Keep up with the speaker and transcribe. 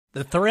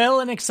The thrill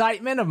and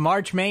excitement of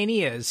March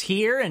Mania is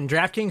here, and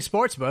DraftKings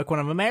Sportsbook, one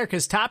of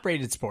America's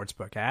top-rated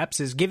sportsbook apps,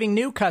 is giving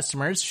new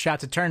customers a shot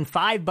to turn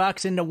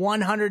 $5 into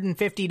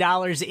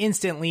 $150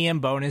 instantly in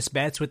bonus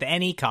bets with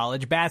any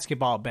college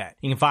basketball bet.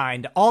 You can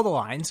find all the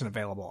lines and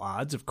available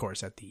odds, of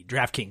course, at the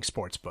DraftKings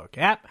Sportsbook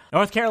app.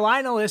 North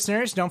Carolina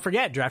listeners, don't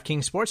forget,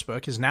 DraftKings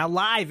Sportsbook is now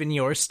live in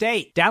your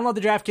state. Download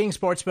the DraftKings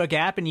Sportsbook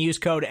app and use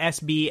code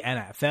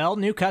SBNFL.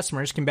 New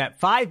customers can bet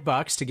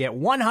 $5 to get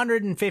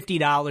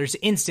 $150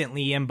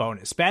 instantly in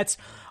bonus bets,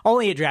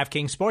 only at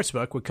DraftKings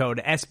Sportsbook with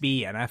code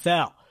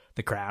SBNFL.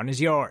 The crown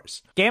is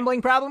yours.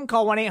 Gambling problem?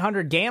 Call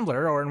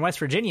 1-800-GAMBLER, or in West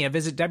Virginia,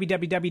 visit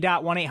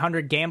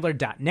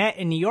www.1800gambler.net.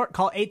 In New York,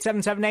 call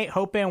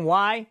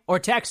 877-8-HOPE-NY or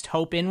text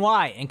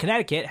HOPE-NY. In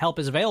Connecticut, help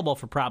is available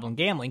for problem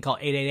gambling. Call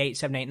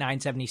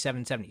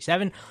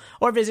 888-789-7777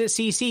 or visit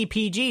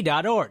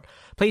ccpg.org.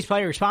 Please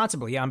play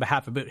responsibly on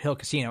behalf of Boot Hill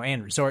Casino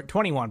and Resort.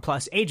 21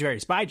 plus, age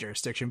varies by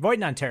jurisdiction. Void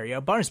in Ontario.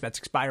 Bonus bets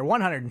expire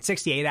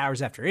 168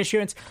 hours after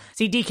issuance.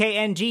 See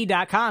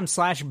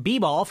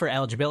dkng.com/bball for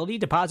eligibility,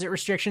 deposit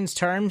restrictions,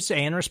 terms,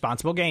 and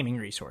responsible gaming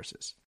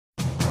resources.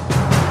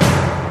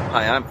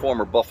 Hi, I'm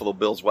former Buffalo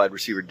Bills wide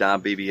receiver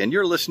Don Beebe, and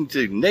you're listening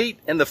to Nate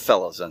and the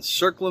Fellas on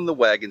Circling the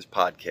Wagons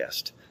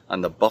podcast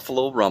on the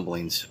Buffalo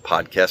Rumblings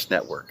Podcast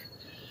Network.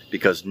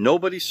 Because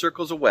nobody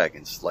circles the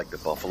wagons like the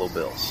Buffalo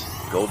Bills.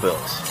 Go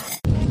Bills.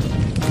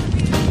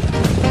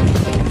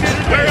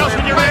 Where else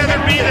would you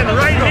rather be than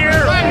right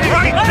here,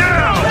 right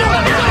now?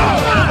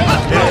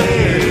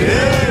 Hey,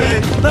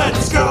 hey,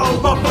 let's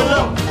go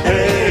Buffalo.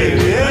 Hey,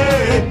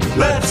 hey,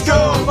 let's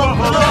go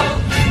Buffalo.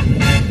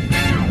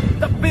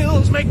 The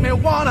Bills make me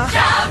wanna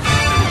shout.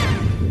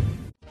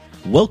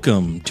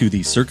 Welcome to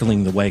the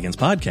Circling the Wagons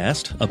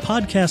podcast, a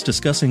podcast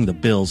discussing the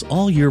Bills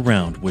all year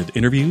round with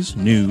interviews,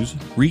 news,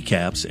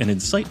 recaps, and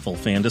insightful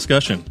fan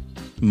discussion.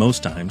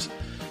 Most times.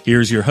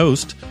 Here's your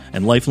host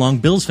and lifelong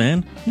Bills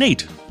fan,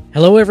 Nate.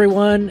 Hello,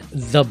 everyone.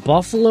 The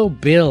Buffalo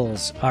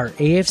Bills are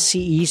AFC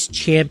East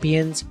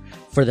champions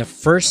for the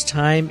first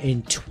time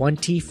in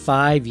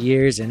 25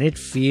 years, and it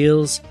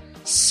feels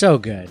so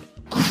good.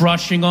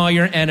 Crushing all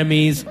your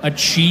enemies,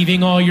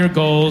 achieving all your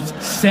goals,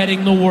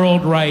 setting the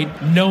world right,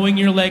 knowing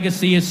your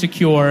legacy is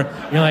secure.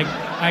 You're like,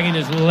 I can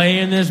just lay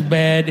in this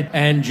bed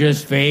and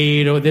just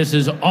fade. Oh, this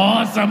is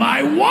awesome.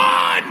 I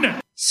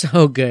won!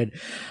 So good.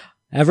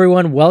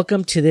 Everyone,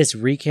 welcome to this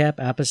recap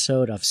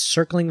episode of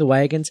Circling the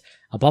Wagons,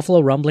 a Buffalo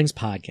Rumblings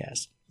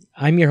podcast.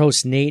 I'm your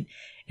host, Nate,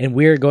 and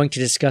we're going to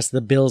discuss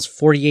the Bills'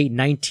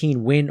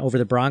 48-19 win over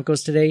the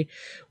Broncos today.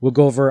 We'll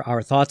go over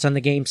our thoughts on the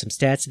game, some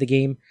stats of the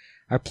game,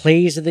 our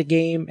plays of the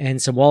game,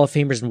 and some Wall of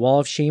Famers and Wall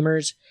of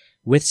Shamers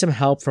with some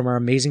help from our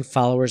amazing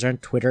followers on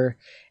Twitter.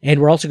 And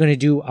we're also going to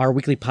do our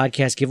weekly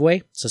podcast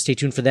giveaway, so stay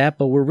tuned for that.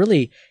 But we're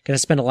really going to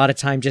spend a lot of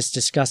time just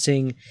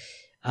discussing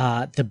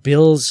the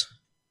Bills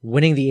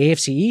winning the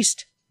AFC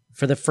East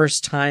for the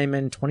first time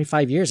in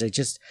 25 years. It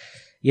just,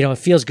 it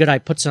feels good. I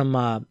put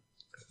some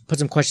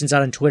questions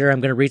out on Twitter. I'm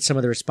going to read some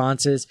of the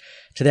responses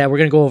to that. We're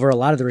going to go over a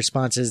lot of the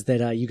responses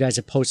that you guys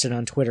have posted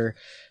on Twitter.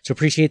 So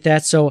appreciate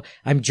that. So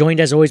I'm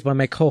joined as always by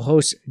my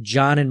co-hosts,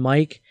 John and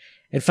Mike.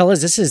 And fellas,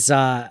 this is,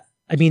 the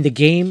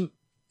game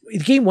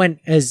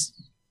went as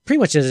pretty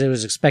much as it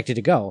was expected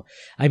to go.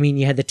 I mean,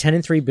 you had the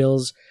 10-3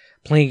 Bills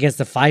playing against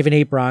the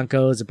 5-8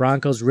 Broncos. The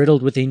Broncos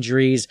riddled with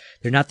injuries.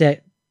 They're not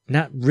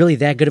really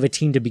that good of a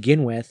team to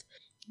begin with.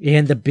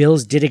 And the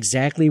Bills did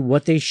exactly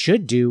what they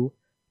should do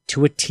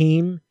to a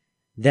team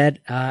that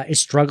is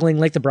struggling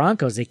like the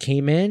Broncos. They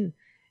came in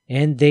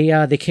and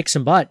they kicked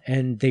some butt,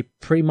 and they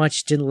pretty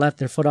much didn't let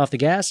their foot off the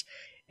gas,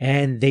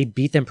 and they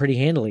beat them pretty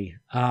handily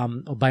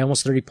by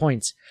almost 30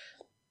 points.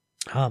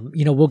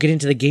 We'll get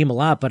into the game a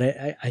lot, but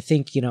I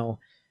think,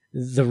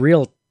 the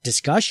real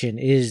discussion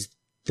is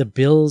the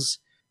Bills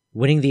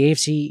winning the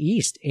AFC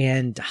East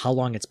and how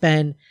long it's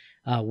been,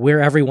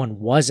 where everyone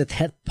was at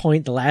that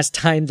point the last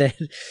time that,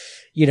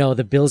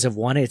 the Bills have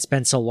won it. It's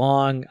been so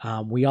long.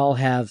 We all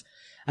have,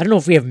 I don't know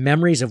if we have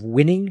memories of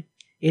winning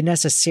it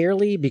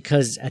necessarily,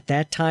 because at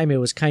that time it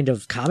was kind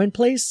of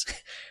commonplace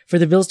for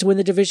the Bills to win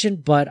the division,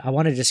 but I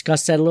want to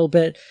discuss that a little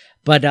bit.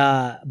 But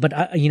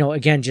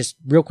again, just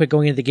real quick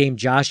going into the game,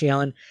 Josh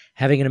Allen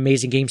having an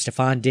amazing game,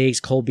 Stephon Diggs,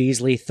 Cole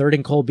Beasley, third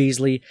and Cole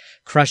Beasley,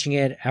 crushing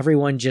it.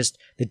 Everyone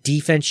the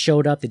defense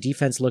showed up. The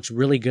defense looks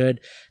really good.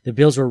 The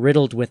Bills were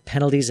riddled with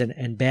penalties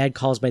and bad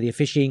calls by the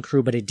officiating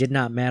crew, but it did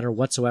not matter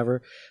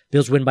whatsoever.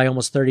 Bills win by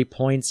almost 30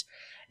 points.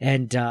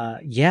 And,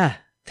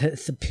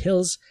 the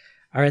Bills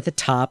are at the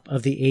top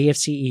of the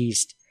AFC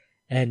East.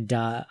 And,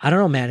 I don't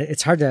know, man,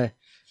 it's hard to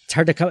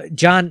come.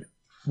 John,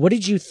 what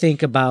did you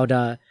think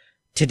about,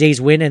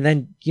 today's win, and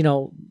then,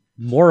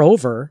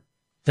 moreover,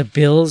 the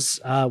Bills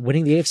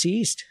winning the AFC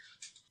East?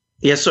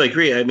 Yeah, so I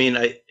agree. I mean,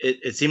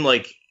 it seemed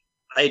like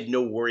I had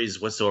no worries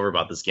whatsoever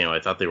about this game. I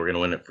thought they were going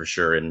to win it for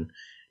sure, and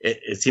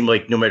it seemed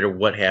like no matter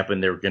what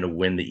happened, they were going to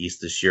win the East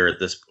this year at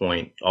this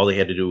point. All they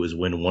had to do was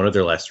win one of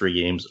their last three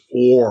games,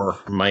 or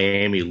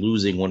Miami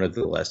losing one of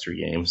the last three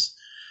games.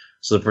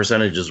 So the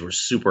percentages were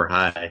super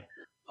high.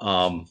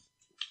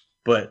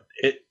 But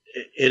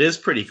it is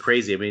pretty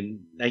crazy. I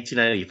mean,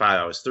 1995,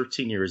 I was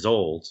 13 years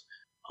old.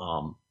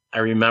 I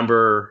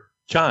remember.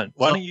 John,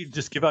 why don't you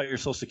just give out your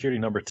social security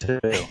number too?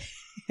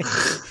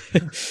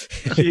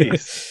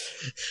 Jeez.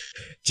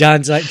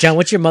 John,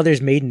 what's your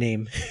mother's maiden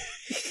name?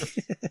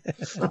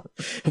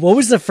 What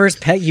was the first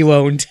pet you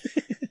owned?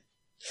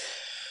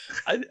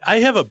 I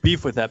have a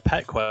beef with that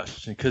pet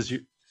question because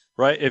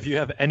if you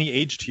have any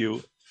age to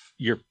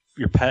you,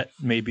 your pet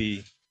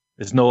maybe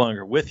is no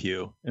longer with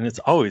you, and it's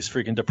always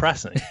freaking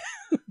depressing.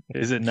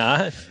 Is it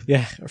not?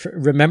 Yeah.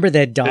 Remember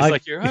that dog? It's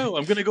like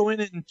I'm going to go in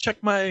and check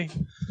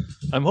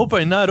I'm hoping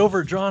I'm not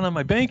overdrawn on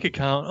my bank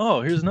account.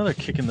 Oh, here's another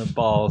kick in the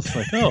balls.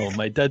 Like,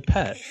 my dead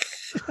pet.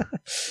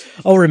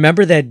 Oh,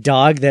 remember that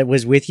dog that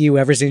was with you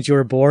ever since you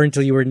were born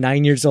until you were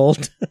 9 years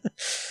old?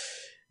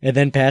 And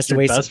then passed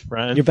away. Best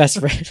friend. Your best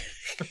friend.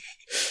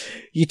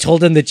 You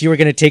told him that you were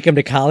going to take him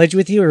to college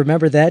with you.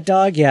 Remember that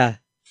dog? Yeah.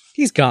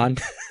 He's gone.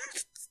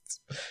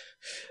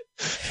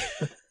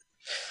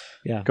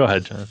 Yeah. Go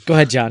ahead,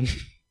 John.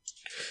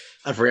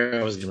 I forgot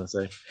what I was gonna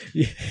say.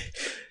 Yeah.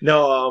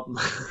 No,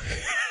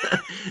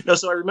 no.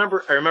 So I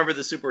remember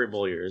the Super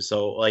Bowl years.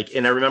 So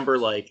and I remember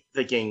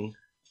thinking,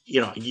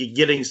 you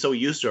getting so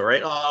used to it,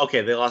 right? Oh,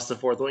 okay, they lost the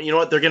fourth one. You know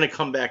what? They're gonna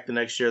come back the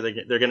next year.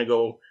 They're gonna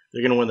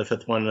win the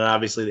fifth one, and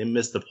obviously they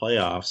missed the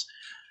playoffs.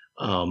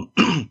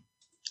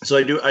 So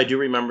I do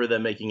remember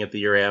them making it the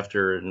year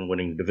after and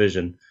winning the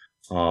division.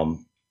 But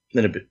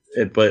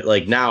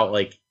now,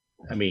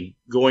 I mean,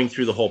 going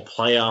through the whole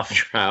playoff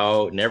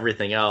drought and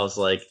everything else,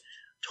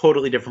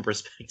 totally different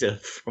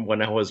perspective from when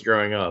I was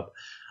growing up.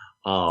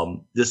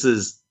 This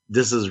is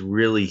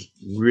really,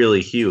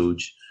 really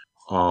huge.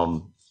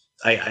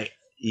 I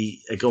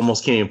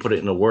almost can't even put it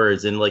into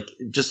words. And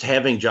just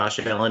having Josh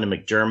Allen and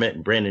McDermott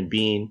and Brandon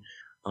Beane,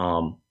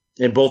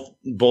 and both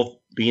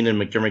Beane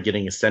and McDermott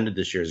getting ascended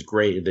this year is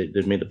great.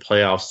 They've made the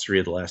playoffs 3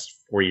 of the last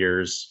 4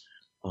 years.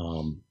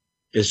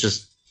 It's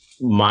just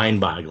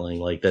mind-boggling,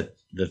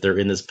 that they're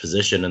in this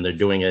position and they're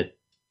doing it.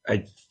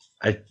 I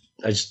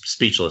just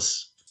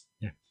speechless.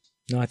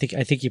 No, I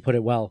think you put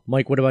it well.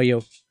 Mike, what about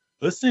you?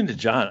 Listening to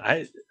John,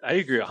 I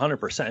agree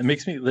 100%. It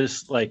makes me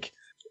just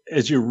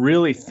as you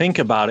really think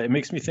about it, it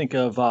makes me think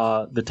of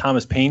the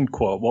Thomas Paine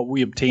quote: "What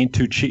we obtain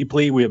too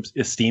cheaply, we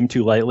esteem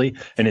too lightly,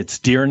 and it's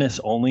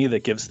dearness only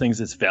that gives things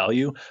its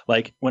value."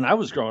 When I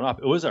was growing up,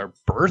 it was our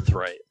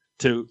birthright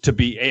to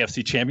be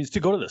AFC champions,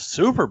 to go to the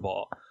Super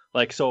Bowl.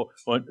 So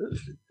when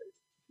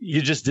you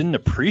just didn't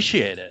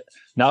appreciate it.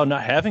 Now,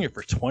 not having it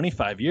for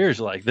 25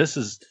 years, this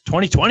is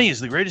 2020 is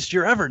the greatest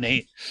year ever,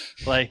 Nate.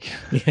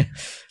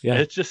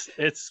 Yeah.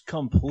 It's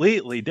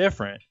completely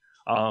different.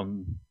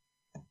 I'm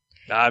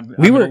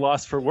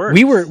lost for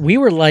words. We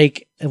were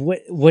like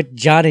what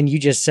John and you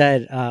just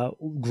said.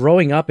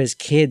 Growing up as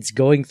kids,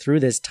 going through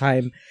this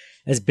time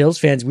as Bills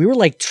fans, we were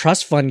like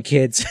trust fund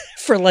kids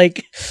for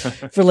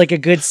a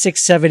good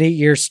 6, 7, 8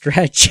 year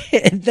stretch,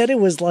 and then it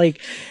was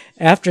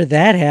after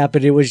that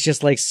happened, it was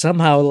just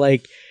somehow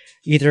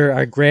either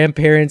our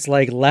grandparents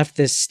left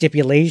this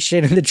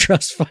stipulation in the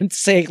trust fund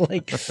saying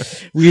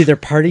we either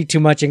partied too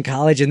much in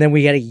college and then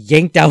we had it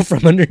yanked out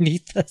from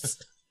underneath us.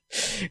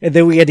 And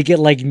then we had to get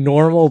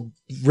normal,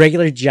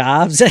 regular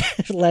jobs the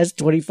last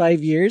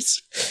 25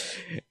 years.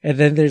 And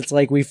then there's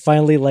we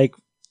finally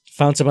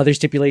found some other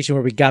stipulation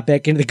where we got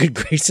back into the good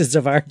graces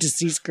of our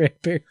deceased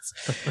grandparents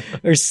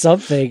or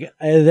something.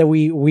 And then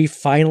we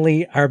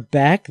finally are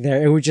back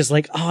there. And we're just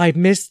oh, I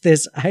missed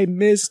this. I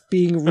missed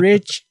being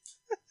rich.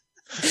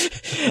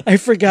 I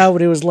forgot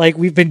what it was like.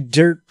 We've been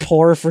dirt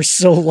poor for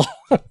so long.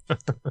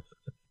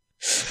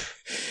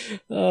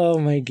 Oh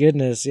my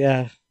goodness.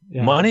 Yeah.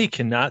 Money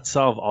cannot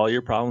solve all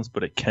your problems,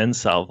 but it can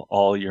solve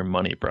all your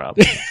money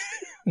problems.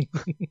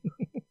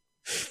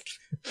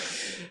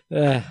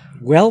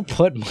 Well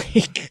put,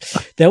 Mike.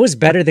 That was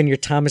better than your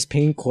Thomas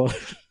Paine quote.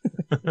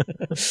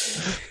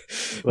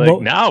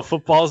 Now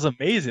football's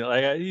amazing.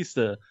 I used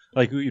to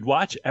we'd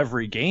watch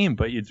every game,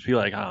 but you'd be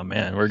oh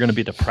man, we're going to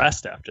be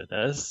depressed after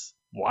this.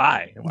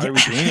 Why are we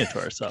doing it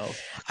to ourselves?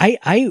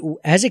 I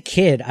as a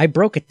kid, I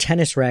broke a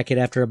tennis racket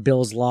after a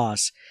Bills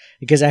loss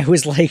because I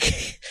was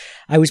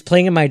I was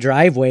playing in my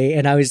driveway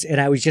and I was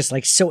just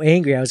so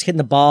angry. I was hitting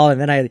the ball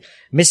and then I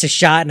missed a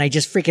shot and I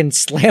just freaking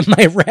slammed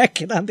my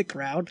racket on the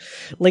ground.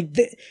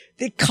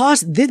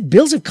 The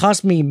Bills have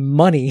cost me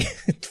money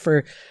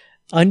for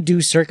undue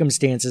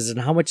circumstances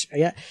and how much.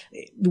 Yeah,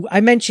 I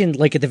mentioned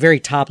at the very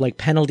top,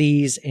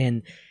 penalties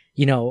and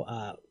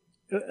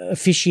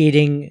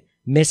officiating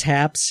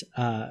mishaps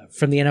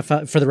from the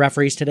NFL for the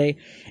referees today.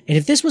 And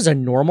if this was a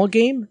normal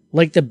game,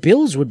 the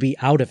Bills would be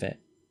out of it.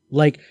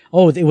 It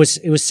was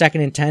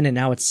 2nd and 10 and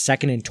now it's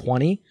 2nd and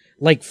 20.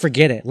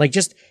 Forget it.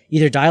 Just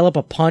either dial up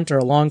a punt or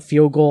a long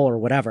field goal or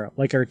whatever,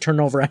 or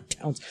turnover on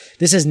downs.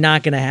 This is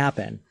not going to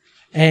happen.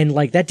 And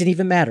that didn't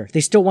even matter.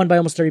 They still won by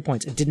almost 30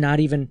 points. It didn't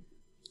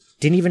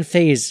even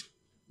phase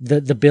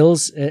the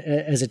Bills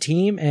as a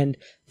team and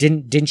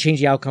didn't change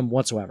the outcome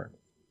whatsoever.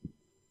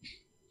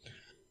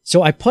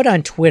 So I put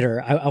on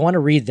Twitter, I want to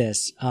read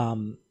this.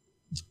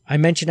 I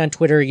mentioned on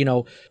Twitter,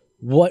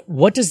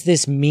 what does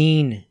this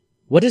mean?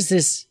 What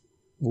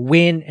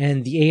win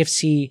and the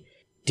AFC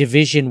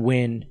division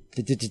win,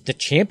 the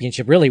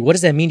championship, really, what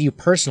does that mean to you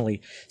personally?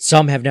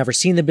 Some have never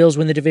seen the Bills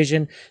win the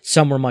division.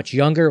 Some were much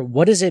younger.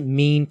 What does it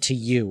mean to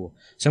you?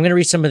 So I'm going to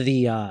read some of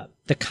the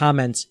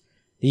comments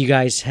that you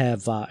guys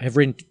have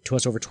written to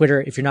us over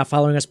Twitter. If you're not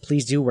following us,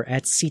 please do. We're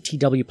at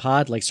CTW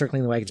Pod, like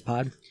Circling the Wagons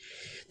Pod.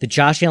 The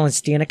Josh Allen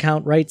Stan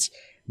account writes,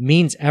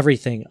 means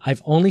everything.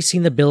 I've only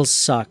seen the Bills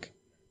suck.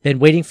 Been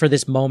waiting for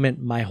this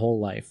moment my whole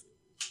life.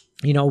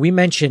 You know, we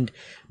mentioned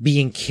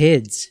being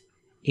kids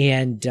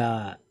and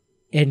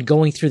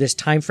going through this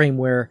time frame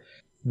where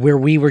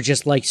we were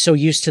just like so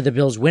used to the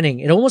Bills winning.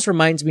 It almost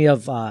reminds me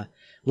of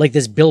like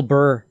this Bill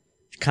Burr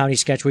comedy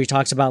sketch where he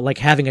talks about like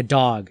having a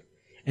dog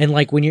and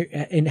like when you're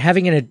and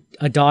having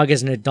a dog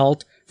as an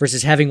adult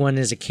versus having one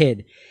as a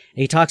kid.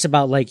 And he talks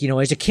about like, you know,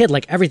 as a kid,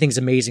 like everything's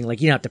amazing. Like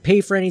you don't have to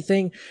pay for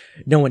anything.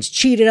 No one's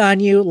cheated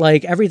on you.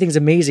 Like everything's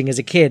amazing as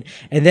a kid.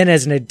 And then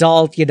as an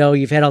adult, you know,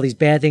 you've had all these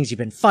bad things. You've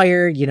been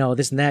fired, you know,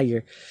 this and that.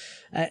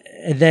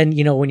 And then,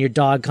 you know, when your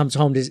dog comes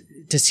home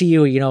to see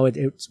you, you know,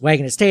 it's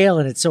wagging its tail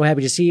and it's so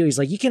happy to see you. He's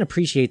like, you can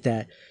appreciate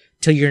that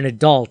till you're an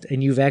adult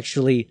and you've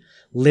actually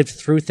lived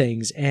through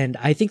things. And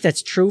I think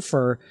that's true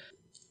for,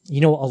 you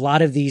know, a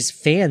lot of these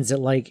fans that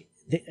like,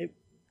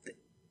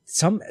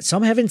 some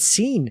haven't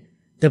seen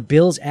the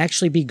Bills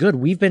actually be good.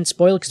 We've been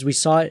spoiled because we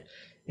saw it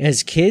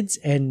as kids,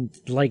 and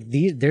like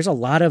there's a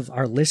lot of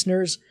our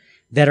listeners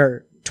that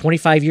are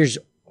 25 years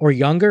or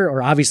younger,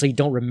 or obviously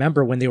don't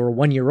remember when they were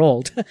 1 year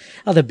old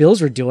how the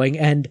Bills were doing.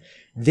 And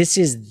this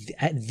is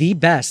the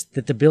best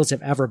that the Bills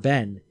have ever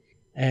been.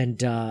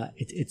 And,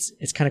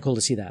 it's kind of cool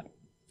to see that.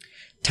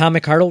 Tom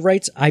McCardle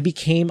writes, I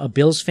became a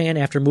Bills fan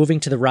after moving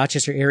to the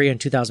Rochester area in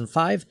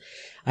 2005.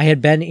 I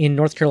had been in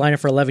North Carolina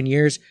for 11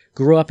 years,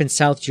 grew up in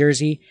South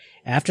Jersey.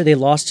 After they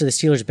lost to the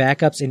Steelers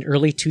backups in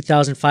early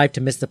 2005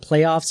 to miss the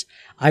playoffs,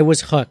 I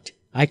was hooked.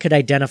 I could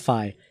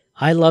identify.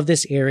 I love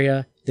this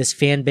area, this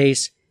fan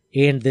base,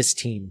 and this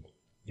team.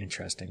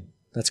 Interesting.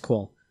 That's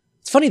cool.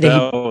 It's funny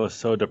that was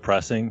so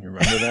depressing. You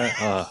remember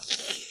that?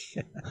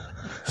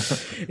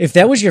 If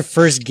that was your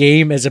first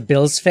game as a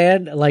Bills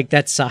fan, like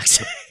that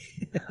sucks.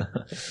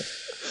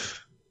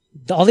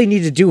 All they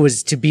needed to do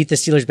was to beat the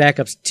Steelers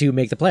backups to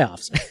make the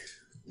playoffs.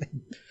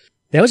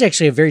 That was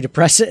actually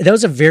that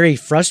was a very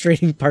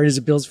frustrating part as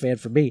a Bills fan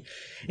for me.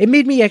 It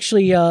made me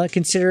actually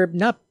consider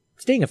not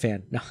staying a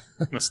fan. No.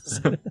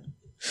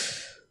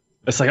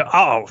 It's like,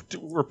 oh,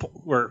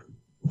 we're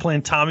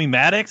playing Tommy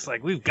Maddox.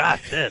 Like, we've got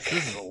this.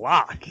 This is a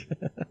lock.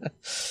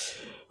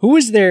 Who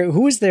was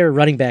their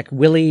running back?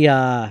 Willie,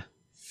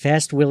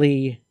 Fast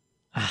Willie.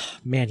 Ah,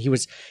 man, he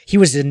was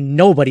a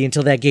nobody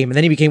until that game, and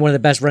then he became one of the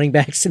best running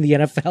backs in the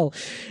NFL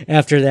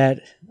after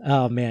that.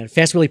 Oh man,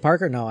 Fast Willie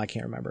Parker? No, I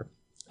can't remember.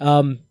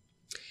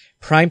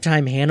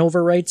 Primetime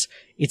Hanover writes,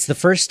 it's the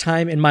first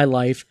time in my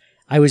life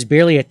I was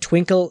barely a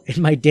twinkle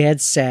in my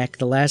dad's sack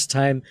the last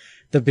time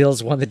the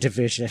Bills won the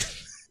division.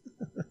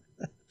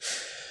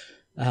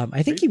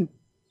 I think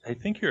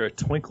you're a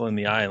twinkle in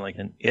the eye, like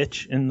an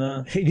itch in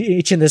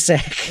the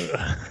sack.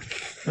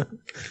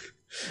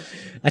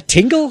 A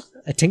tingle,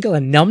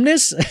 a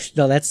numbness.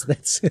 No, that's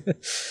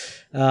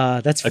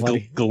funny.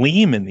 A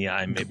gleam in the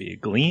eye, maybe a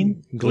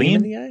gleam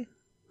in the eye.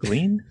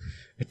 Gleam.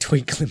 A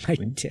twinkle in my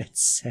dad's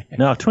sack.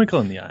 No,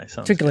 twinkle in the eye.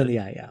 Twinkle in the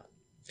eye,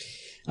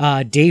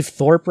 yeah. Dave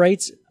Thorpe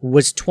writes,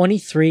 was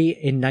 23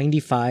 in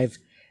 95,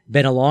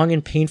 been a long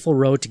and painful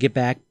road to get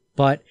back,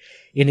 but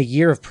in a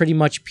year of pretty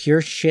much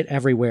pure shit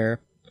everywhere,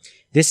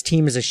 this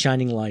team is a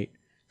shining light.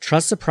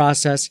 Trust the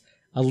process,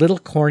 a little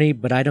corny,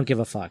 but I don't give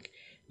a fuck.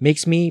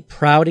 Makes me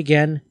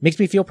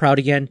feel proud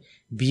again.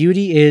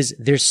 Beauty is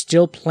there's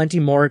still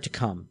plenty more to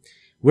come.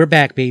 We're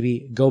back,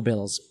 baby. Go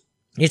Bills.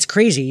 It's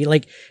crazy.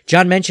 Like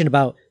John mentioned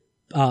about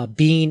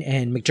Bean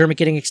and McDermott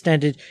getting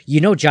extended.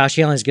 You know Josh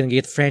Allen is going to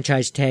get the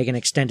franchise tag and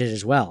extended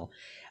as well.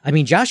 I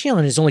mean, Josh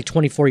Allen is only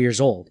 24 years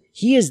old.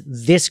 He is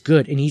this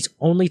good, and he's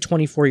only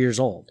 24 years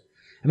old.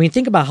 I mean,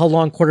 think about how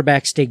long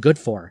quarterbacks stay good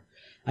for.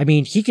 I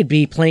mean, he could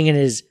be playing in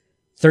his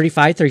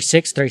 35,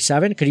 36,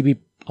 37. Could he be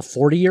a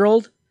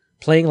 40-year-old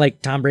playing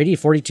like Tom Brady,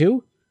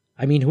 42?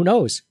 I mean, who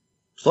knows?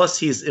 Plus,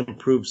 he's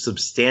improved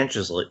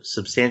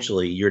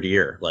substantially year to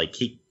year. Like,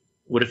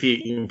 what if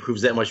he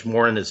improves that much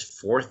more in his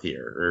fourth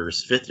year or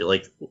his fifth year?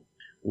 Like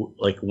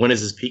when is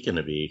his peak going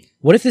to be?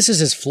 What if this is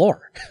his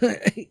floor?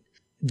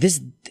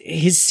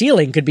 His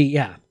ceiling could be,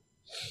 yeah.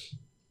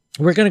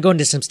 We're going to go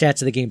into some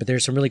stats of the game, but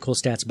there's some really cool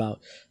stats about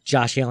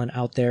Josh Allen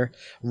out there.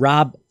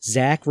 Rob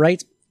Zach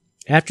writes,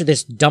 after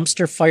this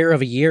dumpster fire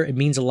of a year, it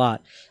means a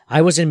lot.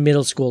 I was in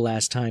middle school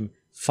last time.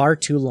 Far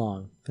too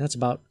long. It's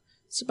about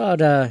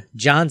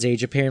John's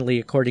age, apparently,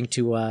 according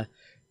to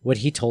what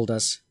he told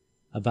us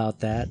about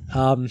that.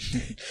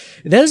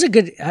 That is a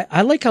good.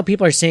 I like how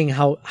people are saying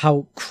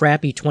how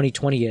crappy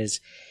 2020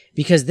 is,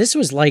 because this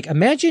was like,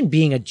 imagine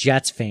being a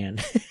Jets fan.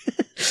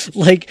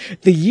 Like,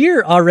 the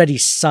year already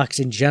sucks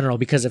in general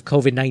because of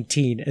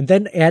COVID-19, and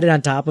then added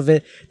on top of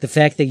it the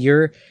fact that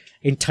your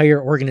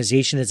entire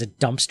organization is a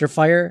dumpster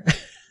fire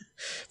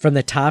from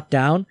the top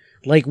down.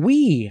 Like,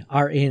 we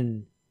are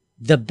in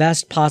the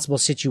best possible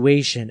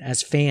situation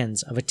as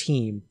fans of a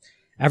team.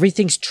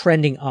 Everything's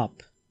trending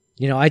up.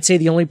 You know, I'd say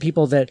the only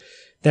people that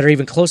are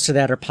even close to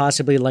that are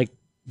possibly like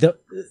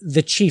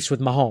the Chiefs with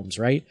Mahomes,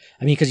 right?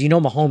 I mean, because you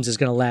know Mahomes is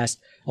going to last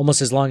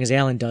almost as long as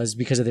Allen does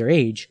because of their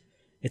age.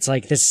 It's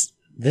like this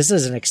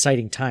is an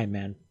exciting time,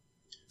 man.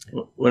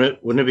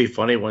 Wouldn't it be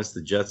funny once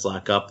the Jets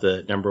lock up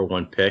the number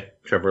 1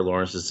 pick, Trevor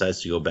Lawrence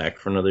decides to go back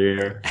for another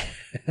year?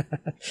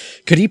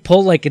 Could he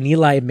pull like an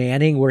Eli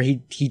Manning where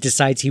he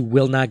decides he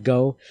will not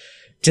go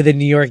to the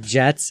New York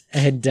Jets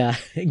and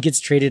gets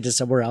traded to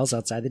somewhere else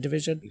outside the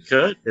division? He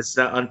could. It's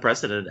not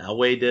unprecedented.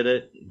 Elway did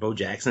it. Bo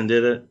Jackson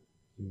did it.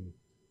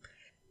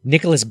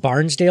 Nicholas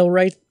Barnsdale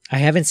writes, I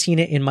haven't seen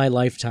it in my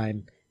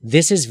lifetime.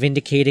 This is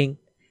vindicating.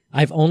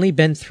 I've only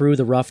been through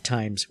the rough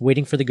times,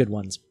 waiting for the good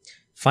ones.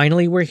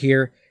 Finally, we're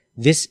here.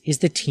 This is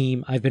the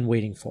team I've been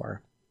waiting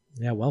for.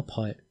 Yeah, well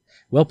put.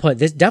 Well put.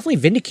 This definitely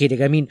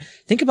vindicating. I mean,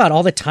 think about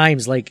all the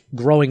times, like,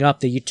 growing up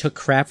that you took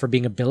crap for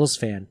being a Bills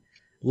fan.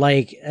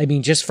 Like, I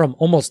mean, just from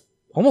almost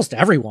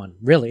everyone,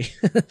 really.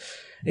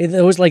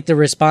 It was like the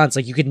response,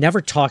 like, you could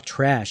never talk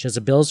trash as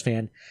a Bills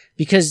fan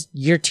because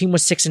your team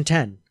was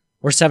 6-10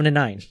 or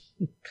 7-9.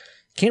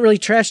 Can't really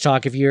trash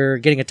talk if you're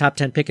getting a top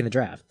 10 pick in the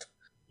draft.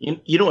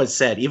 You know what's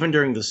sad? Even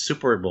during the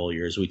Super Bowl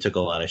years, we took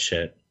a lot of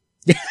shit.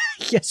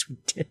 Yes, we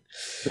did.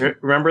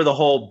 Remember the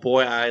whole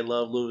 "Boy, I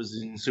love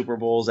losing Super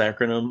Bowls"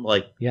 acronym?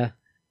 Like, yeah,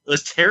 it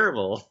was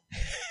terrible.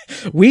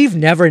 We've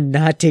never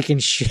not taken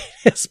shit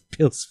as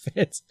Bills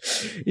fans,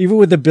 even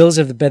when the Bills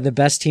have been the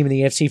best team in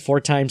the AFC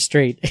 4 times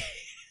straight.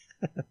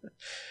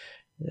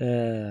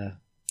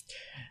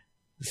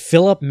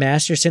 Philip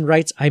Masterson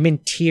writes, I'm in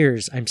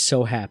tears. I'm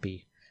so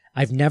happy.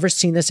 I've never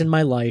seen this in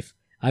my life.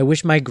 I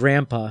wish my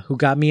grandpa, who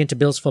got me into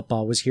Bills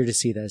football, was here to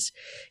see this.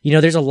 You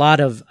know, there's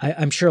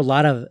I'm sure a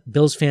lot of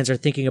Bills fans are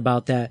thinking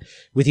about that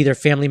with either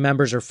family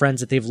members or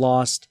friends that they've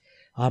lost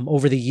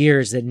over the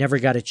years that never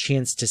got a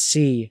chance to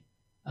see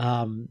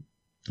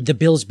the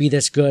Bills be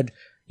this good,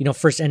 you know,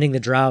 first ending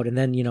the drought and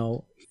then, you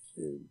know,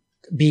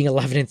 being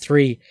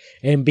 11-3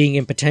 and being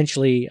in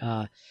potentially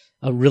a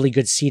really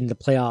good seed in the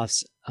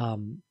playoffs.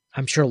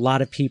 I'm sure a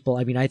lot of people,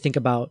 I mean, I think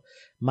about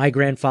my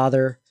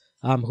grandfather,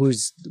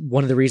 who's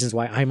one of the reasons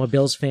why I'm a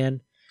Bills fan.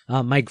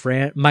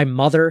 My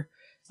mother,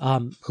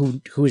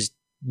 who is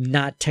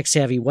not tech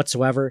savvy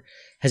whatsoever,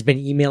 has been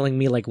emailing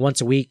me like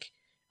once a week.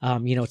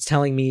 You know, it's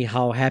telling me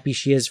how happy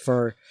she is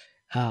for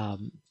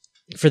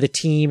the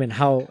team and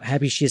how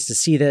happy she is to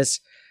see this.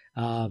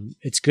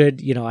 It's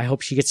good. You know, I hope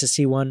she gets to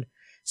see one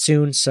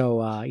soon.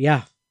 So,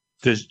 yeah.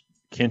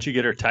 Can't you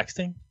get her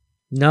texting?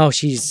 No,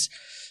 she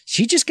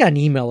just got an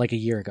email like a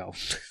year ago.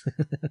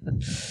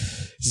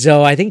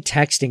 So I think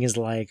texting is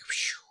like,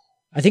 whew.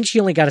 I think she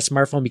only got a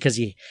smartphone because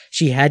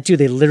she had to.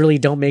 They literally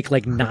don't make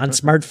like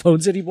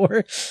non-smartphones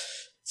anymore.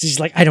 So she's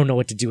like, I don't know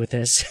what to do with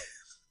this.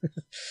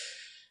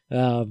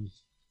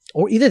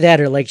 Or either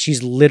that or like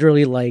she's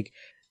literally like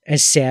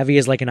as savvy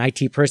as like an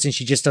IT person.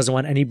 She just doesn't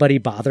want anybody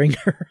bothering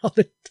her all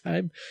the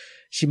time.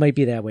 She might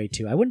be that way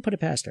too. I wouldn't put it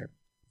past her.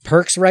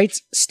 Perks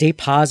writes, stay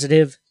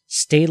positive,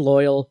 stay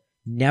loyal,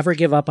 never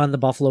give up on the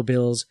Buffalo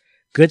Bills.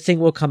 Good thing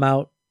will come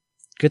out.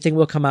 Good thing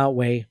will come out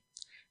way.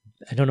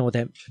 I don't know what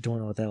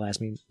that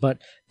last means, but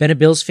been a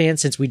Bills fan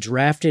since we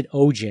drafted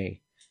OJ.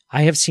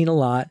 I have seen a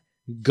lot.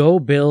 Go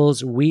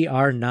Bills. We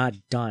are not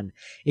done.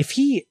 If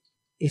he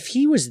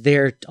was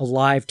there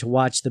alive to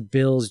watch the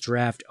Bills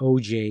draft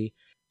OJ,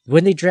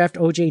 when they draft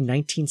OJ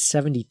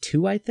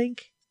 1972, I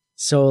think.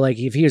 So like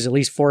if he was at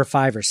least 4 or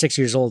 5 or 6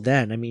 years old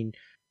then, I mean,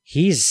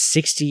 he's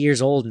 60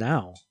 years old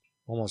now.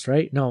 Almost,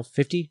 right? No,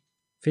 50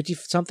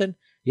 something.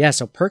 Yeah.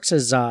 So Perks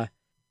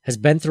has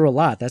been through a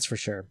lot. That's for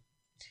sure.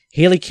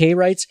 Haley K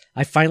writes,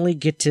 I finally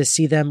get to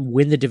see them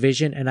win the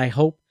division and I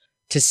hope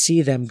to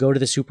see them go to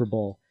the Super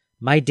Bowl.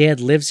 My dad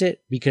lives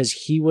it because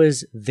he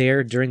was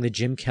there during the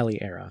Jim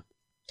Kelly era.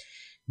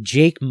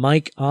 Jake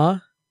Mike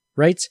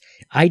writes,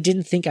 I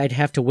didn't think I'd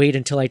have to wait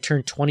until I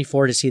turned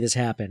 24 to see this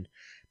happen,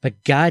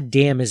 but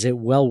goddamn is it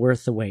well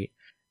worth the wait.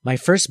 My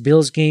first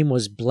Bills game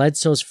was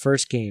Bledsoe's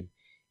first game.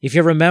 If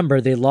you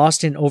remember, they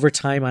lost in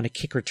overtime on a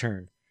kick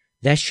return.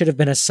 That should have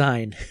been a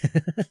sign.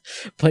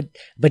 but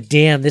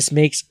damn, this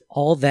makes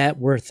all that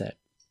worth it.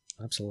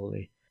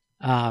 Absolutely.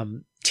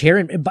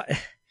 Taryn,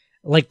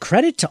 like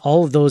credit to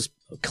all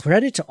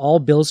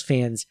Bills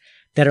fans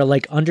that are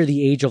like under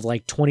the age of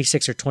like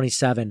 26 or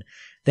 27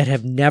 that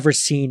have never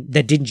seen,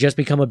 that didn't just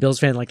become a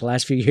Bills fan like the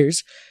last few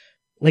years.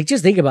 Like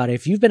just think about it.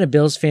 If you've been a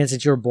Bills fan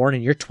since you were born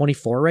and you're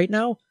 24 right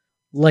now,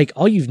 like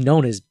all you've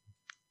known is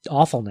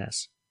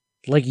awfulness.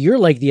 Like you're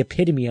like the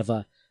epitome of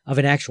an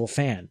actual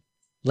fan.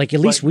 Like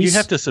at least you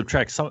have to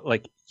subtract some.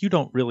 Like you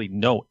don't really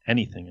know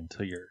anything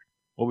until you're,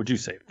 what would you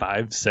say,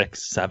 5,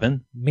 6,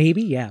 7?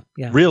 Maybe, yeah.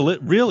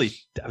 Really,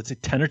 I would say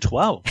 10 or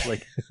 12.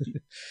 Like,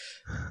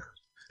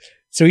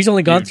 so he's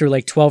only gone through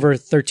like 12 or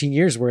 13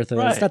 years worth of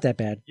it. It's not that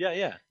bad.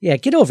 Yeah.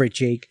 Get over it,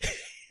 Jake.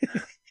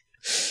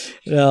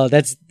 No, I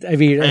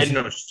didn't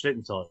know shit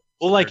until.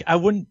 Well, like I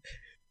wouldn't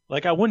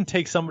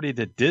take somebody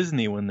to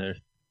Disney when they're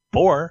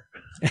 4.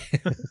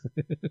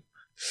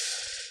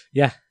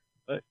 Yeah.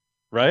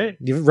 right?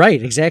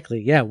 Right,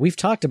 exactly. Yeah, we've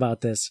talked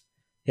about this.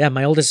 Yeah,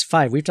 my oldest is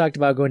 5. We've talked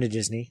about going to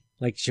Disney.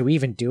 Like, should we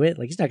even do it?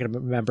 Like, he's not going to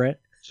remember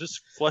it.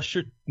 Just flush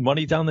your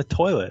money down the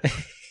toilet.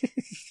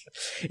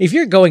 If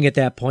you're going at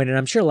that point, and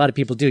I'm sure a lot of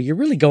people do, you're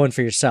really going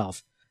for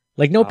yourself.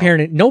 Like, no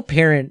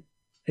parent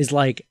is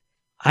like,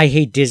 I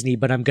hate Disney,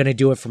 but I'm going to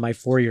do it for my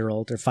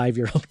 4-year-old or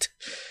 5-year-old.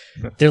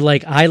 They're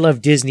like, I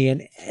love Disney,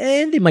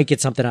 and they might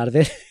get something out of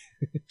it.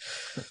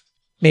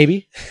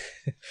 Maybe.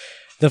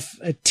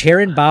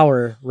 Taryn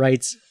Bauer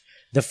writes,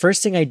 the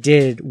first thing I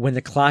did when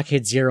the clock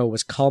hit 0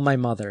 was call my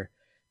mother.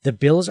 The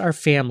Bills are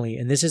family,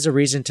 and this is a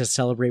reason to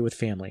celebrate with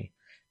family.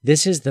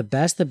 This is the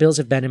best the Bills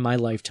have been in my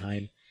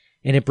lifetime,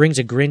 and it brings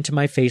a grin to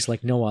my face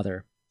like no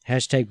other.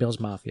 Hashtag Bills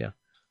Mafia.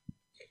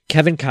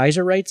 Kevin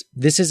Kaiser writes,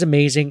 this is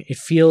amazing. It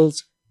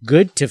feels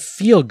good to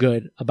feel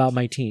good about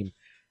my team.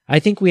 I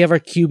think we have our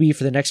QB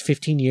for the next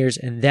 15 years,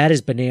 and that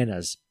is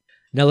bananas.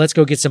 Now let's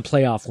go get some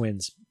playoff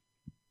wins.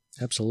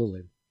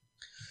 Absolutely.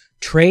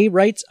 Trey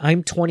writes,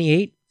 I'm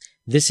 28.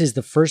 This is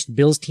the first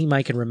Bills team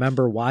I can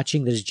remember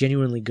watching that is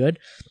genuinely good.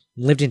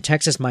 Lived in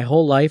Texas my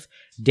whole life.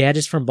 Dad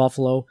is from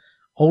Buffalo.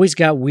 Always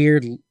got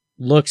weird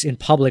looks in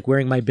public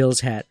wearing my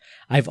Bills hat.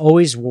 I've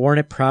always worn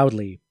it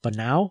proudly. But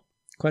now? ?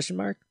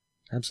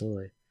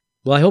 Absolutely.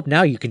 Well, I hope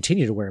now you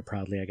continue to wear it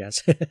proudly, I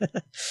guess.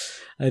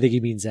 I think he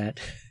means that.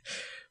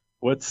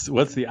 What's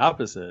the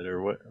opposite,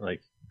 or what?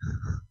 Like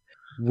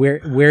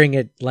wearing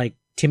it like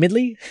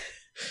timidly?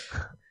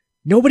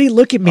 Nobody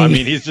look at me. I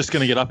mean, he's just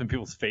going to get up in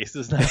people's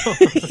faces now.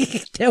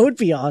 That would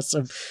be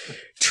awesome.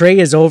 Trey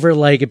is over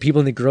like at people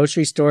in the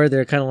grocery store.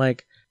 They're kind of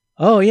like,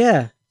 oh,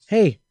 yeah.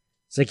 Hey.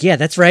 It's like, yeah,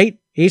 that's right.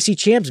 AFC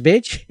champs,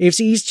 bitch. AFC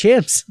East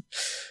champs.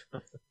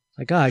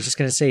 Like, oh, I was just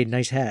going to say,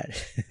 nice hat.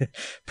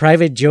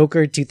 Private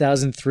Joker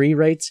 2003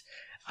 writes,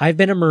 I've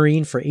been a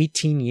Marine for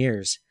 18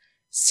 years.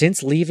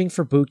 Since leaving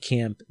for boot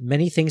camp,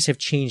 many things have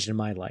changed in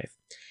my life.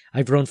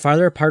 I've grown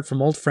farther apart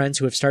from old friends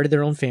who have started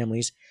their own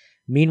families.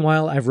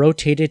 Meanwhile, I've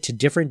rotated to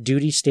different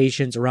duty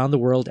stations around the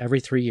world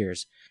every 3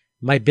 years.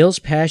 My Bills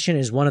passion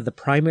is one of the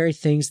primary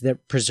things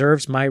that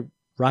preserves my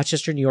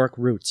Rochester, New York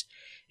roots.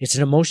 It's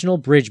an emotional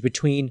bridge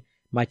between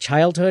my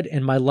childhood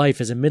and my life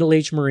as a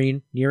middle-aged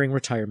Marine nearing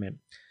retirement.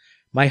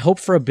 My hope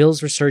for a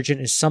Bills resurgence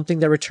is something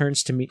that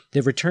returns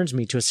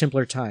me to a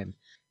simpler time.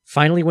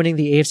 Finally winning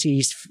the AFC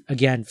East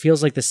again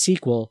feels like the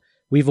sequel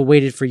we've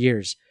awaited for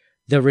years.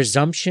 The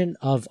resumption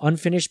of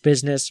unfinished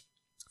business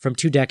from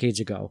 2 decades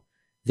ago.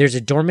 There's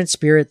a dormant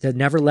spirit that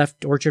never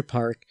left Orchard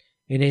Park,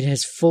 and it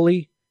has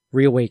fully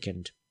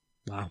reawakened.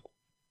 Wow.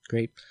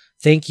 Great.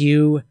 Thank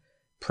you,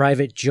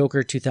 Private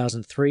Joker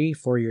 2003,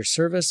 for your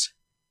service.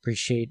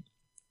 Appreciate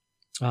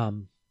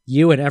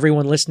you and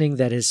everyone listening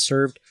that has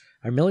served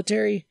our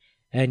military.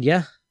 And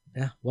yeah,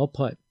 well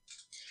put.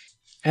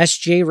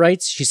 SJ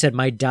writes, she said,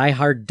 my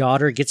diehard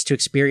daughter gets to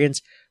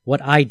experience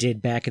what I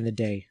did back in the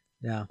day.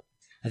 Yeah.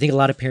 I think a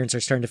lot of parents are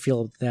starting to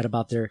feel that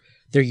about their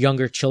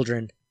younger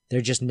children.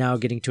 They're just now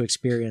getting to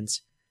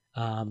experience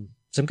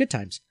some good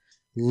times.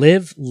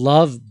 Live,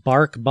 love,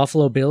 bark,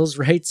 Buffalo Bills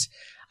writes,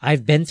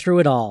 I've been through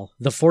it all.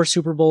 The 4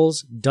 Super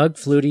Bowls, Doug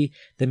Flutie,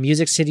 the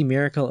Music City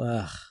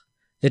Miracle,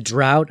 the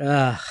drought,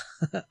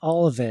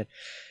 all of it.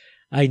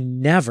 I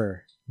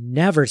never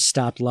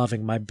stopped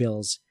loving my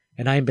Bills,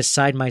 and I am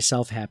beside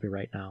myself happy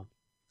right now.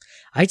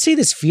 I'd say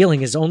this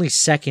feeling is only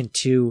second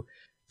to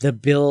the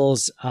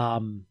Bills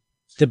ending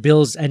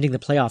the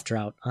playoff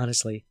drought,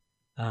 honestly.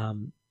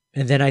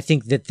 And then I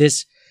think that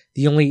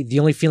the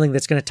only feeling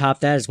that's going to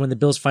top that is when the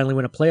Bills finally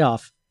win a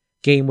playoff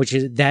game, which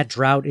is that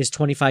drought is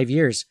 25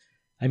 years.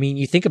 I mean,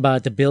 you think about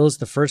it, the Bills,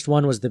 the first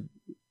one was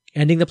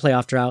ending the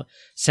playoff drought.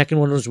 Second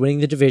one was winning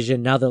the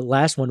division. Now the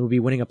last one will be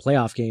winning a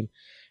playoff game.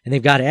 And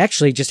they've got to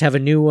actually just have a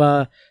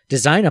new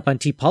design up on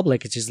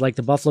TeePublic. It's just like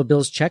the Buffalo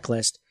Bills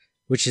checklist,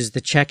 which is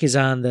the check is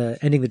on the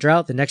ending the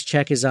drought. The next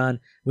check is on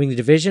winning the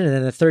division. And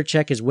then the third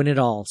check is win it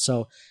all.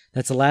 So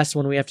that's the last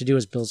one we have to do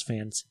as Bills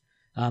fans.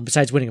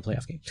 Besides winning a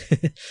playoff game.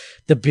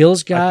 The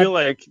Bills got... I feel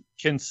like,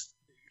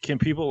 can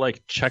people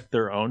like check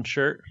their own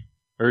shirt?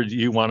 Or do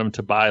you want them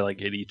to buy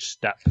like at each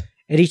step?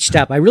 At each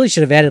step. I really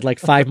should have added like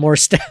 5 more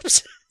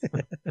steps.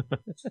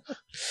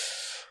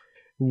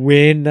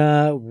 Win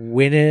a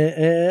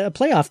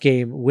playoff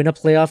game. Win a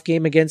playoff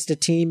game against a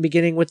team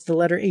beginning with the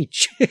letter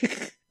H.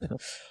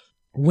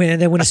 Win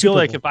a Super Bowl. I feel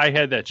like if I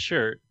had that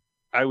shirt,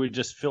 I would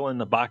just fill in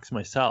the box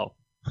myself.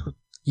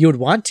 You would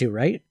want to,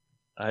 right?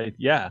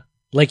 Yeah.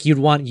 Like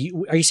are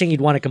you saying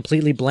you'd want a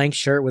completely blank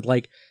shirt with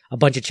like a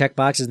bunch of check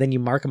boxes, then you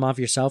mark them off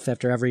yourself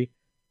after every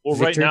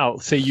victory? Right now,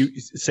 say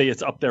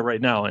it's up there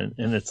right now and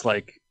it's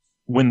like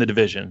win the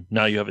division.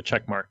 Now you have a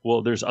check mark.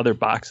 Well, there's other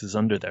boxes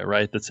under there,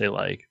 right? That say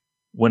like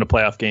win a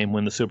playoff game,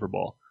 win the Super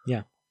Bowl.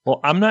 Yeah. Well,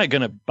 I'm not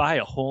going to buy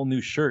a whole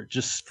new shirt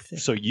just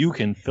so you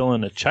can fill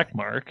in a check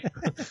mark.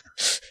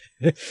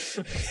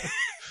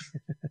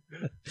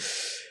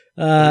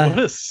 What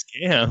a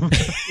scam.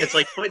 It's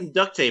like putting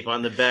duct tape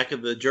on the back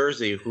of the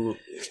jersey who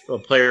a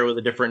player with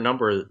a different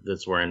number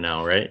that's wearing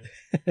now, right?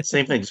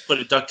 Same thing. Just put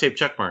a duct tape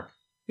check mark.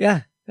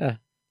 Yeah.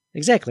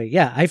 Exactly.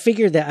 Yeah, I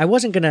figured that I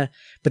wasn't going to,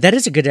 but that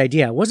is a good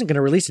idea. I wasn't going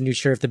to release a new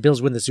shirt if the Bills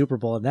win the Super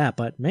Bowl in that,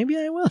 but maybe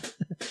I will.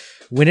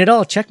 Win it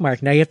all,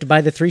 checkmark. Now you have to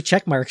buy the 3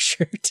 checkmark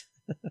shirt.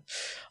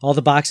 All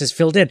the boxes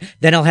filled in.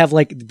 Then I'll have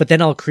but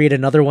then I'll create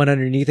another one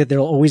underneath it.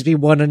 There'll always be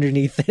one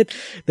underneath it.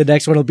 The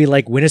next one will be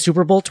like, win a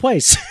Super Bowl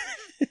twice.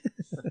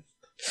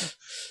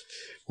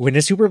 Win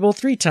a Super Bowl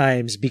 3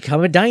 times.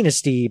 Become a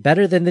dynasty.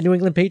 Better than the New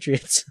England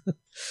Patriots.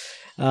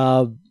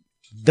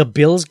 The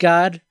Bills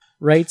God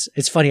writes,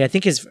 it's funny, I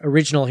think his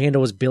original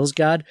handle was Bills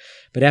God,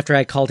 but after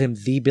I called him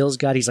the Bills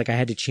God, he's like, I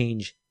had to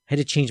change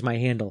my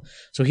handle.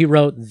 So he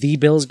wrote, the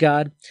Bills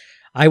God.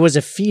 I was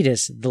a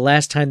fetus the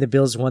last time the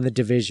Bills won the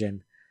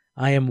division.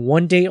 I am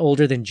 1 day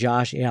older than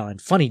Josh Allen.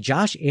 Funny,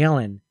 Josh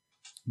Allen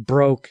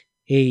broke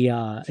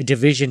a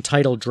division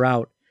title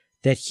drought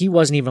that he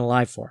wasn't even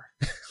alive for.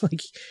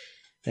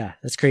 Yeah,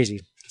 that's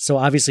crazy. So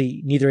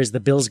obviously neither is the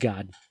Bills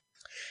God.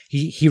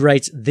 He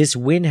writes, this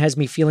win has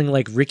me feeling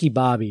like Ricky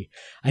Bobby.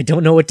 I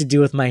don't know what to do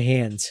with my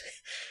hands.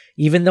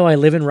 Even though I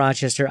live in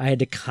Rochester, I had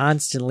to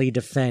constantly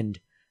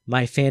defend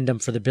my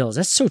fandom for the Bills.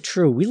 That's so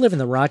true. We live in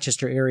the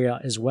Rochester area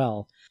as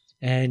well.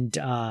 And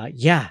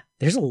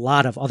there's a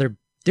lot of other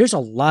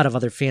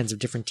fans of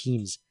different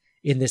teams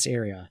in this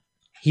area.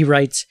 He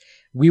writes,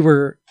 we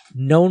were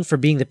known for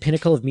being the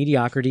pinnacle of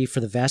mediocrity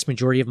for the vast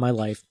majority of my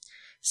life.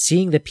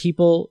 Seeing the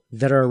people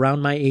that are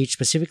around my age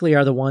specifically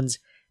are the ones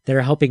that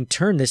are helping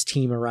turn this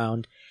team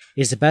around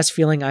is the best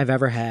feeling I've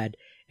ever had,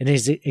 and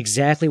is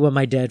exactly what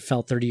my dad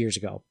felt 30 years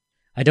ago.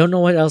 I don't know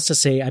what else to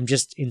say. I'm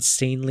just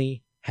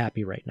insanely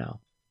happy right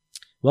now.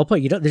 Well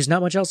put. There's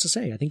not much else to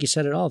say. I think you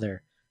said it all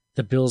there.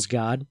 The Bills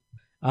God.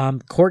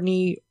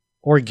 Courtney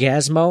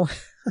Orgasmo.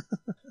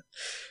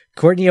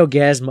 Courtney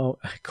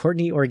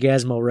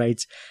Orgasmo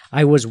writes,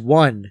 I was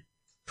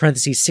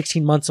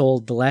 16 months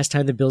old the last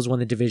time the Bills won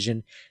the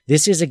division.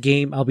 This is a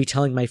game I'll be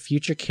telling my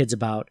future kids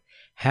about.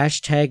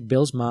 Hashtag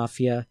Bills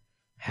Mafia.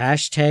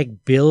 Hashtag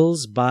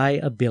Bills by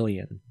a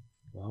billion.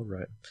 All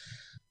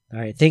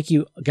right. Thank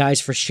you guys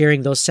for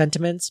sharing those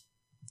sentiments.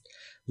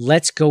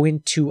 Let's go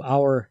into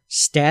our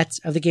stats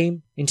of the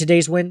game in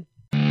today's win.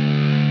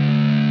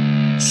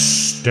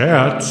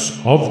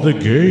 Stats of the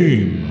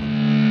game.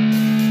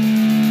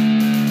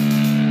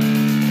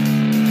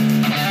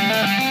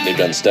 They've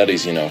done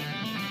studies,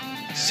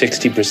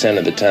 60%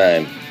 of the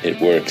time, it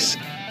works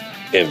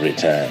every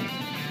time.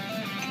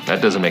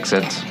 That doesn't make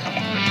sense.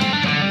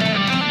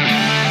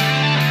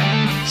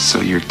 So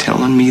you're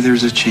telling me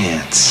there's a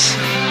chance?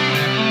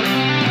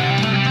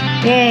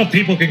 Well,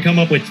 people can come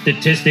up with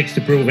statistics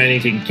to prove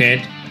anything,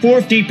 Kent.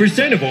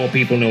 40% of all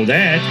people know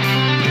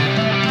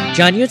that.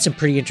 John, you had some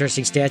pretty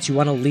interesting stats. You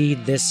want to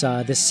lead this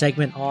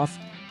segment off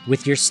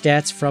with your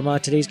stats from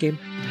today's game?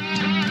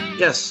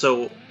 Yes,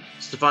 so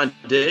Stephon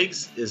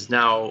Diggs is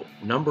now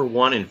number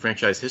 1 in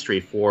franchise history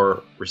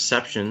for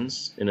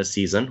receptions in a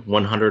season,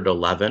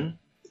 111.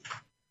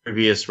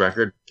 Previous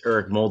record,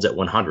 Eric Moulds at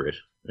 100.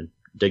 And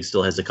Diggs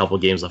still has a couple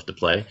games left to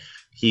play.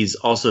 He's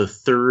also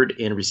 3rd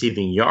in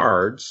receiving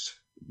yards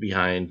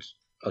behind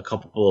a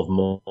couple of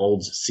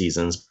Moulds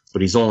seasons,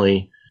 but he's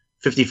only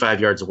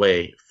 55 yards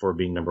away for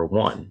being number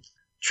 1.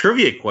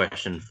 Trivia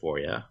question for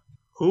you.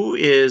 Who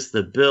is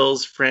the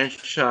Bills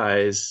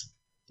franchise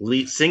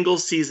single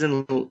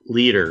season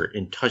leader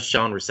in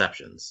touchdown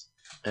receptions?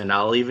 And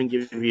I'll even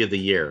give you the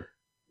year,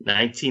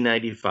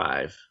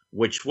 1995,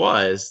 which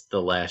was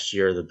the last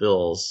year the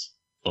Bills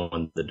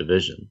won the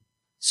division.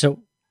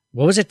 So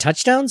what was it?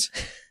 Touchdowns?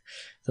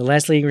 The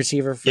last leading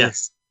receiver?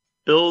 Yes.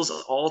 Bills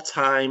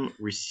all-time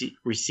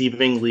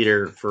receiving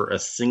leader for a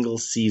single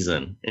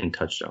season in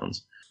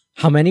touchdowns.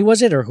 How many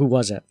was it, or who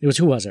was it? It was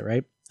who was it,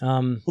 right?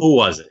 Who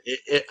was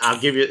it? I'll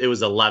give you. It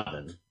was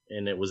 11,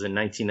 and it was in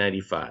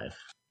 1995.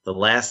 The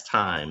last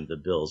time the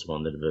Bills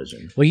won the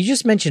division. Well, you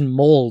just mentioned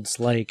Moulds,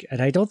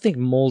 and I don't think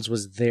Moulds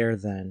was there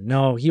then.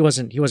 No, he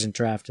wasn't. He wasn't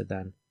drafted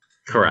then.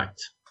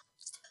 Correct.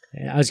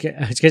 I was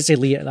gonna say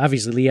Lee.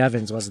 Obviously, Lee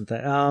Evans wasn't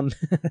that.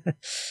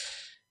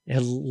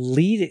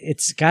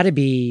 It's got to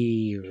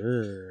be.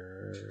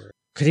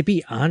 Could it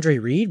be Andre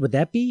Reed? Would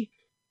that be?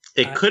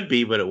 It could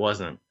be, but it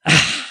wasn't.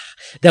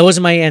 That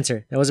wasn't my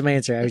answer. I was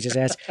just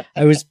asking.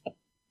 I was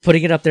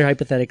putting it up there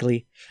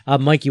hypothetically.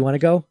 Mike, you want to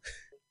go?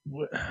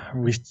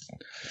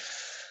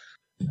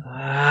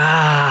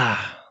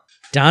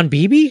 Don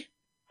Beebe?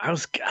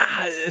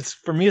 It's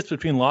for me. It's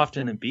between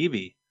Lofton and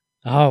Beebe.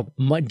 Oh,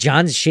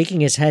 John's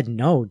shaking his head.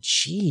 No,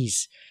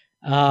 jeez.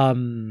 I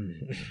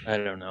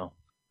don't know.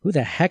 Who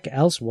the heck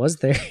else was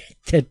there at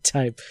that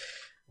time?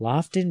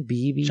 Lofton,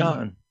 Beebe.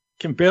 John,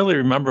 can barely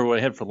remember what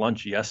I had for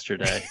lunch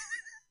yesterday.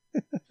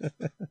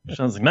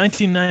 Sounds like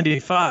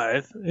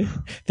 1995.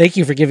 Thank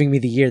you for giving me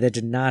the year. That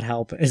did not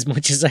help as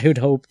much as I had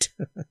hoped.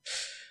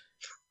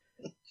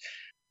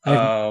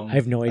 I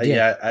have no idea.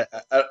 Yeah,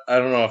 I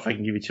don't know if I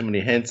can give you too many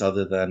hints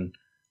other than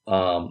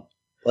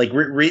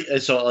Reed.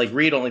 So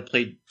Reed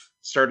only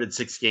started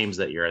 6 games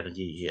that year. I think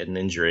he had an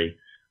injury,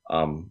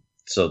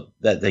 so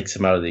that takes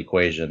him out of the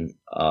equation.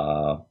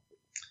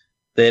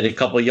 They had a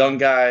couple of young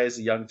guys,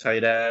 a young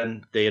tight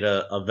end. They had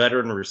a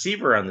veteran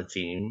receiver on the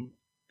team.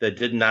 that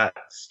did not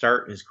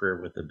start his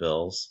career with the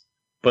Bills,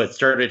 but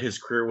started his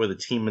career with a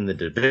team in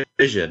the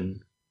division.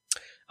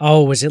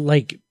 Oh, was it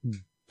like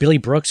Billy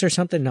Brooks or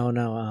something?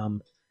 No.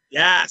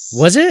 Yes.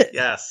 Was it?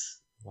 Yes.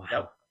 Wow.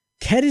 Yep.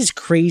 That is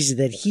crazy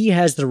that he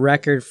has the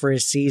record for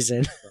his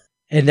season.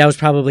 And that was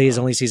probably his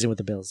only season with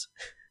the Bills.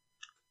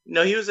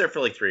 No, he was there for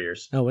like 3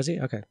 years. Oh, was he?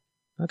 Okay.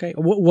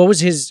 What was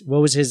his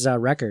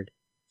record?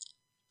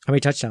 How many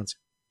touchdowns?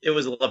 It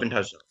was 11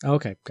 touchdowns. Oh,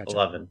 okay, gotcha.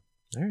 11.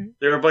 All right.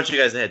 There were a bunch of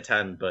guys that had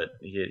 10, but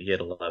he had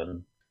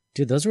 11.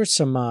 Dude, those were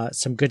some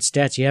good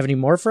stats. You have any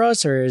more for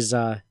us, or is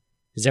that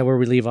where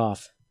we leave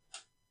off?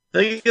 I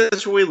think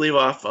that's where we leave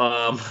off.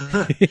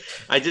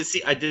 I did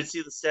see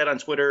the stat on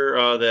Twitter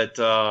that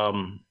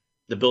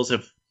the Bills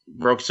have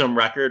broke some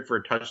record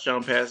for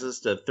touchdown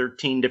passes to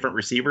 13 different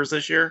receivers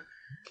this year.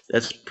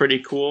 That's pretty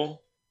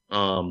cool.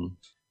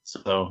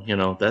 So,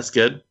 that's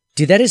good.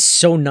 Dude, that is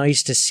so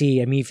nice to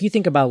see. I mean, if you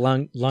think about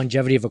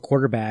longevity of a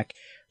quarterback,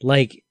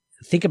 like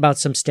think about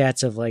some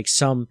stats of like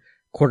some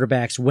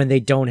quarterbacks when they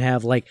don't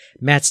have, like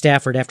Matt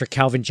Stafford after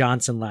Calvin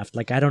Johnson left.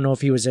 Like, I don't know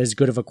if he was as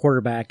good of a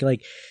quarterback.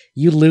 Like,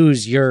 you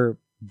lose your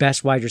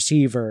best wide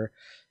receiver,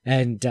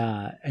 and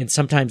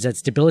sometimes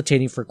that's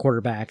debilitating for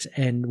quarterbacks.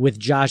 And with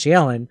Josh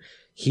Allen,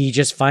 he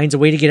just finds a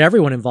way to get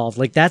everyone involved.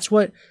 Like, that's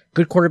what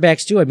good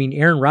quarterbacks do. I mean,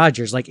 Aaron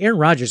Rodgers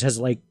has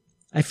like,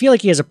 I feel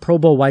like he has a Pro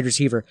Bowl wide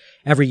receiver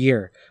every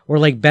year. Or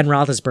like Ben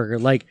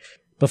Roethlisberger, like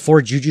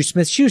before Juju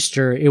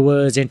Smith-Schuster, it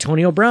was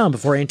Antonio Brown.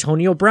 Before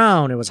Antonio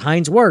Brown, it was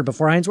Hines Ward.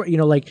 Before Hines Ward,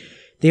 like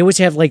they always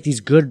have like these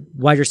good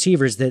wide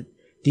receivers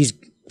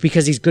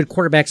because these good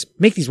quarterbacks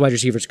make these wide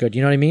receivers good.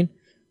 You know what I mean?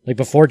 Like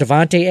before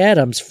Devontae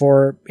Adams,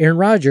 for Aaron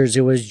Rodgers,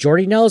 it was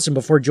Jordy Nelson.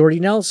 Before Jordy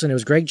Nelson, it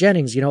was Greg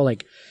Jennings.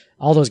 Like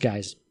all those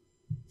guys.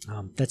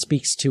 That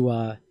speaks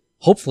to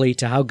hopefully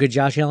to how good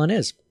Josh Allen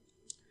is.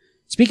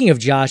 Speaking of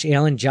Josh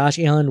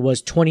Allen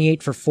was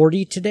 28 for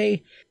 40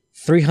 today,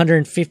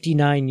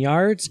 359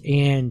 yards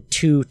and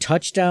 2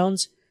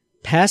 touchdowns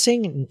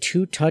passing and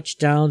 2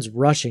 touchdowns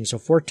rushing. So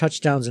 4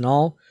 touchdowns in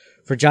all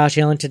for Josh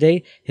Allen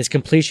today. His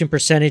completion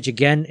percentage,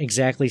 again,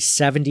 exactly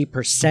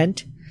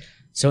 70%.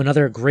 So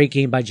another great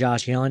game by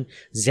Josh Allen.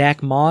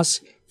 Zach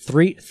Moss,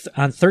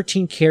 on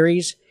 13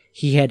 carries,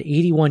 he had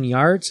 81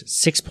 yards,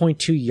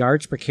 6.2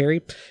 yards per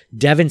carry.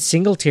 Devin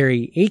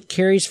Singletary, 8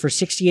 carries for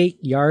 68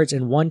 yards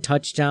and 1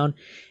 touchdown,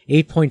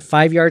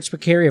 8.5 yards per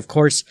carry. Of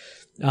course,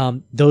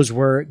 those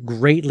were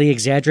greatly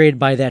exaggerated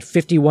by that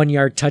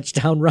 51-yard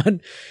touchdown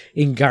run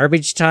in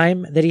garbage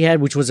time that he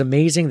had, which was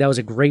amazing. That was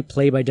a great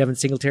play by Devin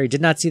Singletary.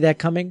 Did not see that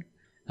coming,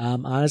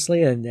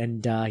 honestly,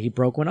 and he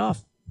broke one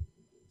off.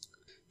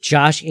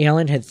 Josh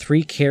Allen had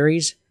 3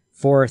 carries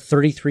for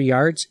 33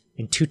 yards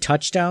and 2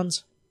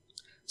 touchdowns.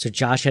 So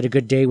Josh had a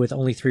good day with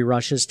only 3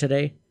 rushes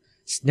today.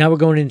 So now we're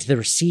going into the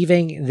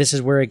receiving. This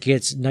is where it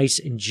gets nice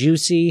and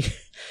juicy.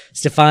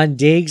 Stephon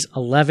Diggs,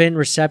 11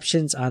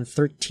 receptions on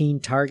 13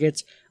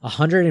 targets,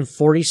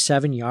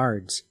 147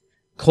 yards.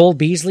 Cole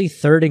Beasley,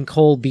 third and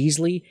Cole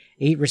Beasley,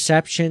 8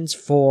 receptions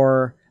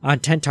on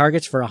 10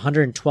 targets for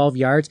 112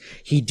 yards.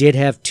 He did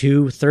have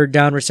 2 third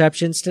down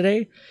receptions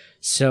today.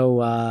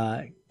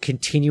 So,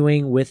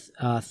 continuing with,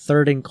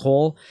 third and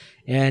Cole,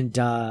 and,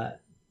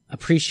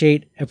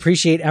 appreciate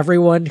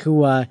everyone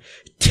who,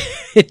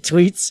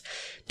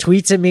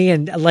 tweets at me,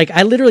 and like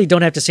I literally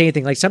don't have to say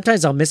anything. Like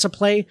sometimes I'll miss a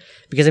play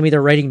because I'm either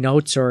writing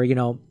notes or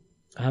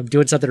I'm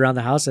doing something around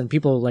the house, and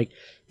people like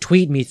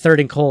tweet me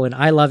third and Cole, and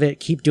I love it.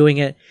 Keep doing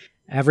it.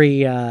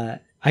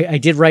 I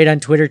did write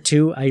on Twitter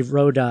too. I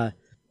wrote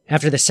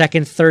after the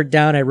second third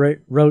down, I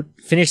wrote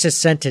finish this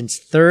sentence,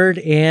 third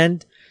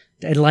and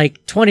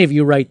like 20 of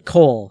you write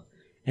Cole,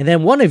 and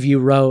then one of you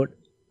wrote,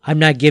 I'm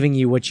not giving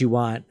you what you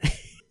want.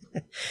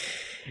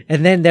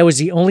 And then that was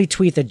the only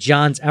tweet that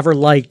John's ever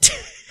liked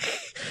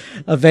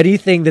of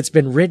anything that's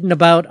been written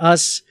about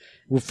us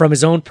from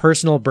his own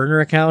personal burner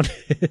account.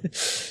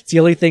 It's the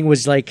only thing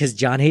was like, cause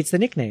John hates the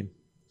nickname.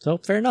 So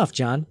fair enough,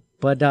 John.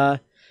 But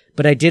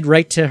I did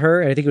write to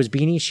her. I think it was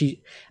Beanie.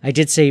 I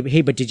did say,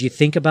 hey, but did you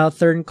think about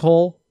third and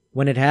Cole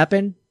when it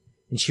happened?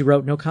 And she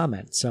wrote no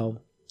comment. So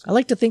I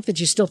like to think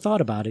that you still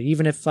thought about it,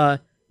 even if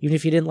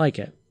you didn't like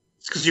it.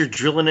 It's because you're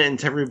drilling it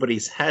into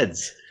everybody's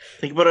heads.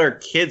 Think about our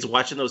kids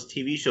watching those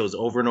TV shows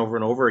over and over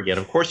and over again.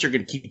 Of course, you're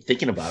going to keep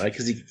thinking about it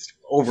because it's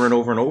over and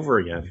over and over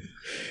again.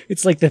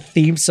 It's like the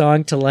theme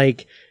song to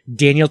like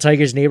Daniel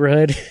Tiger's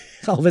Neighborhood.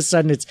 All of a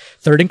sudden, it's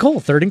third and Cole,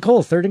 third and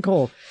Cole, third and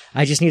Cole.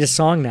 I just need a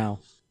song now,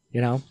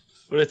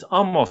 But it's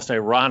almost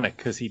ironic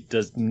because he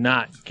does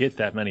not get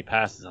that many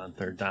passes on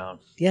third down.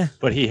 Yeah.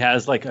 But he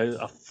has like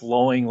a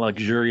flowing,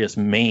 luxurious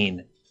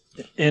mane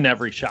in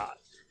every shot.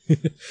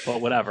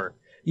 But whatever.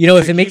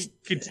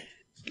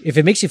 If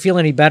it makes you feel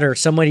any better,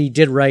 somebody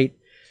did write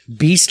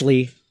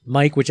Beastly,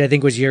 Mike, which I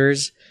think was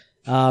yours.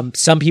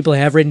 Some people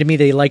have written to me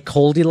they like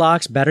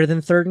Goldilocks better than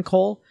third and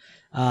Cole.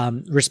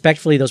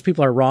 Respectfully, those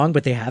people are wrong,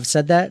 but they have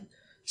said that.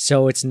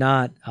 So it's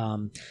not,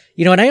 and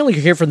I only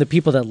hear from the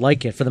people that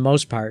like it for the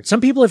most part.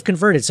 Some people have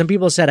converted. Some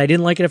people said, I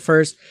didn't like it at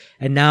first,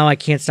 and now I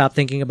can't stop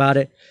thinking about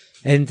it.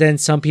 And then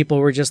some people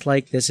were just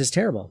like, this is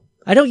terrible.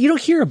 You don't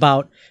hear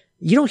about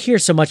you don't hear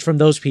so much from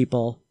those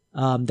people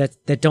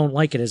that don't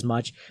like it as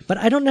much. But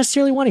I don't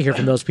necessarily want to hear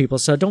from those people,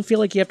 so don't feel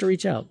like you have to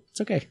reach out.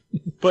 It's okay.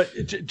 But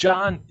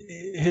John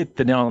hit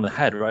the nail on the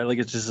head, right? Like,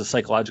 it's just a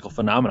psychological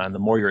phenomenon. The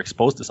more you're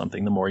exposed to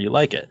something, the more you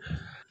like it.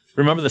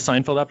 Remember the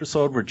Seinfeld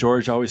episode where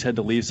George always had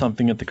to leave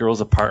something at the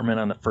girl's apartment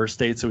on the first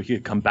date so he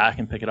could come back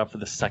and pick it up for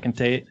the second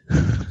date?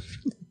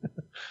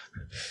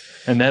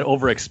 And that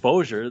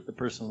overexposure, the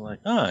person was like,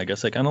 oh, I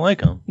guess I kind of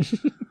like him.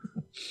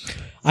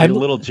 A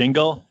little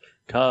jingle.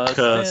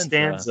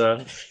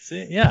 Costanza.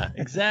 See? Yeah,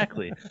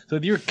 exactly. So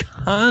you're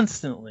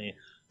constantly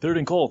third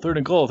and goal.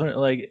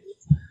 Like,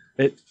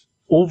 it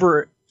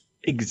over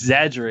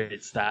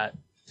exaggerates that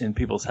in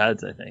people's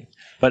heads, I think.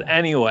 But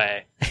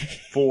anyway,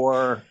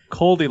 for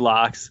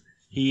Goldilocks,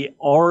 he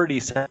already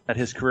set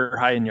his career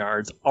high in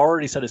yards,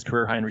 already set his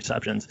career high in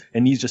receptions,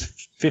 and he's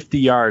just 50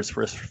 yards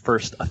for his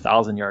first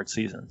 1,000-yard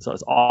season. So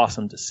it's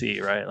awesome to see,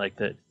 right? Like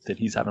that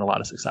he's having a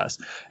lot of success.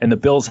 And the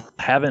Bills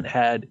haven't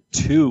had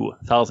 2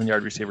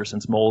 1,000-yard receivers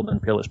since Mold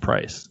and Peerless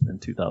Price in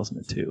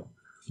 2002.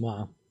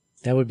 Wow,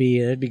 that'd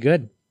be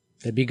good.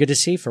 That'd be good to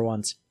see for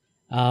once.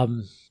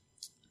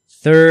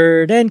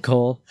 Third and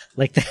Cole,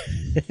 like that.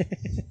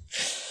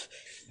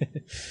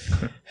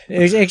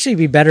 It'd actually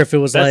be better if it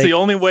was That's the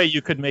only way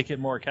you could make it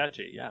more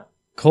catchy. Yeah.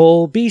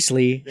 Cole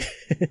Beasley.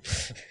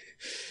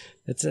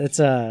 It's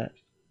no,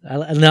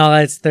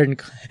 it's third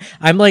and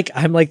I'm like,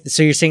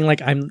 so you're saying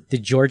like I'm the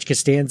George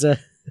Costanza?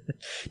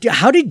 Dude,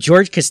 how did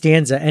George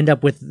Costanza end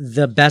up with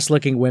the best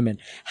looking women?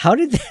 How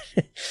did that,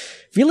 I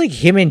feel like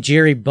him and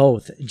Jerry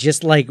both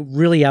just like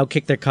really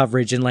outkick their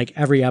coverage in like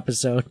every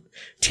episode.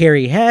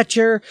 Terry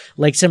Hatcher,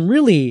 like some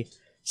really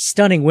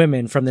stunning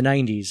women from the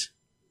 90s.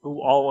 Who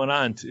all went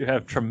on to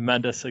have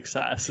tremendous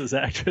success as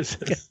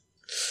actresses.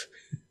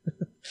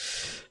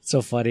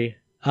 So funny.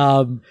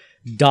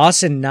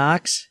 Dawson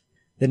Knox,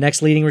 the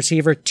next leading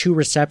receiver, 2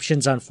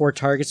 receptions on 4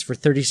 targets for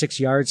 36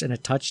 yards and a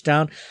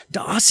touchdown.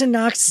 Dawson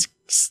Knox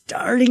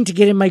starting to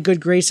get in my good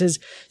graces.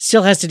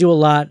 Still has to do a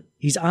lot.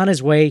 He's on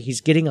his way.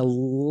 He's getting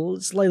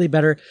slightly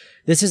better.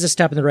 This is a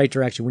step in the right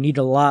direction. We need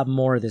a lot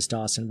more of this,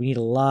 Dawson. We need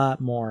a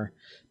lot more.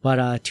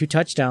 But 2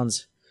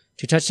 touchdowns.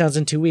 2 touchdowns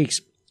in 2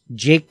 weeks.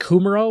 Jake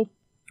Kumaro,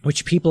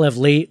 which people have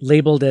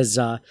labeled as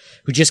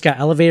who just got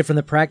elevated from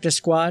the practice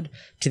squad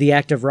to the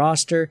active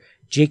roster.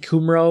 Jake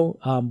Kumaro,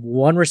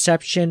 1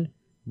 reception,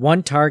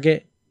 1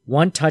 target,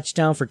 1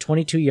 touchdown for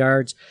 22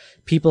 yards.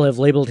 People have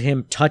labeled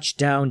him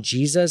Touchdown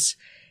Jesus.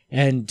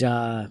 And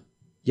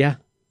yeah,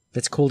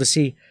 that's cool to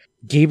see.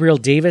 Gabriel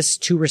Davis,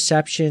 2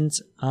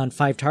 receptions on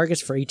 5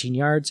 targets for 18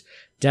 yards.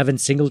 Devin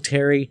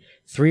Singletary,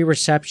 3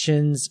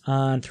 receptions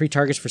on 3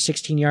 targets for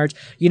 16 yards.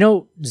 You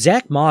know,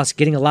 Zach Moss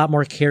getting a lot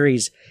more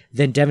carries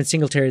than Devin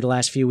Singletary the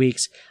last few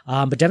weeks.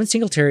 But Devin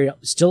Singletary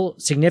still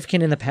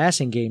significant in the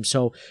passing game.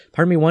 So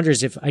part of me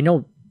wonders if, I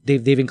know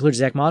they've included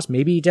Zach Moss,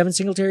 maybe Devin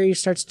Singletary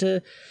starts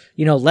to,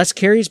 less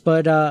carries,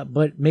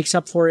 but makes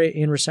up for it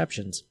in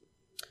receptions.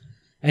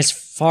 As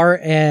far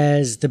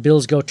as the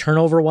Bills go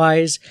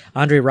turnover-wise,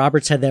 Andre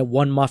Roberts had that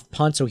 1 muffed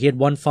punt, so he had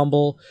 1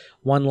 fumble,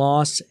 1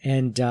 loss,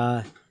 and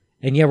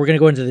yeah, we're going to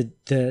go into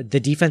the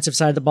defensive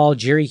side of the ball.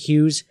 Jerry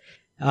Hughes,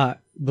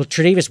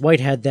 Tre'Davious White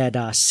had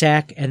that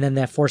sack and then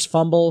that forced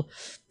fumble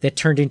that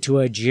turned into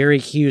a Jerry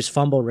Hughes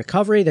fumble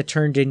recovery that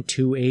turned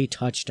into a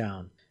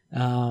touchdown.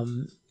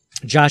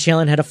 Josh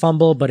Allen had a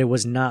fumble, but it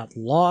was not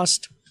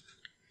lost.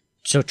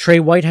 So Trey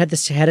White had a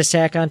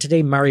sack on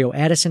today. Mario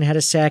Addison had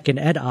a sack, and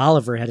Ed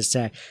Oliver had a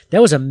sack. That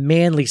was a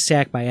manly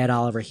sack by Ed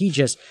Oliver. He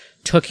just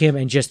took him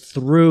and just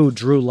threw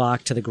Drew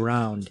Lock to the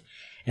ground.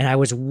 And I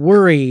was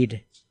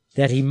worried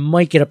that he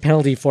might get a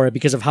penalty for it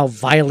because of how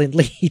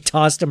violently he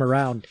tossed him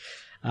around.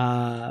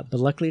 But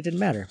luckily it didn't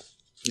matter.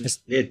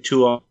 He had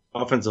 2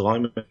 offensive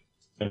linemen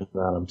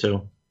on him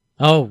too.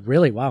 Oh,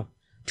 really? Wow.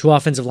 2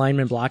 offensive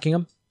linemen blocking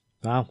him?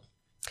 Wow.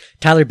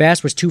 Tyler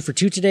Bass was 2 for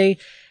 2 today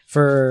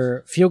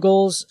for field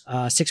goals,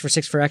 6 for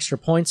 6 for extra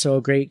points. So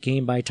a great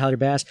game by Tyler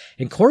Bass.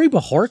 And Corey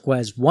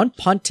Bojorquez, 1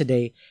 punt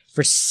today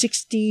for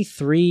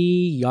 63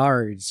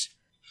 yards.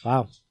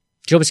 Wow.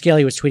 Joe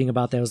Biscali was tweeting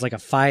about that. It was like a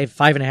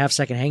 5.5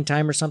 second hang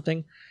time or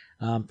something.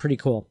 Pretty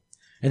cool.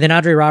 And then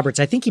Andre Roberts,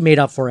 I think he made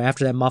up for it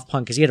after that muff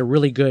punt because he had a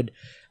really good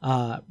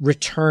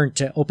return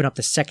to open up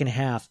the second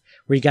half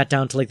where he got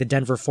down to like the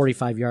Denver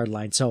 45-yard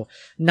line. So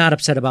not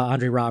upset about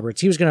Andre Roberts.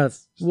 He was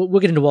we'll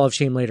get into Wall of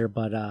Shame later,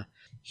 but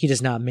he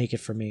does not make it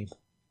for me.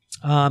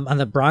 On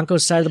the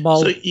Broncos side of the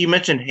ball. So you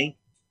mentioned hang.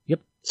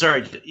 Yep.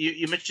 Sorry,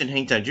 you mentioned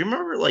hang time. Do you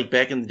remember like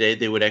back in the day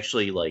they would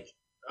actually like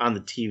on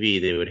the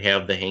TV they would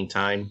have the hang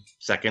time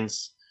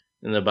seconds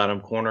in the bottom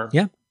corner?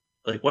 Yeah.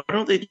 Like why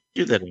don't they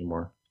do that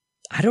anymore?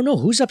 I don't know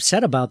who's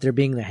upset about there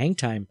being the hang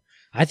time.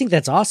 I think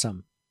that's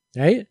awesome,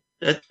 right?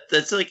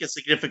 That's like a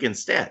significant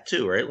stat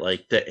too, right?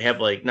 Like to have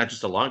like not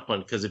just a long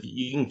punt because if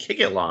you can kick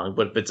it long,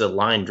 but if it's a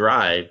line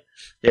drive,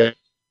 they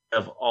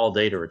have all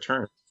day to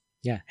return.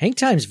 Yeah, hang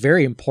time's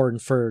very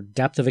important for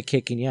depth of a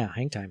kick, and yeah,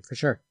 hang time for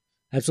sure,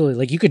 absolutely.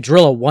 Like you could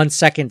drill a 1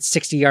 second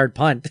 60-yard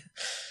punt,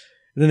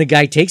 and then the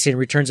guy takes it and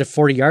returns it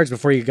 40 yards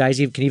before you guys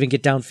can even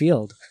get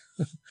downfield.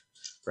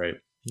 Right.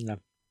 Yeah.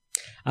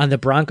 On the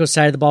Broncos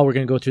side of the ball, we're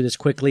going to go through this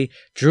quickly.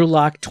 Drew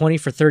Lock, 20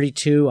 for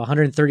 32,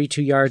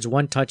 132 yards,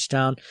 1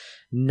 touchdown.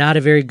 Not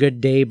a very good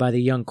day by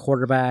the young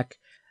quarterback.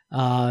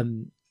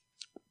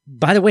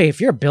 By the way, if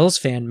you're a Bills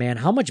fan, man,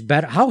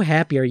 how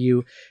happy are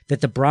you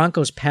that the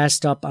Broncos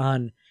passed up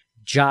on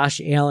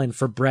Josh Allen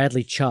for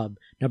Bradley Chubb?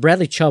 Now,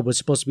 Bradley Chubb was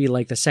supposed to be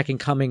like the second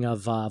coming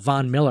of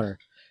Von Miller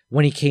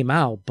when he came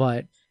out,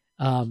 but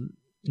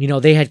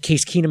they had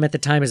Case Keenum at the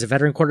time as a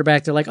veteran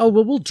quarterback. They're like, oh,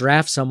 well, we'll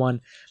draft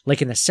someone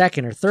like in the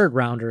second or third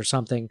round or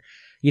something,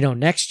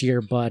 next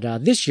year. But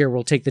this year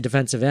we'll take the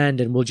defensive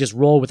end and we'll just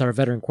roll with our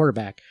veteran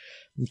quarterback.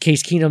 And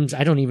Case Keenum's,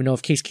 I don't even know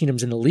if Case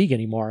Keenum's in the league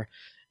anymore.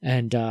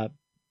 And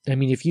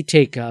if you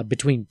take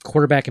between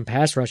quarterback and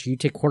pass rush, you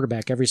take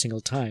quarterback every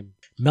single time.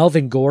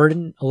 Melvin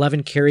Gordon,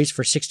 11 carries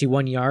for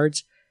 61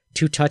 yards.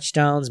 2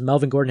 touchdowns.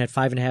 Melvin Gordon had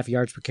 5.5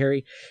 yards per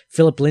carry.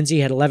 Philip Lindsay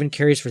had 11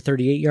 carries for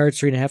 38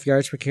 yards, 3.5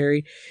 yards per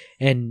carry.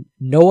 And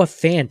Noah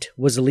Fant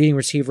was the leading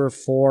receiver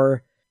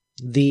for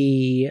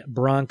the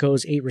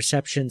Broncos, 8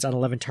 receptions on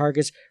 11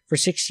 targets for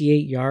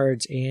 68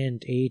 yards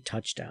and a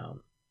touchdown.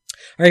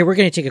 All right, we're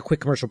going to take a quick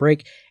commercial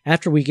break.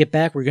 After we get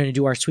back, we're going to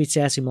do our Sweet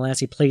Sassy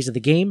Molassy plays of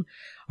the game,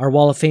 our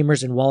Wall of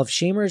Famers and Wall of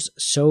Shamers,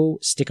 so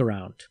stick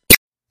around.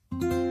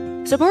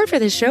 Support for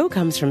this show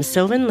comes from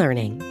Sylvan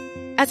Learning.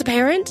 As a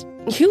parent,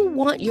 you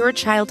want your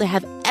child to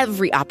have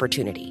every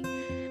opportunity,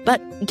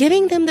 but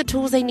giving them the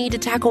tools they need to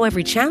tackle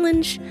every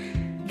challenge,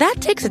 that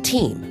takes a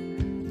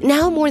team.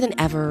 Now more than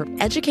ever,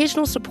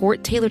 educational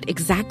support tailored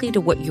exactly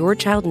to what your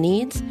child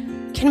needs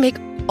can make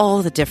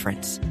all the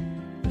difference.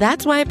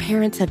 That's why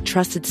parents have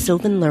trusted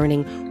Sylvan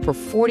Learning for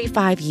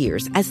 45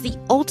 years as the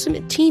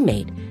ultimate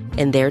teammate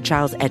in their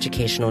child's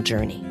educational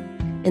journey,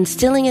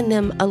 instilling in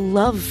them a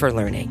love for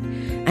learning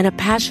and a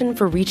passion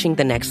for reaching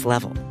the next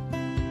level.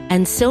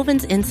 And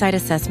Sylvan's Insight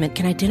Assessment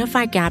can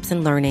identify gaps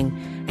in learning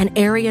and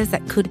areas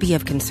that could be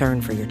of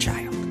concern for your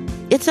child.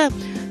 It's a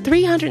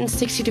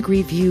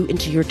 360-degree view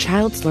into your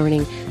child's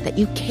learning that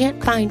you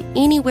can't find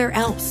anywhere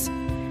else,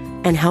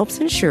 and helps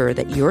ensure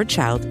that your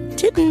child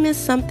didn't miss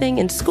something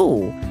in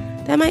school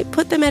that might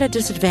put them at a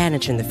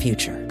disadvantage in the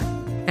future.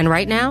 And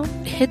right now,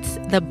 it's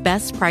the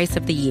best price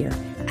of the year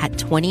at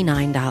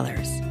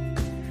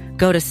 $29.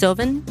 Go to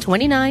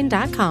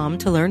sylvan29.com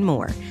to learn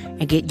more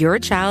and get your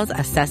child's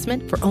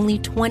assessment for only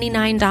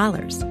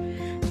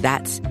 $29.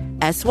 That's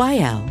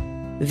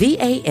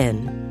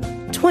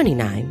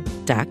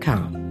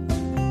SYLVAN29.com.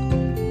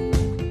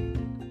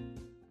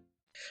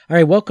 All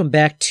right, welcome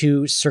back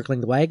to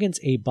Circling the Wagons,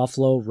 a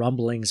Buffalo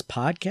Rumblings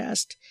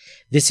podcast.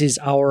 This is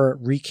our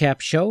recap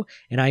show,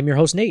 and I'm your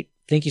host, Nate.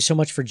 Thank you so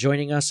much for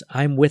joining us.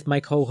 I'm with my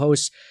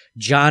co-hosts,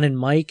 John and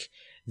Mike.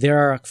 There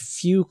are a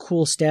few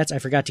cool stats I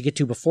forgot to get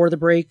to before the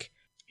break.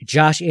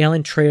 Josh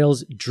Allen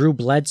trails Drew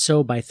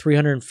Bledsoe by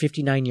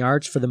 359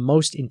 yards for the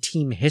most in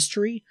team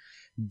history.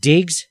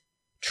 Diggs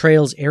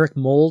trails Eric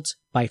Moulds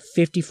by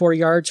 54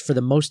 yards for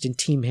the most in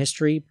team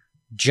history.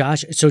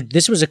 So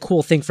this was a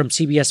cool thing from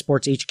CBS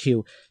Sports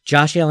HQ.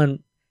 Josh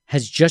Allen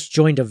has just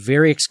joined a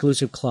very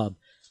exclusive club.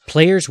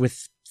 Players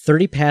with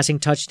 30 passing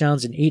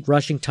touchdowns and 8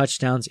 rushing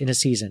touchdowns in a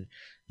season.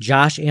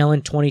 Josh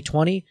Allen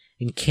 2020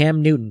 and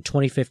Cam Newton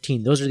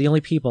 2015. Those are the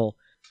only people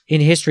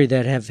in history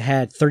that have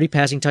had 30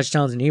 passing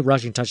touchdowns and 8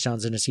 rushing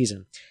touchdowns in a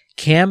season.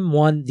 Cam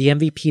won the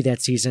MVP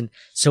that season.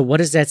 So what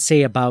does that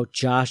say about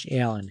Josh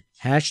Allen?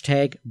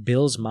 Hashtag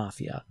Bills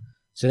Mafia.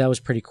 So that was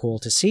pretty cool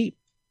to see.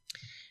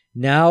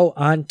 Now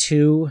on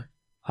to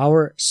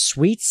our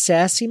Sweet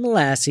Sassy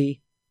Molassy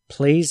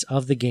plays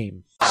of the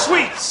game.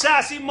 Sweet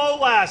Sassy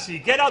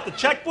Molassy. Get out the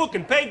checkbook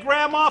and pay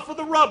Grandma for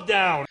the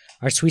rubdown.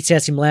 Our Sweet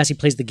Sassy Molassy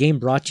plays the game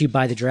brought to you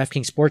by the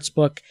DraftKings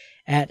Sportsbook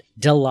at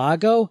Del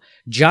Lago.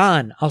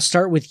 John, I'll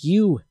start with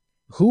you.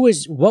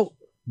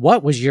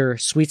 What was your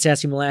Sweet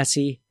Sassy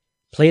Molassy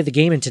play of the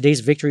game in today's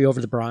victory over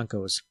the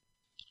Broncos?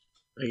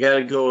 I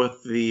gotta go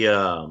with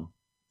the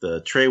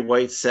Trey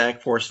White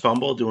sack forced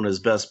fumble, doing his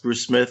best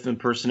Bruce Smith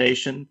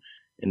impersonation,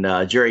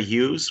 and Jerry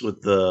Hughes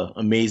with the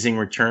amazing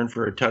return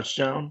for a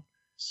touchdown.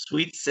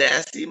 Sweet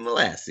Sassy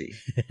Molassy.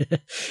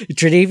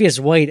 Tre'Davious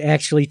White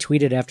actually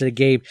tweeted after the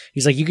game.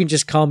 He's like, "You can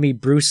just call me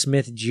Bruce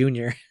Smith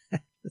Jr."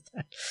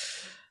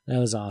 That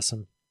was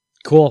awesome.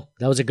 Cool.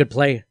 That was a good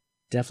play.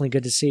 Definitely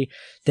good to see.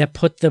 That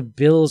put the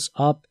Bills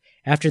up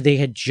after they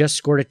had just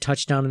scored a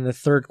touchdown in the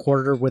third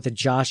quarter with a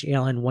Josh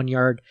Allen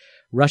 1-yard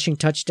rushing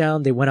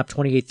touchdown. They went up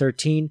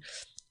 28-13.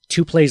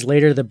 2 plays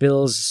later, the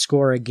Bills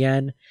score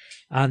again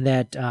on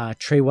that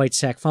Trey White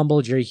sack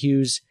fumble. Jerry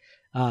Hughes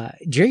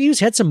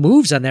had some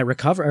moves on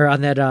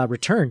that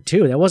return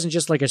too. That wasn't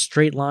just like a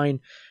straight line,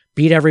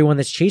 beat everyone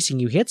that's chasing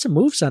you. He had some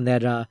moves on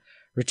that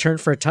return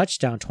for a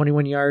touchdown,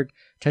 21-yard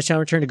touchdown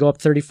return to go up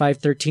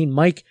 35-13.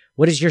 Mike,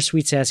 what is your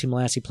Sweet Sassy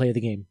Molassy play of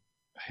the game?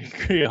 I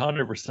agree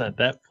 100%.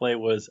 That play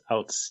was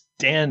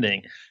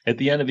outstanding. At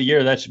the end of the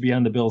year, that should be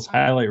on the Bills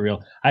highlight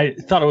reel. I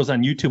thought it was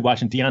on YouTube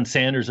watching Deion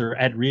Sanders or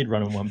Ed Reed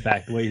running one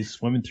back, the way he's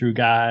swimming through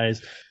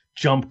guys,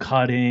 jump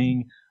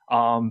cutting.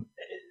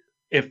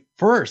 At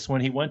first,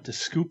 when he went to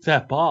scoop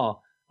that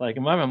ball, Like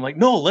in my mind, I'm like,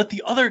 no, let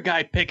the other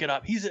guy pick it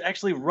up. He's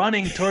actually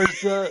running towards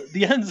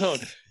the end zone.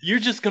 You're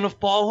just gonna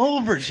fall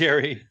over,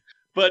 Jerry.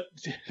 But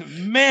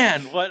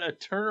man, what a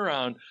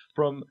turnaround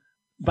from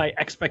my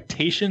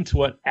expectation to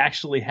what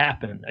actually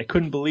happened. I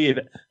couldn't believe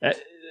it.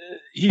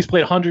 He's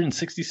played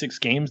 166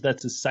 games.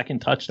 That's his second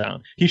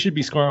touchdown. He should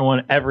be scoring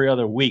one every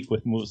other week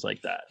with moves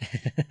like that.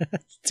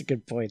 That's a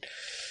good point.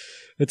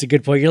 That's a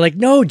good point. You're like,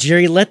 no,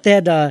 Jerry, let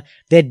that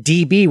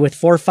DB with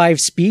 4.5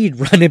 speed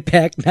run it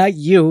back, not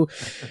you.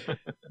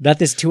 Not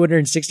this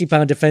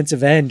 260-pound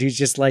defensive end who's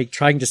just like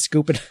trying to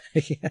scoop it.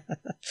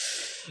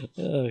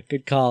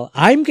 Good call.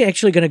 I'm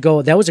actually going to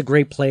go. That was a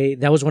great play.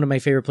 That was one of my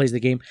favorite plays of the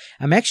game.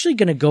 I'm actually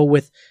going to go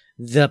with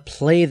the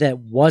play that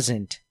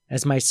wasn't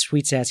as my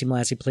sweet sassy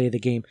molassie play of the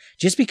game,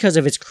 just because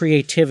of its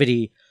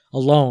creativity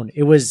alone.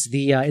 It was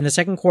the in the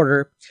second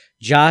quarter,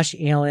 Josh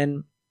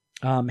Allen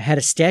had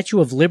a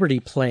Statue of Liberty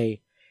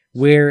play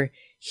where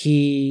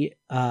he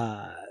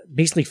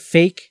basically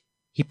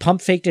he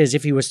pump faked it as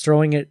if he was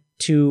throwing it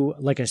to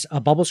like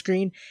a bubble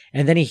screen,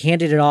 and then he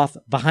handed it off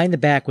behind the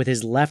back with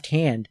his left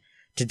hand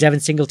to Devin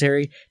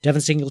Singletary.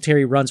 Devin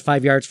Singletary runs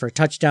 5 yards for a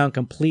touchdown,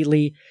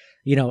 completely,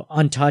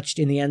 untouched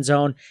in the end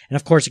zone. And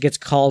of course it gets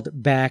called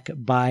back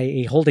by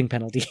a holding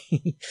penalty.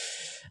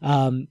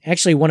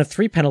 Actually one of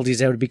 3 penalties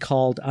that would be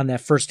called on that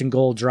 1st and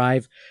goal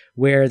drive,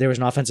 where there was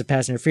an offensive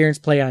pass interference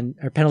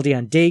penalty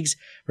on Diggs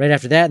right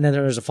after that. And then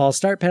there was a false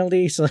start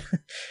penalty. So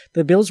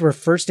the Bills were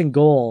 1st and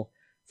goal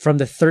from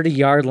the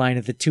 30-yard line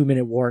at the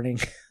 2-minute warning.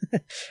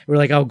 We're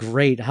like, oh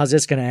great. How's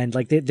this going to end?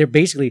 Like they're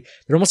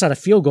almost out of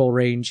field goal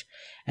range.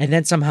 And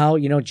then somehow,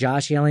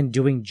 Josh Allen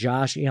doing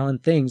Josh Allen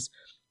things.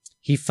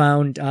 He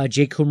found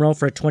Jake Kumro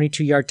for a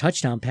 22-yard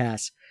touchdown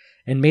pass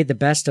and made the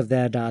best of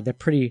that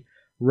pretty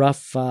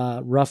rough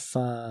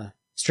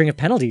string of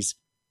penalties.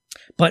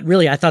 But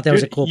really, I thought that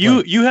was a cool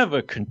play. You have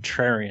a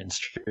contrarian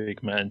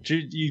streak, man.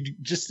 You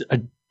just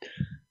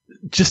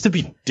to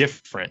be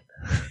different.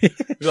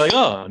 You're like,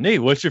 oh,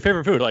 Nate, what's your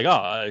favorite food? Like,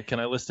 oh,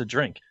 can I list a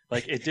drink?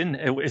 Like,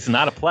 it's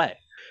not a play,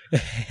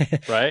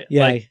 right?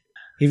 Yeah. Like,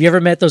 have you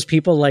ever met those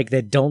people like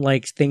that don't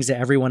like things that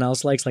everyone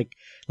else likes? Like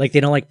they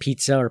don't like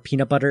pizza or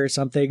peanut butter or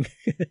something.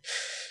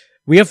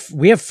 We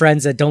have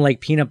friends that don't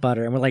like peanut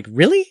butter, and we're like,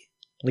 really?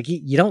 Like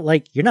you're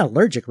not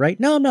allergic, right?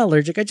 No, I'm not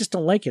allergic. I just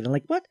don't like it. I'm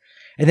like, what?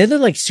 And then they're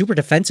like super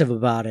defensive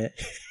about it.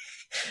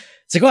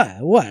 It's like,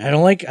 what? I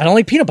don't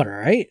like peanut butter,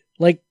 right?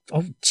 Like,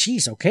 oh,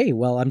 geez, okay.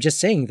 Well, I'm just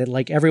saying that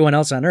like everyone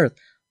else on earth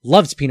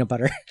loves peanut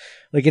butter.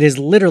 Like it is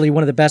literally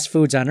one of the best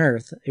foods on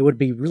earth. It would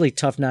be really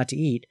tough not to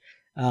eat.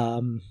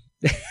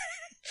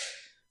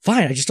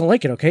 Fine, I just don't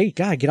like it, okay?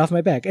 God, get off my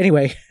back.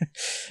 Anyway,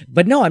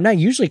 but no, I'm not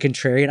usually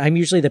contrarian. I'm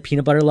usually the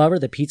peanut butter lover,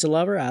 the pizza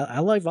lover. I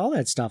like all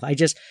that stuff. I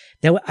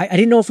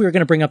didn't know if we were going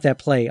to bring up that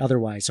play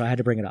otherwise, so I had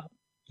to bring it up.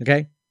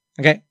 Okay?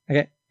 Okay.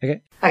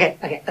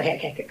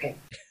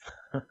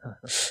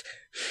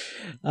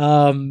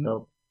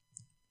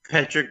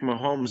 Patrick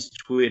Mahomes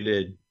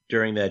tweeted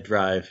during that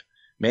drive,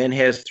 man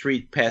has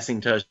 3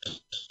 passing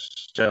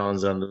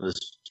touchdowns on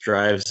this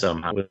drive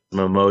somehow with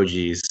some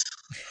emojis.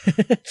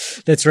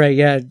 That's right.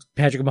 Yeah.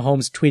 Patrick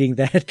Mahomes tweeting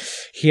that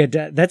he had,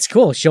 that's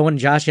cool. Showing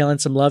Josh Allen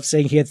some love,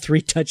 saying he had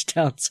 3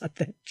 touchdowns on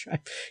that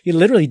drive. He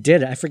literally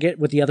did. I forget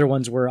what the other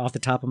ones were off the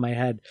top of my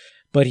head,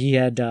 but he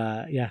had,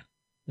 yeah.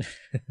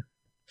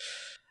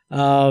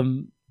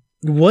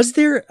 Was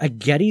there a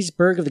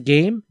Gettysburg of the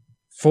game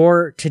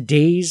for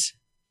today's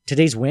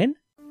win?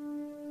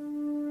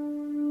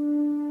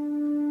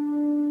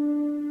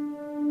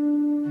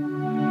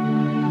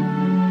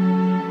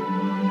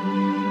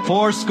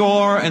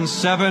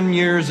 Fourscore-and-7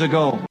 years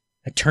ago.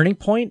 A turning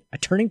point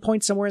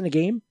somewhere in the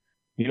game?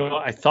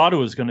 I thought it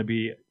was going to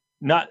be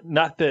not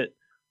that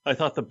I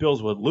thought the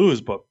Bills would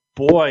lose, but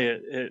boy,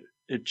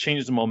 it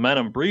changed the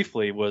momentum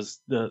briefly.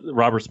 Was the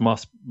Roberts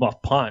muff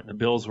punt? The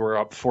Bills were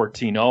up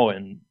 14-0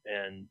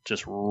 and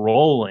just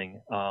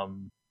rolling,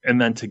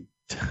 and then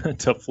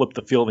to flip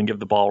the field and give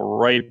the ball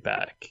right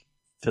back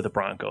to the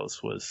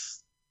Broncos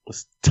was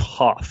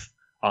tough.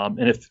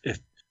 And if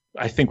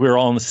I think we were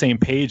all on the same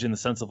page in the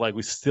sense of like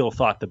we still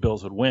thought the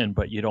Bills would win,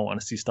 but you don't want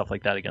to see stuff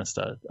like that against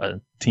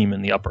a team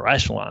in the upper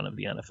echelon of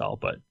the NFL.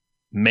 But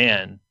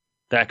man,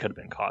 that could have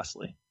been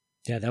costly.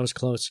 Yeah, that was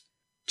close.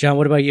 John,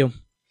 what about you?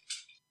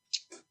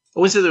 I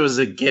wouldn't say there was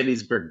a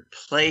Gettysburg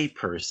play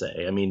per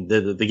se. I mean,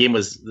 the game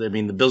was. I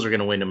mean, the Bills were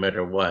going to win no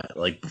matter what.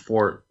 Like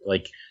before,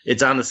 like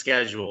it's on the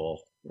schedule,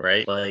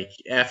 right? Like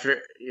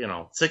after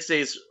 6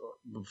 days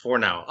before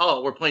now.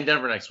 Oh, we're playing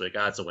Denver next week.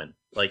 It's a win.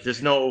 Like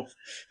there's no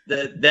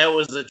that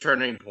was the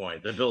turning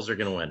point. The Bills are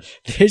going to win.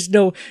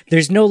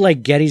 There's no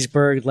like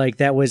Gettysburg. Like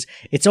that was.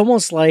 It's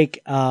almost like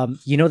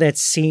that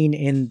scene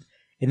in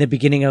the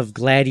beginning of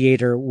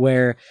Gladiator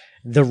where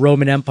the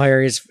Roman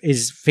Empire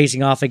is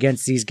facing off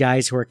against these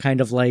guys who are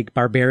kind of like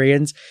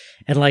barbarians,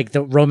 and like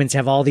the Romans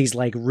have all these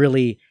like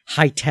really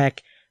high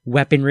tech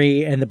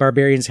weaponry, and the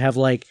barbarians have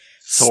like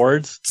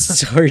swords.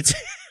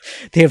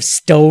 They have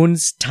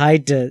stones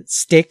tied to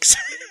sticks.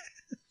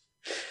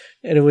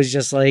 And it was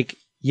just like,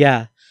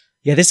 yeah,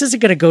 this isn't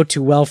going to go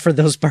too well for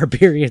those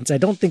barbarians. I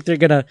don't think they're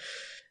going to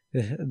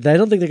I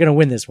don't think they're going to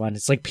win this one.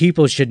 It's like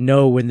people should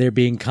know when they're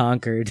being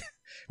conquered,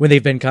 when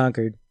they've been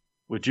conquered.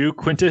 Would you,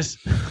 Quintus?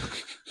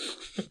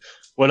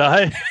 Would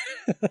I?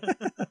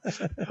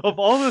 Of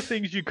all the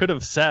things you could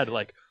have said,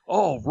 like,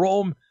 oh,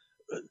 Rome,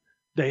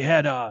 they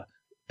had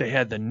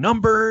the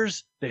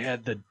numbers, they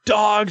had the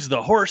dogs,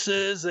 the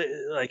horses,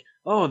 like,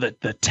 oh,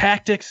 the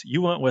tactics.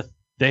 You went with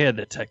they had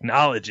the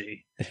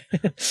technology,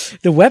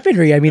 the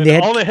weaponry. I mean,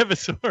 all they have is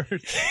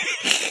swords.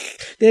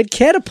 They had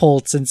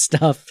catapults and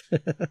stuff,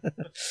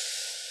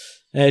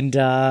 and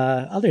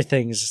other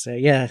things.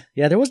 Yeah,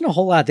 there wasn't a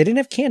whole lot. They didn't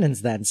have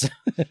cannons then, so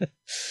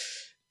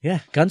yeah,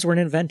 guns weren't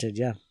invented.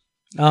 Yeah.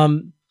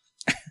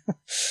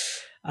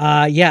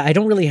 Yeah, I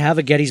don't really have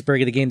a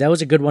Gettysburg of the game. That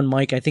was a good one,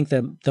 Mike. I think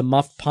the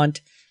muff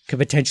punt could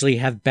potentially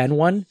have been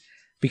one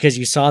because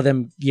you saw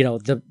them,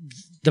 the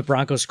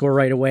Broncos score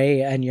right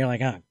away, and you're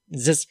like,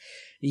 is this?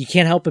 You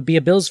can't help but be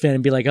a Bills fan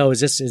and be like, oh,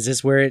 is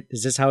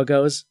this how it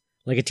goes?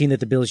 Like a team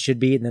that the Bills should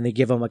be, and then they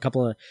give them a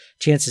couple of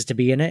chances to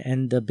be in it,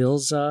 and the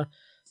Bills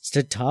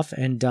stood tough,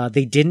 and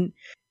they didn't.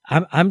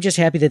 I'm just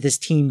happy that this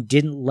team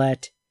didn't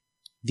let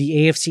the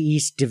AFC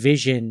East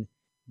division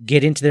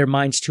get into their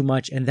minds too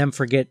much and them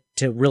forget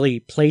to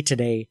really play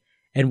today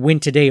and win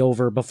today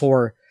over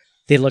before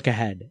they look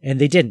ahead.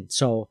 And they didn't.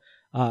 So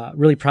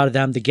really proud of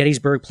them. The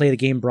Gettysburg Play of the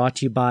Game brought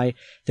to you by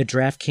the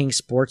DraftKings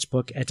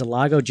Sportsbook at Del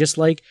Lago, just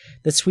like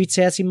the Sweet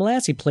Sassy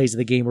Molassy plays of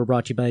the game were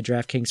brought to you by the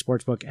DraftKings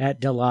Sportsbook at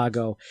Del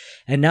Lago.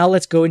 And now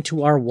let's go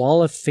into our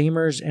Wall of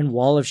Famers and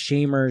Wall of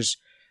Shamers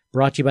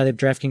brought to you by the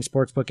DraftKings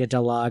Sportsbook at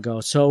Del Lago.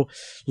 So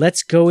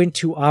let's go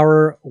into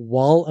our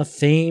Wall of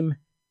Fame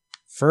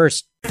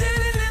first.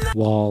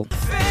 Wall.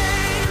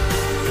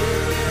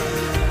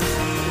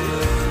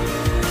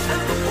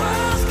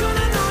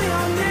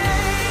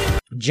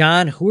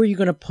 John, who are you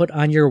going to put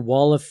on your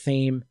Wall of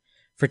Fame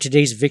for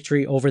today's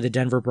victory over the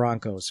Denver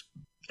Broncos?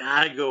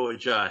 Gotta go with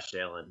Josh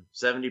Allen.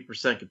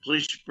 70%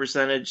 completion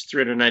percentage,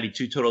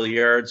 392 total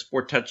yards,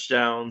 4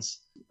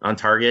 touchdowns on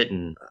target,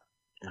 and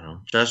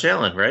Josh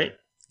Allen, right?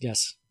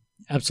 Yes,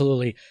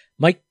 absolutely.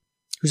 Mike,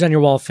 who's on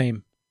your Wall of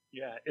Fame?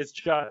 Yeah, it's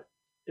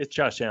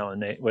Josh Allen,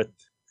 Nate, with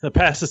the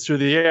passes through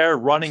the air,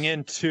 running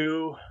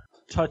into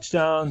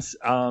touchdowns.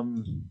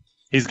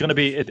 He's going to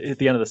be, at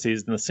the end of the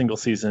season, the single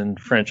season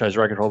franchise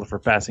record holder for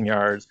passing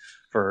yards,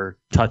 for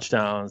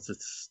touchdowns.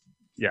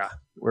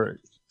 We're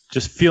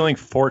just feeling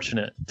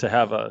fortunate to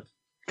have a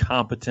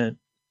competent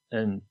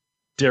and,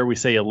 dare we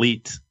say,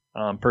 elite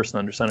person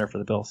under center for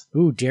the Bills.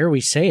 Ooh, dare we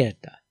say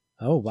it?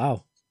 Oh,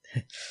 wow.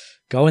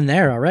 Going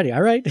there already.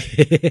 All right.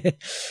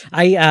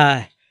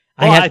 I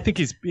think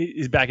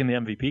he's back in the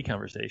MVP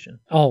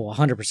conversation. Oh,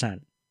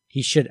 100%.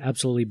 He should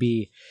absolutely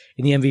be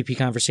in the MVP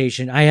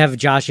conversation. I have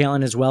Josh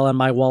Allen as well on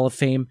my Wall of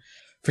Fame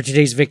for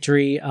today's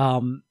victory.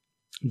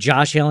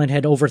 Josh Allen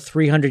had over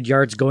 300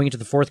 yards going into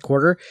the fourth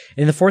quarter.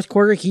 In the fourth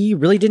quarter, he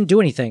really didn't do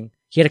anything.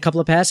 He had a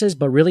couple of passes,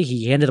 but really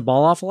he handed the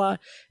ball off a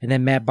lot. And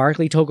then Matt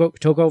Barkley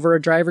took over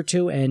a drive or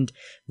two, and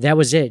that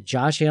was it.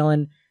 Josh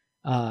Allen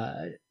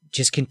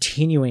just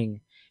continuing.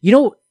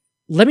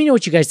 Let me know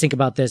what you guys think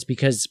about this,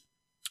 because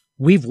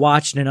we've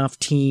watched enough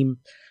team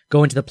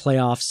go into the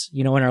playoffs,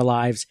 in our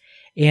lives.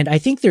 And I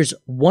think there's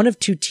one of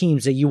two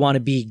teams that you want to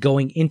be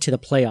going into the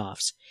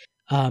playoffs.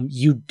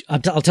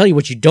 I'll tell you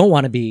what you don't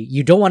want to be.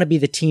 You don't want to be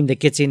the team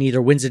that gets in,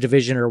 either wins the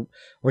division or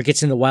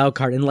gets in the wild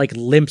card and like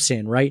limps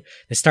in, right?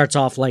 It starts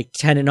off like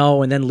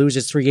 10-0 and then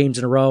loses 3 games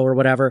in a row or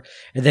whatever,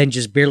 and then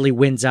just barely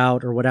wins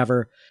out or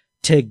whatever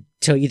to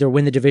either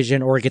win the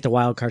division or get the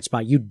wild card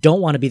spot. You don't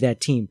want to be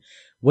that team.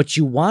 What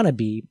you want to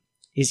be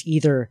is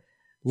either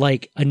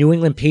like a New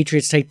England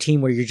Patriots type team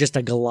where you're just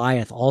a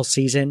Goliath all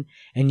season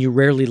and you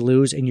rarely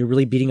lose and you're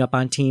really beating up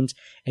on teams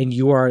and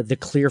you are the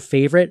clear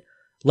favorite,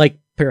 like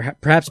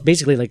perhaps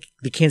basically like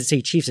the Kansas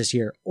City Chiefs this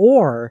year.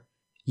 Or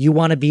you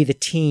want to be the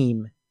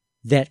team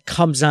that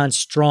comes on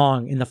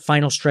strong in the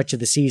final stretch of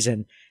the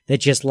season that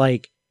just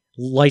like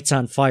lights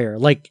on fire,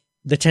 like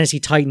the Tennessee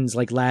Titans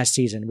like last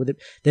season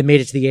that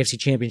made it to the AFC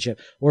Championship,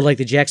 or like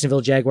the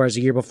Jacksonville Jaguars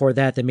the year before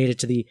that made it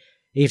to the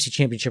AFC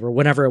Championship, or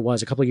whenever it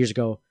was a couple of years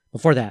ago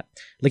before that.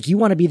 Like, you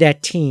want to be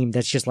that team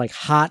that's just like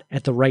hot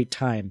at the right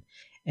time.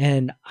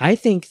 And I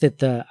think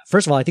that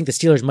first of all, I think the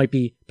Steelers might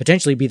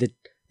potentially be the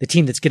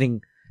team that's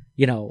getting,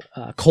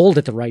 cold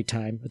at the right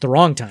time, at the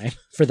wrong time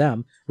for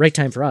them, right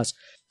time for us.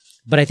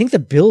 But I think the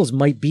Bills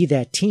might be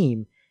that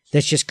team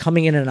that's just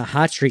coming in on a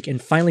hot streak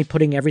and finally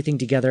putting everything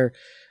together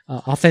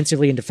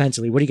offensively and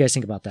defensively. What do you guys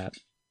think about that?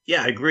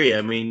 Yeah, I agree.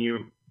 I mean,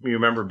 you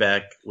remember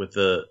back with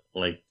the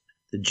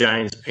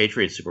Giants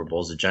Patriots Super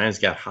Bowls, the Giants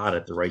got hot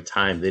at the right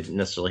time. They didn't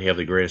necessarily have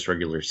the greatest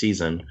regular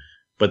season,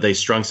 but they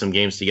strung some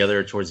games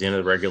together towards the end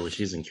of the regular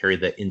season,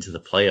 carried that into the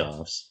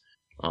playoffs.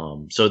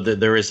 So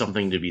there is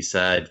something to be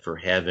said for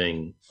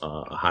having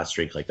a hot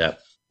streak like that.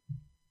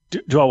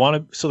 Do I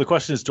want to? So the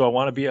question is, do I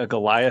want to be a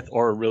Goliath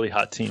or a really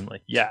hot team?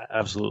 Like, yeah,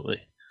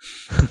 absolutely.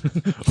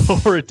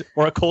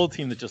 or a cold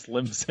team that just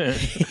limps in.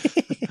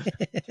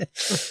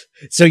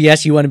 So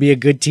yes, you want to be a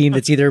good team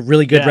that's either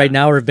really good right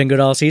now or have been good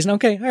all season.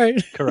 Okay, all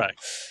right, correct.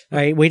 All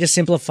right, way to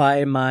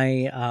simplify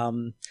my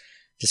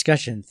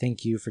discussion.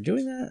 Thank you for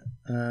doing that.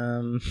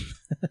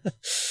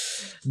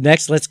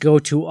 Next, let's go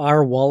to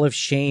our wall of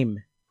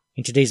shame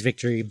in today's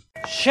victory.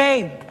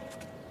 Shame.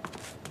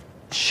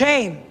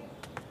 Shame.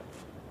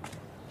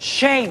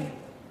 Shame.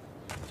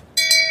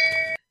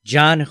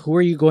 John, who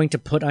are you going to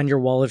put on your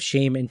wall of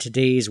shame in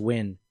today's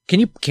win? Can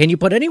you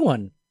put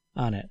anyone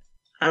on it?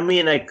 I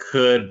mean, I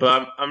could,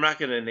 but I'm not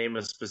going to name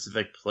a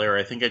specific player.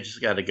 I think I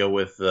just got to go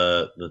with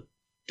the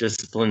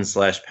discipline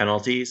 /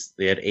 penalties.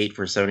 They had 8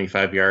 for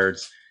 75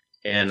 yards,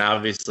 and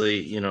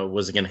obviously,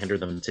 wasn't going to hinder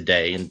them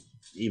today. And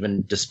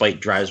even despite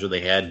drives where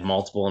they had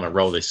multiple in a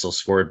row, they still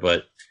scored.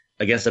 But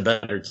against a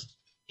better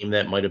team,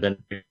 that might have been.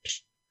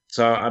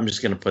 So I'm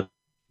just going to put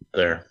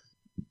there.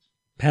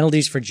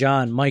 Penalties for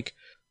John. Mike,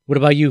 what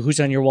about you?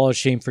 Who's on your wall of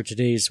shame for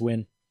today's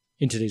win?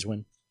 In today's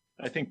win,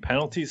 I think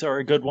penalties are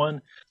a good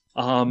one.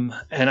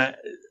 And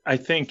I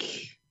think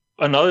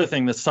another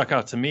thing that stuck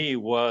out to me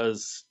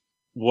was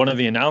one of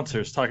the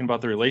announcers talking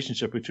about the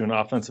relationship between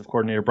offensive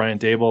coordinator Brian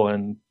Daboll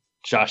and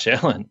Josh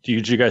Allen.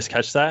 Did you guys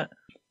catch that?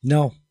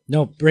 No.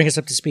 Bring us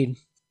up to speed.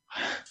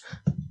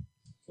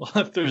 Well,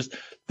 if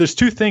there's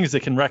two things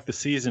that can wreck the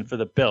season for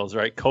the Bills,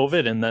 right?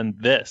 COVID and then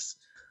this.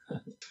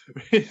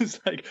 It's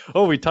like,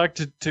 we talked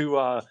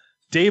to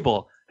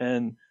Daboll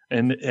and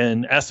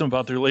asked him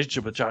about the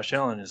relationship with Josh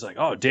Allen. He's like,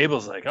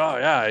 Daboll's like,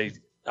 yeah,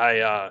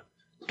 I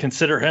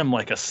consider him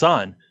like a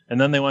son.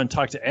 And then they went and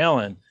talked to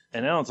Allen,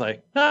 and Allen's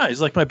like, he's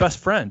like my best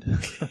friend.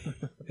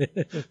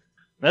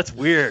 That's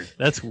weird.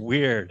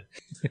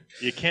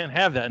 You can't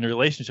have that in a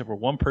relationship where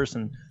one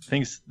person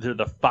thinks they're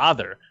the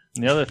father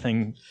and the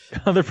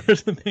other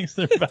person thinks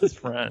they're best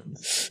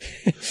friends.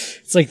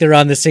 It's like they're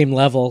on the same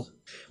level.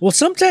 Well,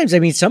 sometimes,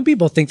 some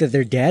people think that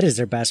their dad is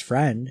their best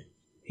friend.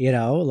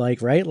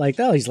 Right? Like,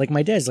 he's like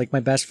my dad, he's like my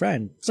best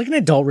friend. It's like an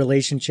adult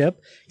relationship.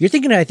 I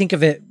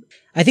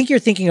think you're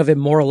thinking of it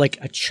more like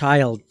a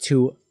child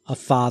to a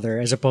father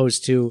as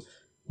opposed to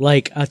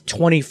like a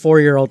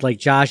 24-year-old like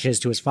Josh is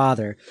to his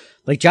father.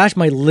 Like Josh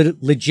might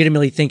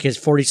legitimately think his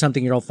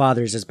 40-something-year-old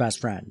father is his best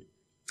friend.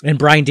 And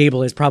Brian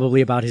Daboll is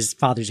probably about his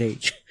father's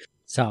age.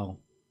 So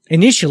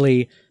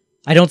initially,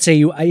 I say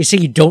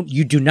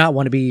you do not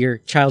want to be your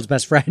child's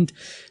best friend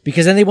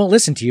because then they won't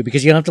listen to you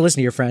because you don't have to listen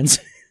to your friends.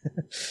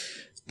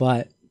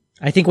 But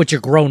I think once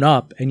you're grown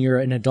up and you're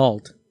an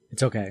adult,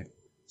 it's okay.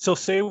 So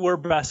say we're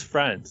best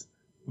friends.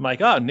 I'm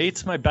like,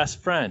 Nate's my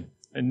best friend.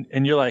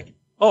 And you're like,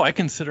 I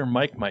consider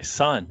Mike my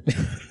son.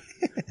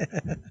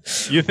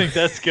 You think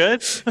that's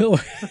good?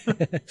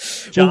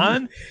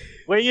 John,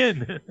 weigh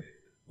in.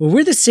 Well,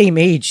 we're the same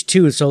age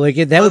too, so like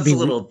that would be a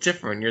little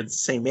different. You're the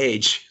same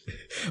age.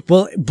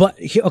 Well, but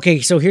okay,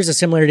 so here's a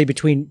similarity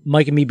between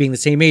Mike and me being the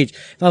same age.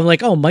 If I'm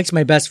like, Mike's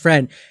my best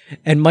friend,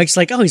 and Mike's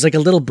like, he's like a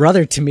little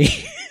brother to me.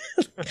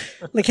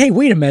 Like, hey,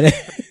 wait a minute.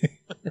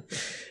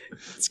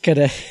 It's kind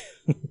of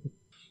all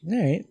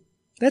right.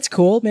 That's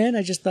cool, man.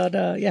 I just thought,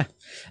 yeah.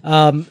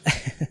 I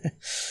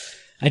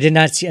did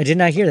not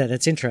hear that.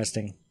 That's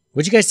interesting.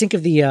 What'd you guys think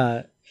of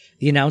the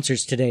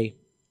announcers today?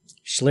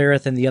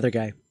 Schlereth and the other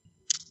guy.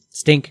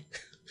 Stink.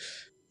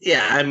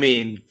 Yeah,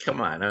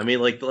 come on.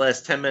 Like the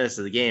last 10 minutes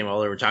of the game,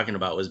 all they were talking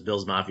about was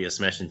Bills Mafia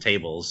smashing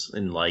tables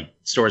and like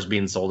stores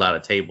being sold out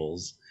of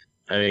tables.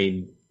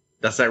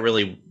 That's not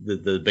really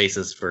the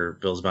basis for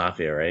Bills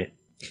Mafia, right?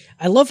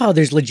 I love how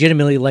there's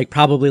legitimately like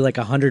probably like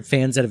 100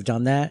 fans that have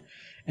done that.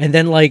 And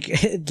then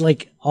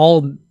like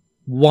all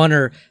one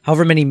or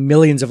however many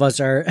millions of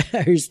us are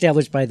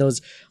established by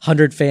those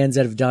 100 fans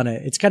that have done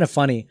it. It's kind of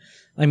funny.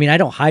 I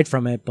don't hide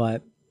from it,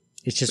 but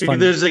it's just funny.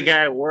 There's a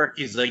guy at work.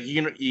 He's like,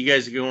 you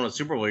guys are going to the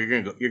Super Bowl.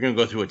 You're gonna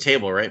go through a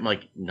table, right? I'm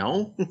like,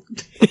 no.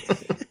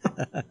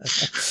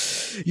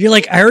 You're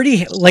like,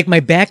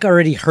 my back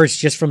already hurts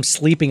just from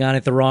sleeping on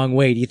it the wrong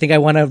way. Do you think I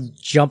want to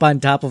jump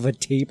on top of a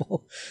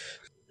table?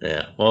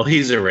 Yeah. Well,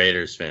 he's a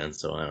Raiders fan,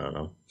 so I don't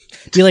know.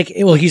 Be like,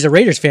 well, he's a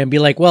Raiders fan. Be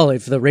like, well,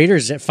 if the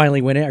Raiders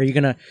finally win it, are you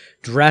gonna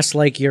dress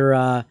like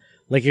you're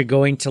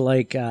going to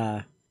like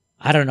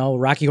I don't know,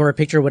 Rocky Horror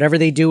Picture, whatever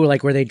they do,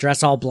 like where they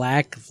dress all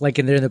black, like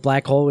they're in the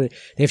black hole. They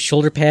have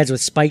shoulder pads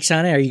with spikes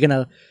on it. Are you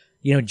gonna,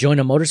 join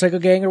a motorcycle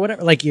gang or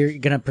whatever? Like you're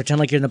gonna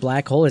pretend like you're in the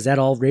black hole? Is that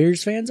all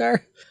Raiders fans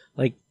are?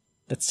 Like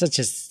that's such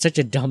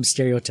a dumb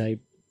stereotype.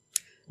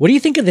 What do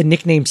you think of the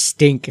nickname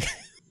Stink?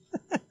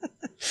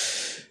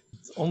 It's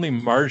only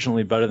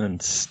marginally better than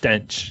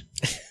Stench.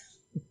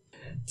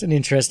 It's an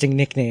interesting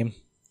nickname.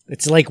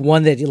 It's like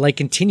one that like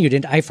continued,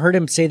 and I've heard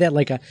him say that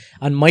like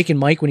on Mike and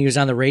Mike when he was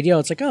on the radio.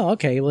 It's like, oh,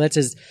 okay, well that's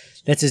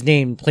his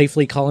name.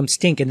 Playfully call him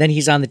Stink, and then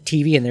he's on the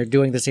TV and they're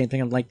doing the same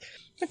thing. I'm like,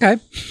 okay,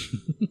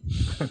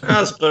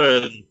 that's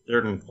better than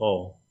Third and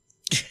Cole.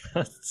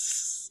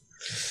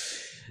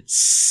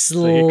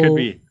 So he could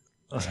be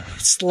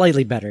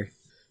slightly better.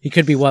 He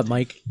could be what,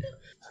 Mike?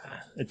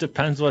 It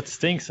depends what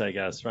stinks, I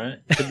guess, right?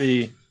 It could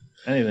be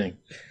anything.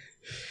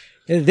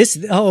 He's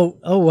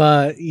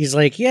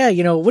like, yeah,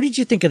 what did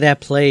you think of that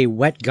play?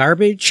 Wet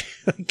garbage?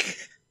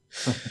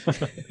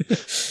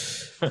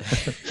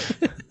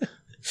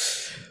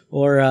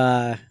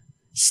 Or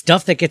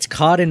stuff that gets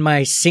caught in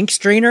my sink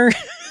strainer?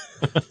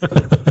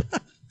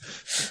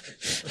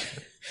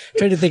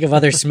 Trying to think of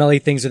other smelly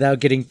things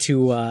without getting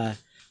too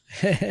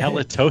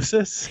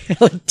halitosis.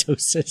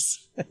 Halitosis.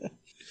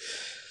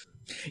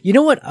 You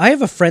know what? I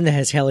have a friend that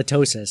has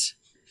halitosis,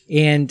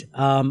 and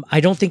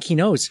I don't think he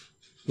knows.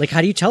 Like, how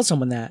do you tell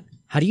someone that?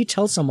 How do you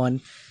tell someone?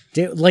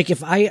 Like,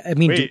 if I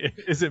mean, wait,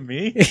 is it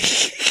me?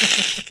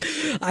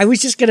 I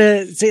was just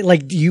gonna say,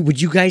 like, would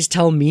you guys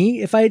tell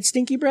me if I had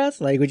stinky breath?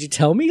 Like, would you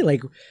tell me?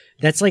 Like,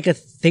 that's like a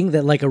thing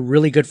that like a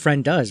really good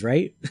friend does,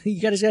 right? You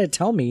guys gotta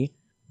tell me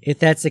if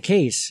that's the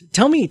case.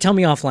 Tell me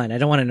offline. I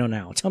don't want to know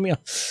now. Tell me,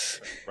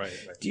 right.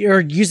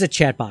 Or use the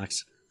chat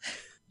box.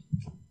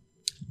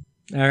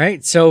 All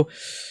right, so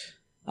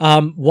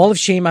Wall of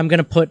Shame. I'm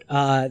gonna put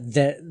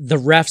the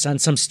refs on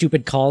some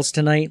stupid calls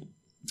tonight.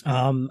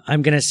 I'm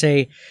going to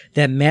say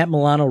that Matt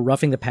Milano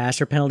roughing the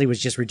passer penalty was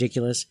just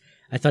ridiculous.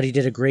 I thought he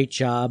did a great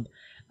job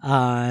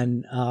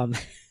on,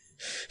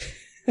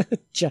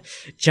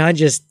 John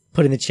just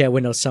put in the chat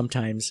window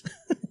sometimes.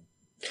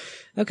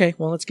 Okay.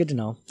 Well, that's good to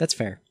know. That's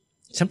fair.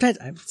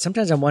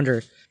 Sometimes I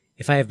wonder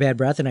if I have bad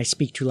breath and I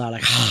speak too loud,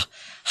 like,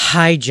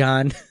 hi,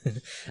 John.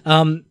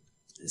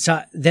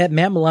 So that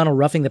Matt Milano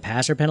roughing the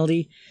passer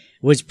penalty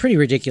was pretty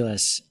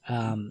ridiculous.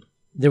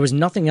 There was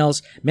nothing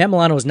else. Matt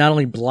Milano was not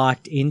only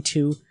blocked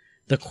into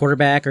the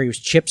quarterback, or he was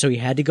chipped, so he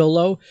had to go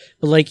low,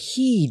 but like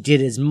he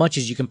did as much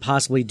as you can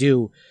possibly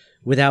do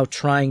without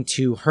trying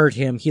to hurt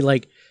him. He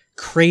like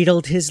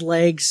cradled his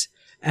legs.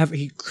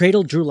 He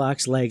cradled Drew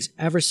Lock's legs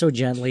ever so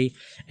gently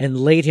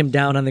and laid him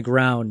down on the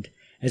ground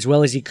as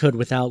well as he could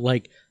without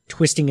like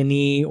twisting a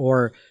knee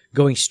or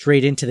going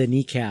straight into the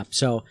kneecap.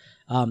 So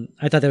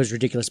I thought that was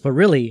ridiculous. But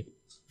really,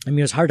 I mean,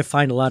 it was hard to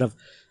find a lot of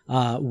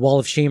Wall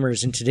of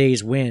Shamers in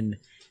today's win.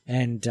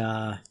 And,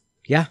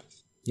 yeah.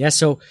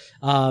 So,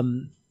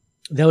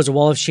 that was a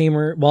Wall of Fame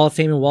and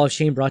Wall of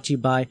Shame brought to you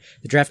by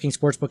the DraftKings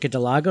Sportsbook at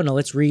Del Lago. Now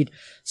let's read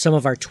some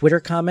of our Twitter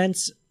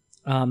comments.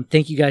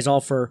 Thank you guys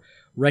all for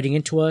writing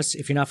into us.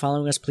 If you're not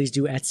following us, please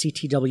do at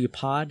CTW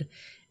Pod.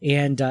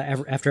 And,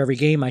 after every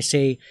game, I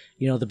say,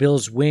 the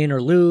Bills win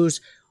or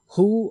lose.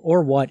 Who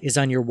or what is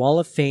on your Wall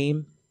of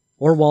Fame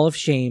or Wall of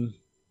Shame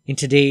in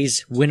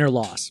today's win or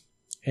loss?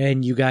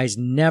 And you guys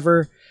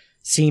never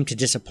seem to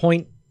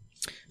disappoint.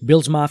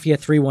 Bills Mafia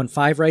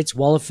 315 writes,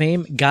 Wall of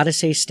Fame, gotta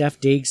say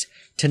Steph Diggs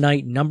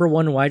tonight, number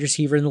one wide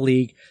receiver in the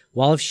league.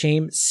 Wall of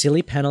Shame,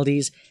 silly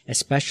penalties,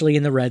 especially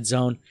in the red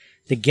zone.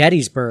 The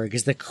Gettysburg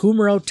is the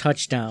Kumaro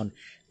touchdown.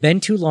 Been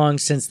too long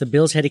since the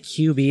Bills had a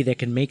QB that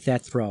can make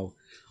that throw.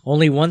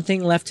 Only one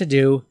thing left to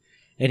do,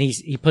 and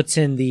he puts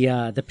in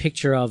the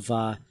picture of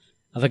a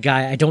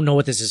guy. I don't know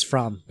what this is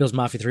from. Bills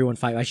Mafia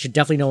 315. I should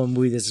definitely know what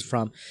movie this is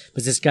from.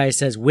 But this guy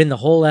says, win the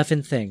whole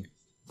effing thing.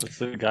 What's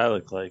the guy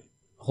look like?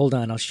 Hold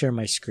on, I'll share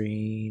my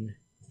screen.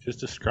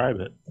 Just describe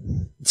it.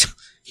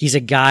 He's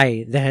a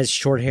guy that has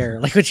short hair.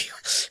 Like what you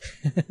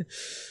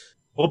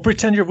Well,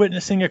 pretend you're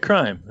witnessing a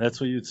crime. That's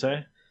what you'd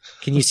say.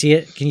 Can you see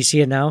it? Can you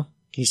see it now?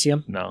 Can you see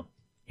him? No.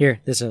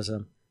 Here, this is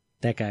him.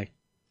 That guy.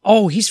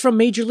 Oh, he's from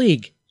Major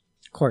League.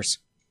 Of course.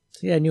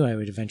 Yeah, I knew I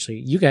would eventually.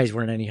 You guys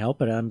weren't any help,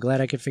 but I'm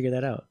glad I could figure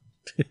that out.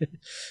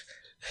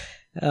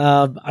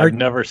 I've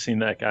never seen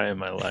that guy in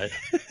my life.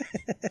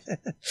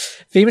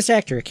 Famous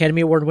actor, Academy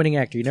Award winning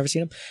actor. You never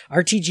seen him?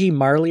 RTG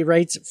Marley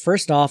writes,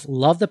 first off,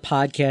 love the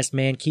podcast,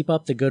 man. Keep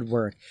up the good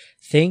work.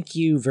 Thank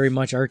you very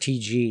much,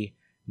 RTG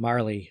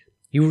Marley.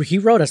 He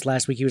wrote us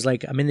last week. He was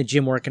like, I'm in the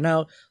gym working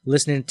out,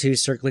 listening to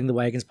Circling the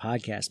Wagons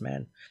podcast,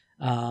 man.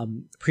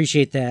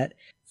 Appreciate that.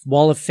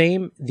 Wall of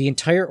Fame, the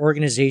entire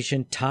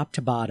organization, top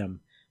to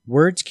bottom.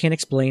 Words can't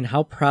explain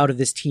how proud of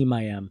this team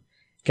I am.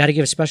 Got to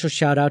give a special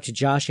shout out to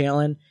Josh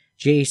Allen,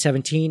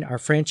 JA17, our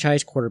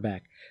franchise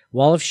quarterback.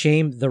 Wall of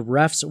Shame, the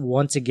refs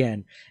once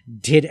again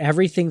did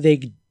everything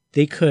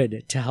they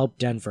could to help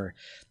Denver.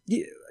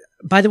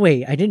 By the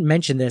way, I didn't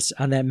mention this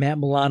on that Matt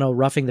Milano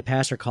roughing the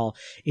passer call,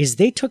 is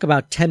they took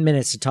about 10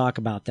 minutes to talk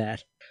about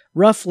that.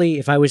 Roughly,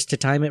 if I was to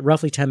time it,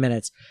 roughly 10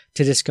 minutes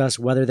to discuss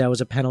whether that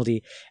was a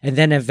penalty. And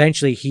then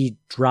eventually he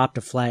dropped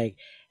a flag.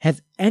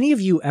 Have any of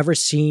you ever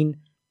seen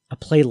a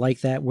play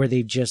like that where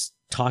they just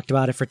talked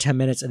about it for 10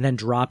 minutes and then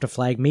dropped a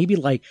flag? Maybe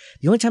like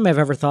the only time I've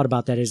ever thought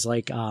about that is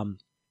like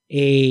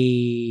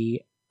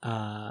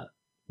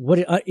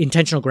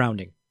intentional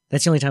grounding.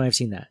 That's the only time I've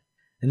seen that.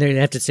 And then you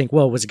have to think,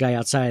 well, was the guy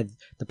outside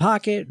the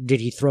pocket? Did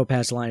he throw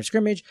past the line of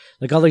scrimmage?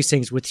 Like all these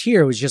things. With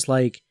here, it was just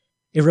like,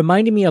 it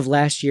reminded me of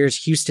last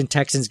year's Houston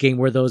Texans game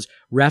where those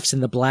refs in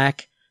the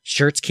black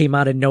shirts came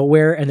out of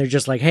nowhere and they're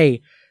just like,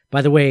 hey,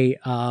 by the way,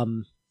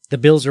 the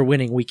Bills are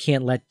winning. We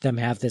can't let them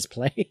have this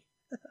play.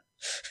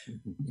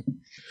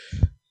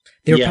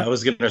 I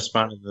was going to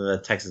respond to the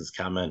Texans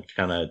comment.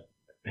 Kind of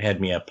had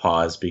me at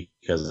pause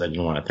because I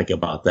didn't want to think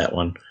about that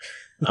one.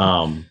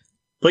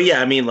 But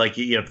yeah, I mean, like,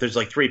 if there's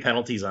like 3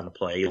 penalties on a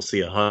play, you'll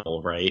see a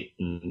huddle, right?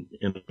 And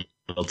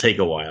it'll take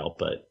a while,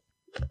 but.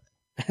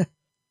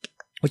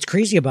 What's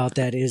crazy about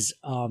that is,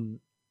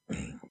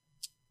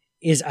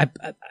 is I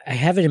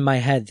have it in my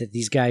head that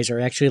these guys are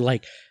actually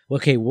like,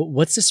 okay,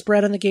 what's the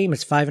spread on the game?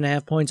 It's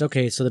 5.5 points.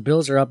 Okay, so the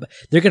Bills are up.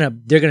 They're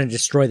gonna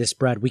destroy the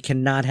spread. We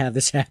cannot have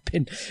this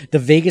happen. The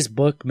Vegas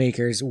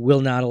bookmakers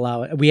will not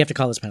allow it. We have to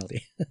call this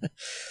penalty. At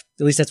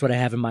least that's what I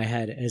have in my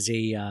head as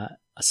a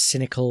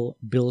cynical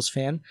Bills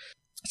fan.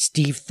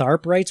 Steve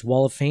Tharp writes,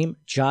 Wall of Fame,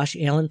 Josh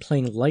Allen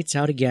playing lights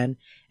out again,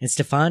 and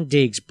Stephon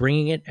Diggs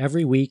bringing it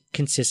every week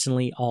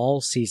consistently all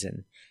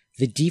season.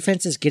 The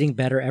defense is getting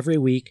better every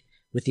week,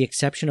 with the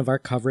exception of our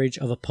coverage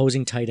of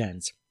opposing tight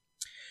ends.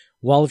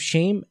 Wall of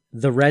Shame,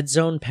 the red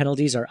zone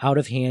penalties are out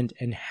of hand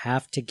and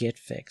have to get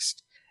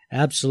fixed.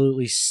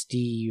 Absolutely,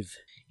 Steve.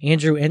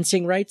 Andrew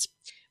Ensing writes,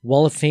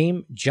 Wall of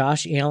Fame,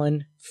 Josh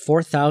Allen,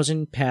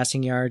 4,000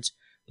 passing yards.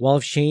 Wall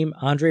of Shame,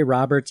 Andre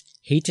Roberts.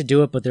 Hate to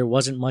do it, but there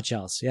wasn't much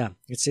else. Yeah,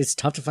 it's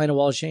tough to find a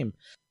Wall of Shame.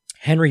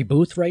 Henry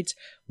Booth writes,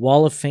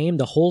 Wall of Fame,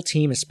 the whole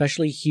team,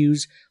 especially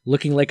Hughes,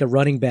 looking like a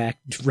running back,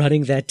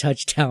 running that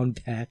touchdown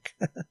back.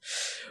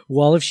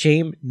 Wall of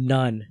Shame,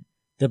 none.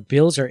 The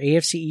Bills are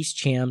AFC East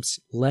champs.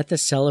 Let the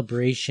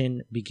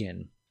celebration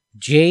begin.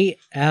 JFEDKIW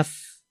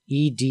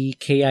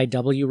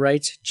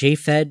writes,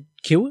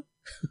 JFedQ?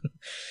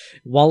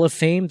 Wall of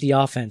Fame, the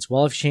offense.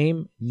 Wall of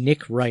Shame,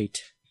 Nick Wright.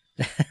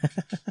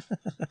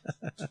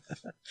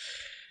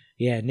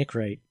 Yeah, Nick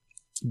Wright.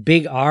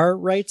 Big R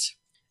writes,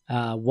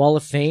 Wall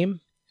of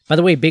Fame. By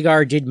the way, Big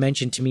R did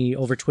mention to me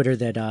over Twitter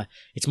that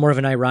it's more of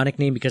an ironic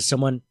name because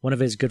one of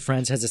his good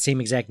friends has the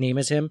same exact name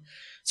as him.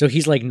 So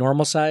he's like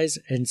normal size,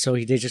 and so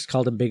they just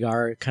called him Big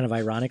R kind of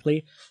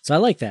ironically. So I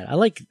like that.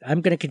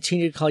 I'm going to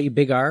continue to call you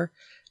Big R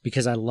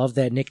because I love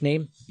that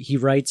nickname. He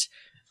writes,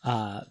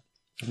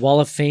 Wall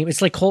of Fame.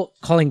 It's like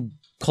calling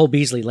Cole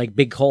Beasley like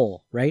Big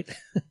Cole, right?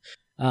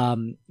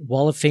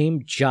 Wall of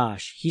Fame,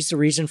 Josh. He's the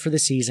reason for the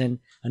season.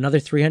 Another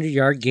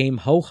 300-yard game.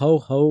 Ho, ho,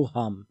 ho,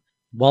 hum.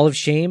 Wall of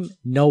Shame,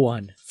 no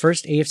one.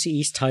 First AFC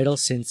East title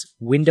since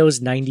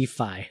Windows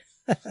 95.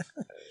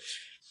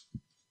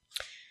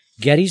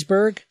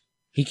 Gettysburg,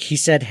 he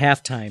said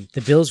halftime.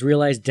 The Bills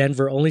realized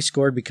Denver only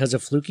scored because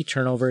of fluky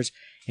turnovers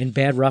and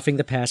bad roughing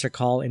the passer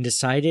call and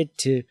decided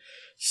to,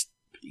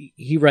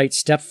 he writes,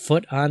 step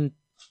foot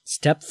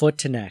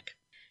to neck.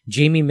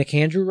 Jamie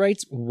McAndrew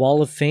writes,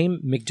 Wall of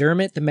Fame,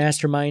 McDermott, the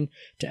mastermind,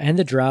 to end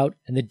the drought,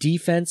 and the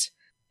defense,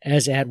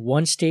 as at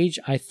one stage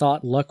I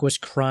thought Luck was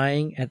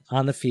crying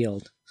on the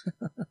field.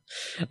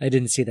 I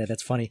didn't see that.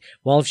 That's funny.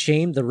 Wall of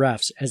Shame, the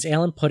refs. As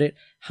Alan put it,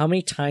 how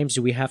many times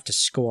do we have to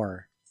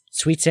score?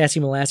 Sweet Sassy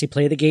Molassy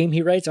play of the game,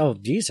 he writes. Oh,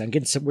 geez,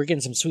 we're getting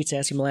some Sweet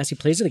Sassy Molassy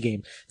plays of the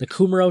game. The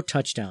Kumaro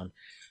touchdown.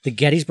 The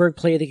Gettysburg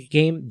play of the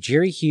game,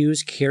 Jerry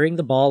Hughes carrying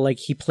the ball like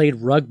he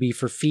played rugby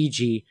for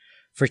Fiji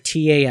for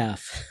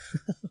TAF.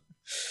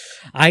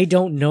 I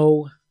don't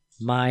know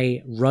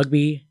my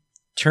rugby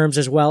terms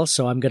as well,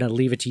 so I'm going to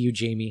leave it to you,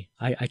 Jamie.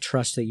 I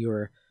trust that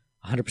you're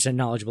 100%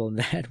 knowledgeable in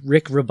that.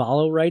 Rick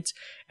Raballo writes,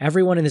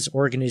 everyone in this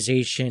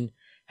organization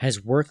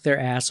has worked their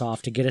ass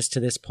off to get us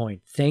to this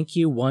point. Thank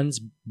you,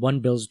 one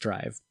Bills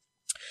drive.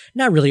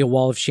 Not really a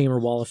Wall of Shame or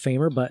Wall of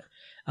Famer, but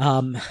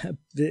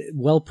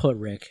well put,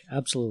 Rick.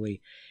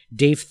 Absolutely.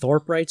 Dave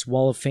Thorpe writes,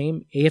 Wall of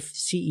Fame,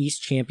 AFC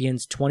East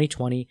champions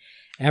 2020,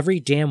 every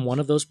damn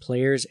one of those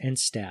players and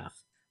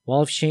staff.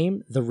 Wall of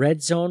Shame, the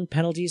red zone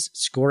penalties,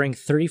 scoring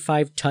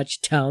 35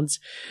 touchdowns,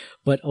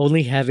 but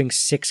only having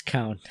 6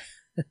 count.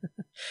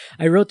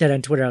 I wrote that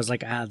on Twitter. I was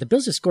like, the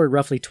Bills have scored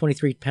roughly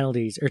 23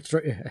 penalties, or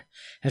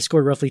have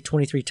scored roughly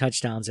 23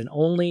 touchdowns, and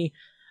only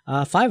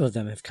 5 of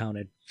them have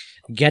counted.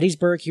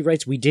 Gettysburg, he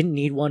writes, we didn't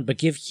need one, but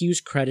give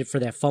Hughes credit for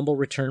that fumble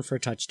return for a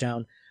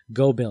touchdown.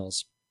 Go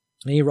Bills.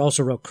 And he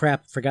also wrote,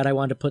 crap, forgot I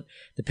wanted to put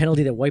the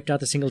penalty that wiped out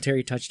the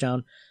Singletary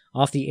touchdown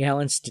off the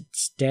Allen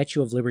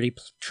Statue of Liberty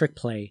trick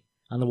play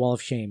on the Wall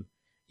of Shame.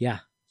 Yeah,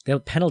 the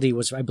penalty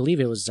was, I believe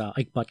it was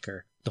Ike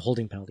Butker, the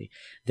holding penalty.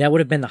 That would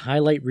have been the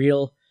highlight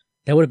reel.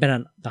 That would have been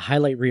on the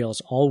highlight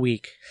reels all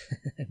week.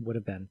 It would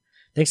have been.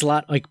 Thanks a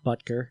lot, Ike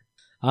Butker.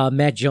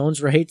 Matt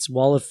Jones writes,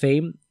 Wall of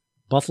Fame,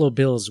 Buffalo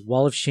Bills.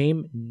 Wall of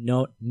Shame,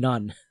 no,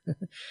 none.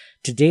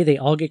 Today they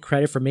all get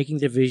credit for making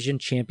the division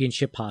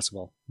championship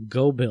possible.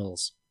 Go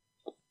Bills.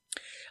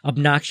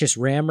 Obnoxious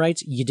Ram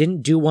writes, you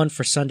didn't do one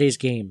for Sunday's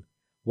game.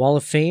 Wall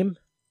of Fame,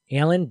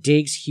 Allen,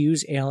 Diggs,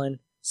 Hughes, Allen,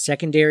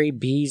 secondary,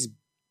 Bees,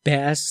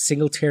 Bass,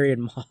 Singletary,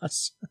 and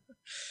Moss.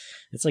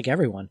 It's like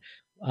everyone.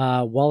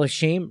 Wall of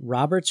Shame,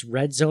 Roberts,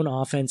 red zone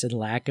offense, and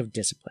lack of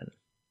discipline.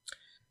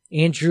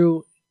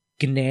 Andrew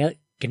Gnaik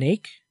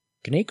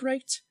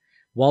writes,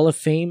 Wall of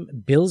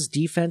Fame, Bills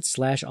defense /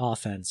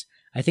 offense.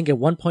 I think at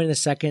one point in the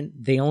second,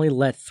 they only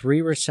let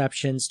 3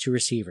 receptions to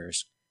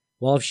receivers.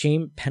 Wall of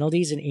Shame,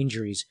 penalties and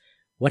injuries.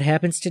 What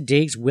happens to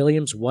Diggs,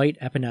 Williams, White,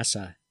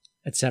 Epinesa,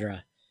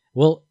 etc.?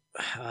 Well,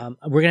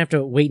 we're going to have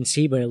to wait and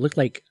see, but it looked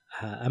like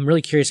I'm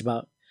really curious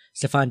about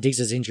Stephon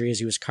Diggs' injury as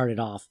he was carted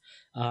off.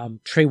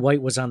 Trey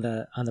White was on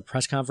the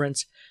press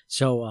conference,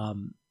 so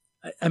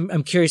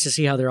I'm curious to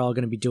see how they're all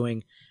going to be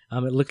doing.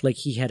 It looked like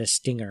he had a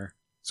stinger,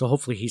 so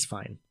hopefully he's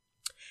fine.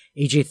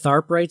 AJ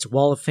Tharp writes,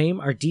 Wall of Fame,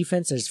 our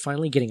defense is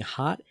finally getting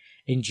hot,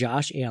 and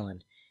Josh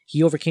Allen.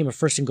 He overcame a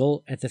 1st and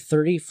goal at the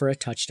 30 for a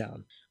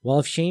touchdown. Wall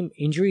of Shame,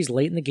 injuries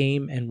late in the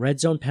game and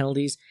red zone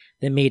penalties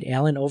that made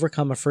Allen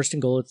overcome a 1st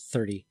and goal at the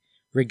 30.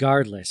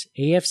 Regardless,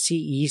 AFC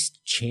East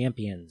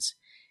champions.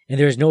 And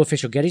there is no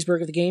official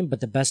Gettysburg of the game, but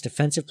the best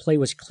defensive play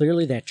was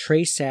clearly that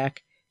Trey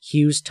Sack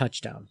Hughes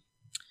touchdown.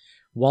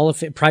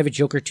 Private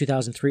Joker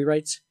 2003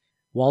 writes,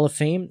 Wall of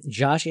Fame,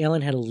 Josh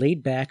Allen had a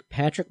laid-back,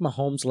 Patrick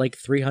Mahomes-like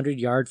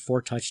 300-yard,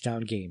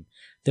 4-touchdown game.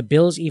 The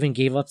Bills even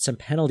gave up some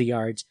penalty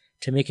yards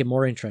to make it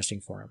more interesting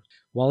for him.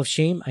 Wall of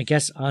Shame, I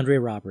guess Andre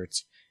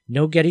Roberts.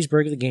 No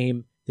Gettysburg of the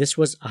game. This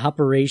was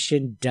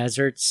Operation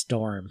Desert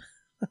Storm.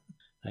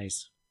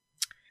 Nice.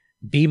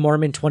 B.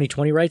 Mormon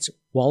 2020 writes,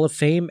 Wall of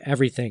Fame,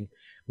 everything.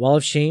 Wall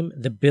of Shame,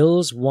 the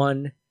Bills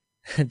won,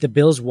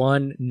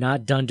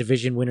 not done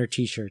division winner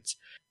t-shirts.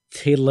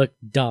 They look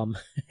dumb.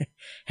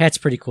 Hat's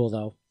pretty cool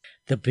though.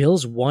 The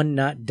Bills won,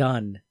 not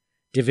done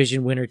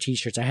division winner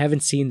t-shirts. I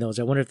haven't seen those.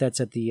 I wonder if that's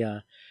at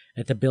the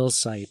Bills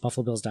site,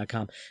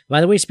 buffalobills.com.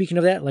 By the way, speaking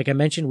of that, like I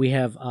mentioned, we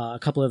have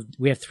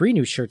we have 3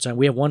 new shirts on.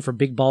 We have one for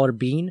Big Baller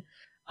Bean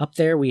up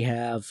there. We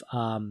have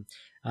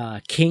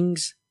King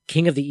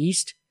of the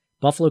East,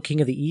 Buffalo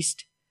King of the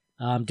East,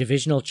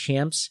 divisional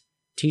champs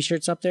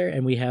t-shirts up there,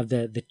 and we have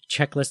the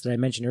checklist that I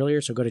mentioned earlier.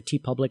 So go to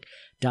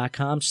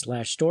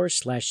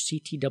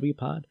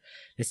tpublic.com/stores/CTWpod.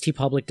 That's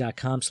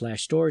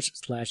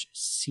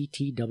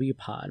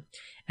tpublic.com/stores/CTWpod.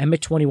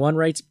 Emmett21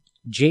 writes,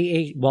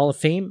 JA Wall of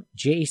Fame,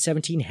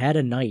 JA17 had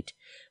a night.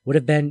 Would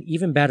have been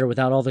even better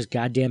without all those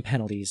goddamn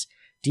penalties.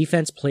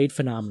 Defense played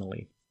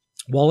phenomenally.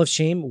 Wall of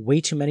Shame, way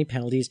too many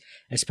penalties,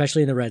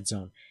 especially in the red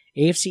zone.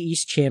 AFC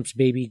East champs,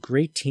 baby.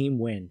 Great team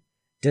win.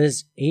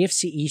 Does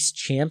AFC East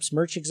champs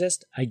merch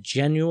exist? I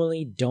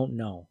genuinely don't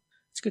know.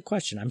 It's a good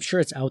question. I'm sure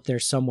it's out there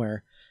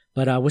somewhere.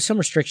 But with some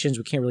restrictions,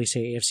 we can't really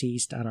say AFC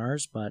East on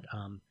ours, but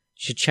you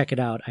should check it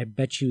out. I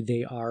bet you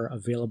they are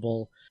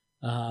available.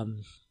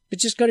 But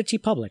just go to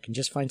TeePublic and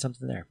just find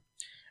something there.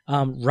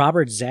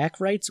 Robert Zach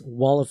writes,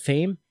 Wall of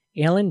Fame,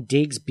 Allen,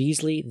 Diggs,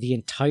 Beasley, the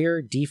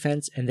entire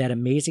defense, and that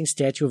amazing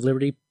Statue of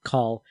Liberty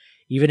call,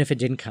 even if it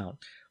didn't count.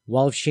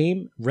 Wall of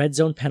Shame, red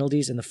zone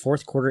penalties in the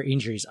 4th quarter,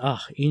 injuries.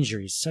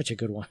 Injuries, such a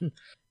good one.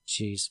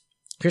 Jeez.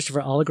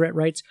 Christopher Allegret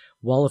writes,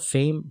 Wall of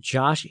Fame,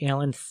 Josh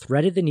Allen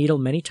threaded the needle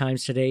many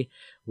times today.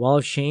 Wall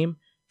of Shame,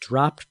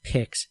 dropped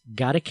picks.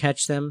 Gotta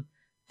catch them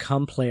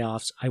come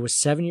playoffs. I was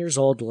 7 years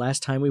old the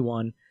last time we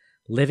won.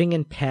 Living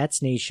in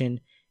Pats Nation,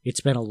 it's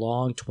been a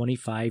long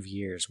 25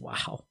 years.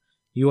 Wow.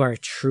 You are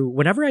true.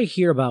 Whenever I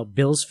hear about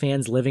Bills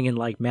fans living in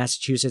like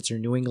Massachusetts or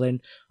New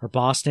England or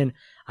Boston,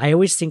 I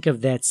always think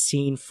of that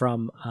scene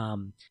from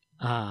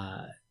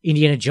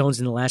Indiana Jones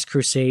and the Last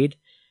Crusade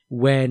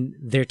when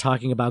they're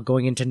talking about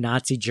going into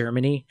Nazi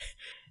Germany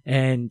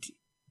and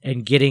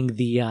getting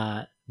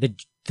the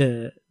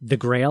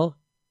Grail,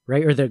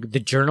 right? Or the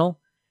journal.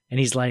 And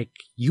he's like,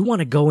 you want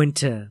to go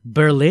into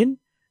Berlin?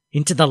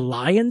 Into the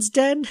lion's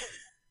den?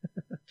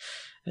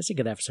 I think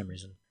of that for some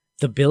reason.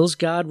 The Bills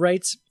God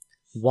writes,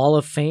 Wall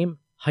of Fame,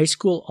 high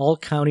school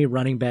all-county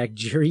running back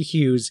Jerry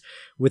Hughes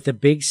with the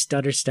big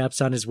stutter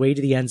steps on his way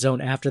to the end zone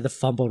after the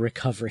fumble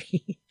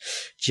recovery.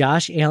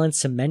 Josh Allen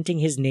cementing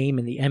his name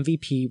in the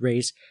MVP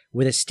race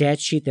with a stat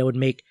sheet that would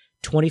make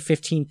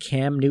 2015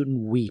 Cam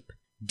Newton weep.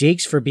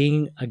 Diggs for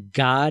being a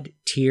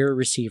god-tier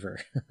receiver.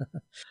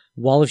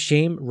 Wall of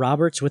Shame,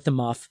 Roberts with the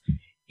muff.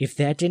 If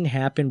that didn't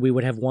happen, we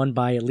would have won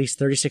by at least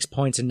 36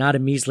 points and not a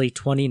measly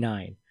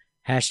 29.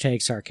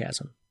 Hashtag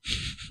sarcasm.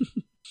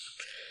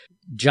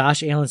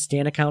 Josh Allen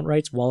Stan account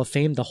writes, Wall of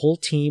Fame, the whole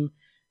team,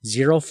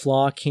 zero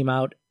flaw, came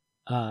out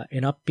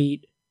and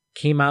beat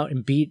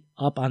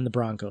up on the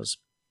Broncos.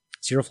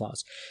 Zero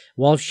flaws.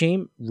 Wall of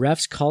Shame,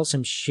 refs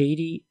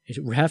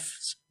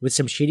with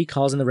some shady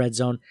calls in the red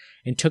zone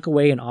and took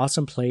away an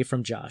awesome play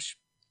from Josh.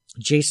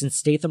 Jason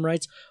Statham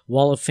writes,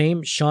 Wall of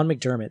Fame, Sean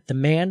McDermott, the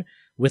man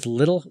with a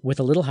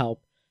little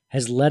help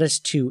has led us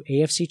to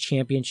AFC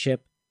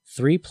Championship,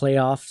 3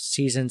 playoff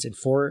seasons in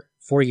 4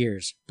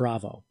 years.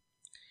 Bravo.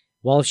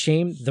 Wall of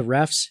Shame, the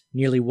refs,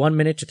 nearly 1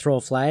 minute to throw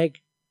a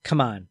flag.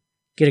 Come on,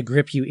 get a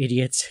grip, you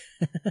idiots.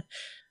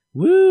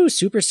 Woo,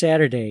 Super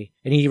Saturday.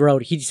 And he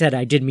said,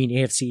 I did mean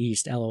AFC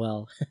East,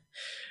 LOL.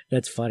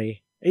 That's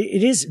funny.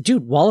 It is,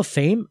 dude, Wall of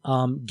Fame,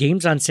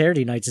 games on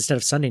Saturday nights instead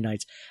of Sunday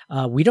nights.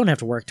 We don't have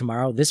to work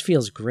tomorrow. This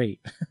feels great.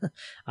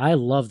 I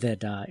love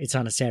that it's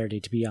on a Saturday,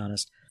 to be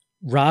honest.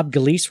 Rob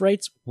Galise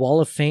writes,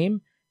 Wall of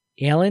Fame,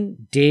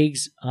 Allen,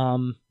 Diggs,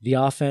 the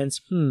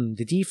offense,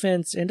 the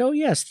defense, and oh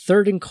yes,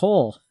 3rd and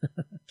goal.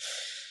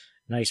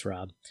 Nice,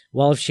 Rob.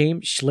 Wall of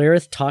Shame,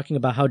 Schlereth talking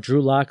about how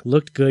Drew Lock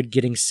looked good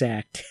getting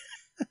sacked.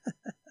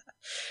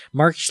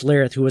 Mark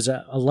Schlereth, who was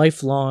a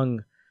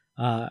lifelong,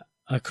 a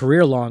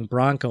career-long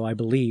Bronco, I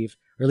believe,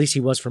 or at least he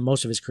was for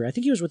most of his career. I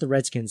think he was with the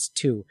Redskins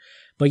too,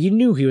 but you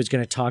knew he was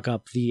going to talk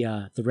up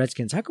the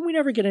Redskins. How come we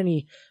never get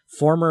any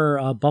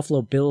former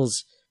Buffalo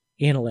Bills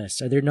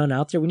analysts? Are there none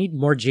out there? We need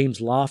more James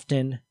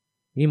Lofton.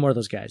 We need more of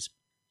those guys.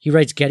 He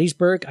writes,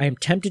 Gettysburg, I am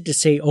tempted to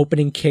say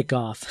opening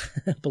kickoff,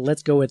 but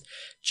let's go with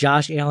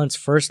Josh Allen's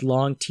first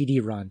long TD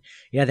run.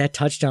 Yeah, that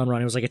touchdown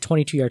run, it was like a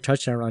 22-yard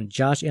touchdown run.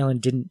 Josh Allen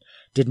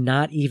did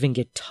not even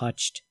get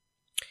touched.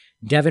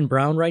 Devin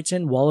Brown writes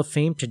in, Wall of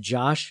Fame to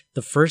Josh,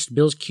 the first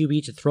Bills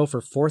QB to throw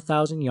for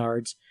 4,000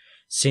 yards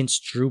since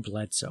Drew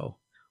Bledsoe.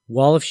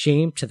 Wall of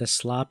Shame to the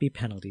sloppy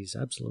penalties.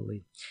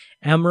 Absolutely.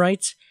 M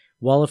writes,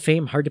 Wall of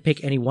Fame, hard to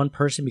pick any one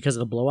person because of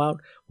the blowout.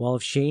 Wall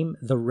of Shame,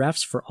 the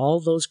refs for all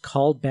those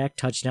called back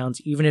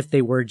touchdowns, even if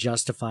they were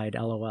justified,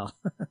 LOL.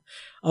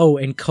 Oh,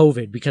 and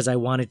COVID, because I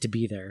wanted to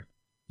be there.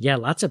 Yeah,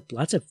 lots of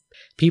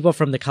people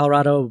from the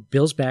Colorado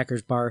Bills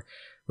backers bar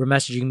were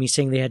messaging me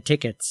saying they had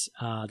tickets.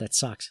 That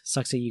sucks.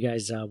 Sucks that you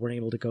guys weren't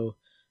able to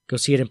go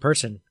see it in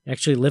person.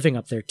 Actually living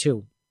up there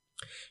too.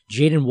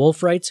 Jaden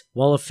Wolf writes,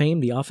 Wall of Fame,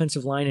 the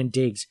offensive line and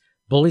Diggs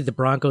bullied the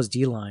Broncos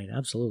D-line.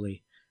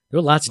 Absolutely. There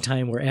were lots of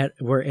time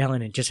where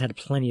Allen had just had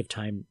plenty of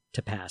time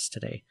to pass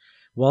today.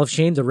 Wall of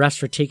Shame, the refs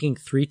for taking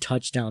 3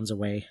 touchdowns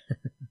away.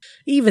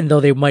 Even though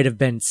they might have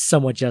been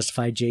somewhat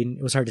justified, Jaden,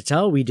 it was hard to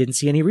tell. We didn't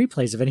see any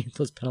replays of any of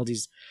those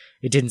penalties.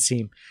 It didn't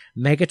seem.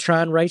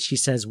 Megatron writes, she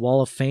says,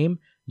 Wall of Fame,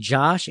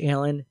 Josh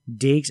Allen,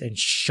 Diggs, and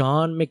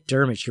Sean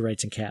McDermott, she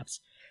writes in caps.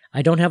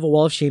 I don't have a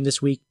Wall of Shame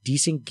this week.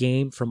 Decent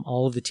game from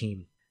all of the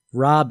team.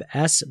 Rob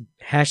S,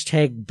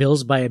 hashtag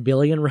Bills by a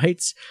Billion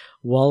writes,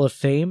 Wall of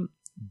Fame,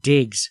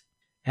 Diggs.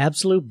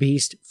 Absolute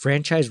beast,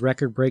 franchise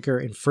record breaker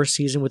in first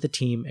season with the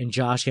team, and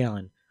Josh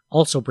Allen,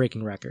 also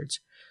breaking records.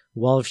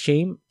 Wall of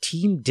Shame,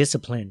 team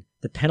discipline.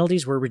 The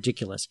penalties were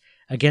ridiculous.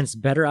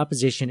 Against better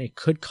opposition, it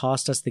could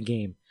cost us the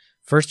game.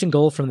 First and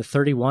goal from the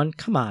 31.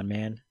 Come on,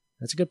 man.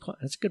 That's a good point.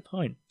 That's a good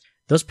point.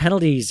 Those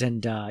penalties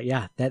and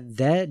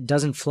that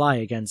doesn't fly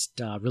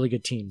against really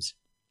good teams.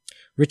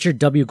 Richard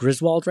W.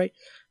 Griswold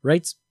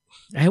writes,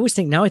 I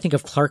think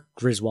of Clark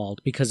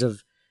Griswold because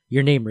of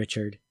your name,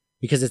 Richard,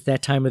 because it's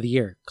that time of the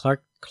year. I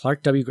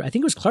think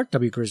it was Clark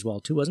W.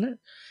 Griswold too, wasn't it?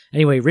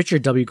 Anyway,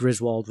 Richard W.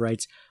 Griswold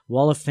writes,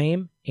 Wall of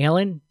Fame,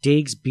 Allen,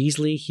 Diggs,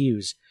 Beasley,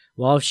 Hughes.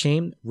 Wall of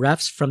Shame,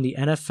 refs from the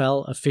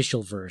NFL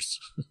official verse.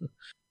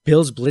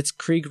 Bill's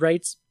Blitzkrieg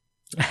writes,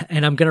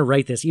 and I'm going to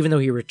write this, even though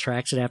he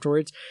retracts it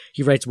afterwards.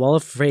 He writes, Wall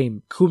of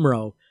Fame,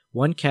 Kumro,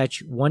 1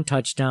 catch, 1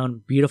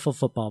 touchdown, beautiful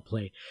football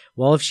play.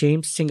 Wall of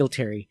Shame,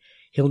 Singletary.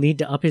 He'll need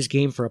to up his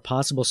game for a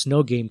possible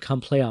snow game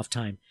come playoff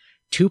time.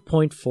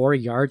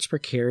 2.4 yards per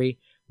carry.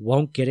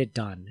 Won't get it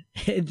done.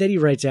 Then he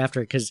writes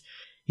after it because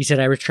he said,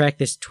 I retract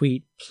this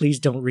tweet. Please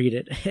don't read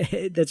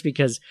it. That's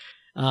because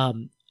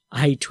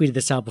I tweeted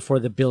this out before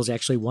the Bills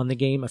actually won the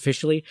game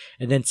officially,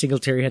 and then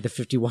Singletary had the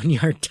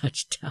 51-yard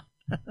touchdown.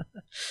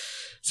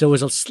 So it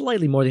was a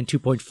slightly more than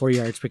 2.4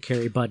 yards per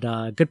carry, but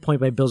good point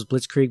by Bill's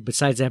Blitzkrieg.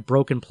 Besides that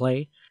broken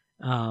play,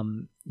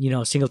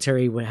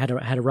 Singletary had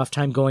a rough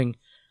time going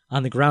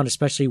on the ground,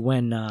 especially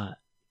when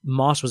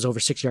Moss was over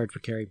 6 yards per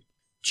carry.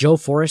 Joe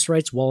Forrest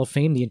writes, Wall of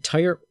Fame,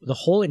 the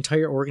whole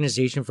entire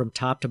organization from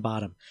top to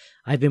bottom.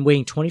 I've been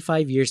waiting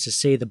 25 years to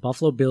say the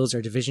Buffalo Bills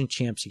are division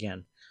champs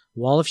again.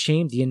 Wall of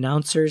Shame, the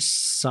announcers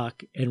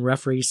suck and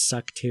referees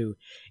suck too.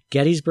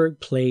 Gettysburg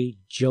play,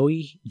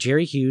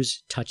 Jerry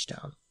Hughes,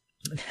 touchdown.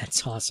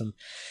 That's awesome.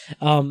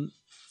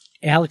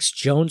 Alex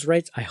Jones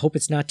writes, I hope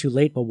it's not too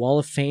late, but Wall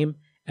of Fame,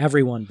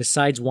 everyone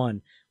besides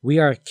one. We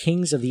are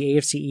kings of the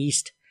AFC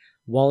East.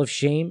 Wall of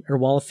Shame, or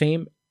Wall of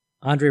Fame,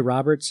 Andre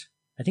Roberts.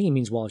 I think he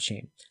means Wall of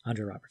Shame,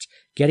 Andre Roberts.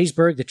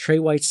 Gettysburg, the Trey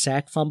White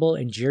sack fumble,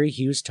 and Jerry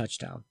Hughes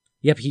touchdown.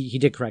 Yep, he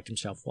did correct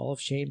himself. Wall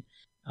of Shame,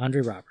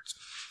 Andre Roberts.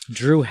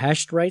 Drew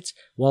Hesht writes,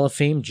 Wall of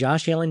Fame,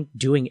 Josh Allen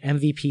doing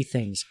MVP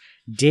things.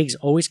 Diggs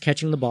always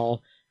catching the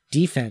ball.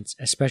 Defense,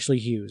 especially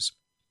Hughes.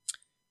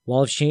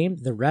 Wall of Shame,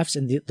 the refs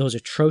and those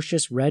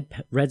atrocious red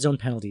zone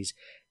penalties.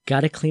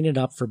 Got to clean it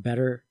up for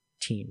better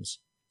teams.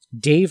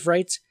 Dave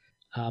writes,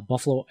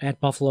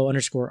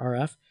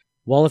 Buffalo_RF.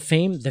 Wall of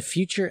Fame, the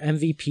future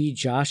MVP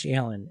Josh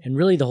Allen, and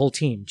really the whole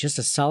team. Just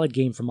a solid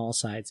game from all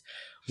sides.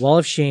 Wall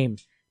of Shame,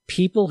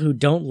 people who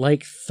don't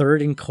like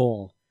 3rd and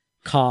goal.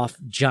 Cough,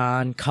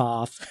 John,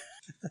 cough.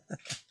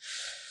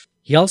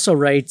 He also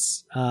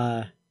writes,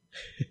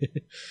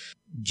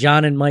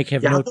 John and Mike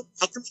have how come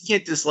you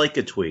can't dislike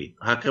a tweet?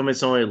 How come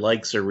it's only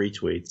likes or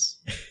retweets?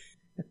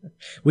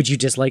 Would you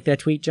dislike that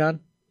tweet,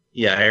 John?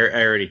 Yeah,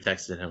 I already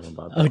texted him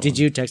about that. Oh, did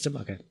you text him?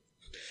 Okay.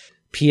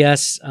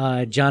 P.S.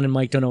 John and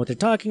Mike don't know what they're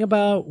talking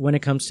about when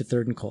it comes to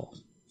 3rd and goal.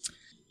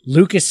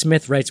 Lucas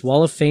Smith writes,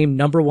 Wall of Fame,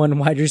 #1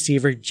 wide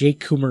receiver,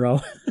 Jake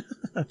Kumaro.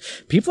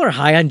 People are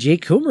high on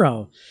Jake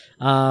Kumaro.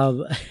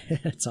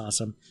 That's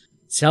awesome.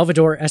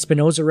 Salvador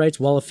Espinoza writes,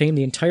 Wall of Fame,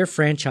 the entire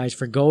franchise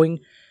for going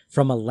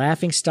from a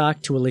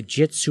laughingstock to a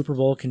legit Super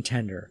Bowl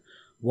contender.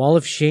 Wall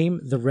of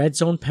Shame, the red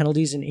zone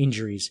penalties and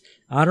injuries.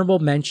 Honorable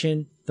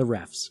mention, the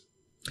refs.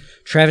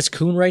 Travis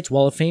Kuhn writes,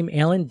 Wall of Fame,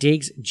 Allen,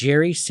 Diggs,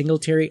 Jerry,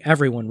 Singletary,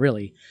 everyone,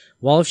 really.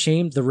 Wall of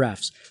Shame, the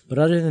refs. But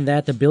other than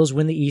that, the Bills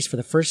win the East for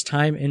the first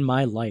time in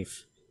my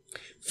life.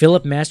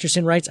 Philip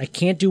Masterson writes, I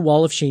can't do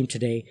Wall of Shame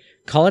today.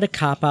 Call it a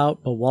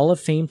cop-out, but Wall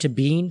of Fame to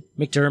Bean,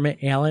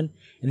 McDermott, Allen,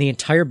 and the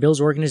entire Bills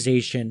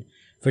organization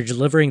for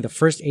delivering the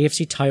first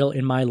AFC title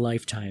in my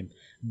lifetime.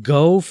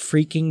 Go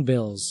freaking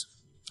Bills.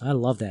 I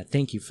love that.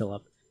 Thank you,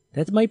 Philip.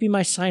 That might be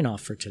my sign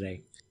off for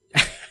today.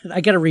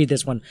 I got to read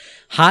this one.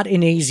 Hot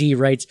in AZ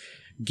writes,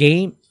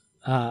 game.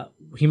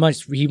 He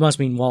must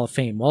mean Wall of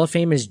Fame. Wall of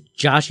Fame is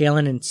Josh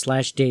Allen and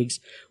 / Diggs.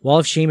 Wall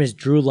of Shame is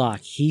Drew Lock.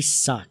 He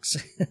sucks.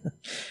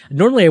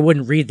 Normally I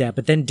wouldn't read that,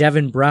 but then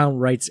Devin Brown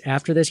writes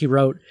after this. He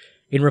wrote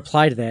in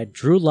reply to that,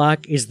 Drew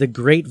Lock is the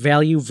great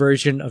value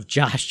version of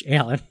Josh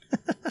Allen.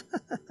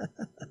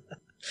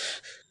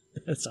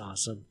 That's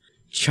awesome.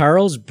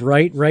 Charles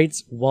Bright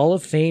writes Wall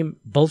of Fame,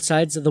 both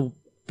sides of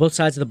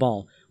the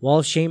ball. Wall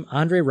of Shame,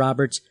 Andre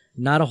Roberts.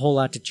 Not a whole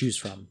lot to choose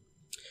from.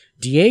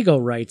 Diego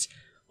writes,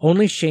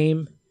 only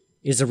shame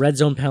is the red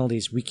zone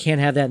penalties. We can't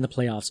have that in the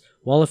playoffs.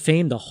 Wall of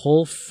Fame, the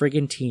whole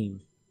friggin'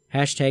 team.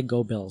 #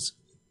 Go Bills.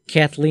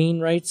 Kathleen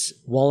writes,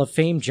 Wall of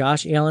Fame,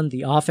 Josh Allen,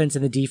 the offense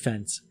and the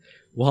defense.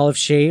 Wall of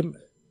Shame,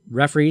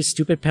 referees,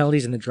 stupid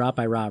penalties, and the drop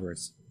by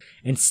Roberts.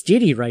 And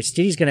Stiddy writes,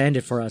 Stiddy's going to end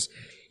it for us.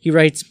 He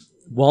writes,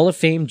 Wall of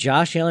Fame,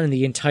 Josh Allen and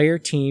the entire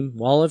team.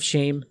 Wall of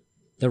Shame,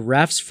 the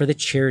refs for the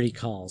charity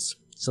calls.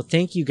 So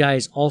thank you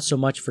guys all so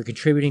much for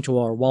contributing to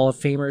our Wall of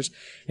Famers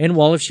and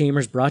Wall of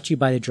Shamers, brought to you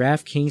by the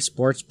DraftKings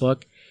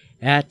Sportsbook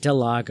at Del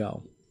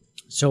Lago.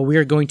 So we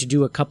are going to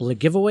do a couple of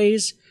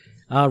giveaways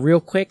real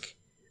quick.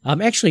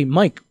 Actually,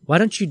 Mike, why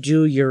don't you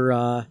do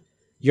your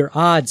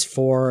odds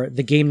for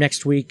the game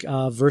next week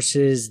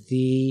versus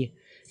the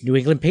New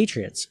England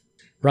Patriots,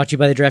 brought to you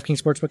by the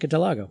DraftKings Sportsbook at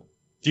Del Lago.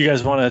 Do you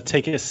guys want to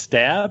take a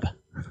stab?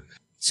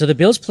 So the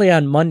Bills play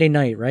on Monday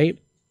night, right?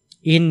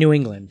 In New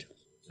England.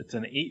 It's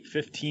an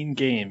 8:15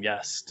 game,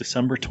 yes,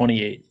 December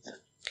 28th.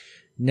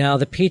 Now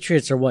the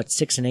Patriots are what,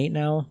 6-8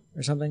 now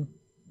or something,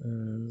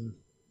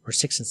 or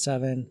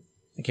 6-7?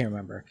 I can't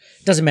remember.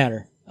 It doesn't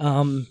matter.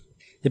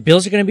 The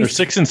Bills are going to be.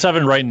 They're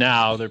 6-7 right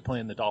now. They're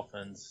playing the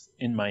Dolphins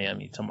in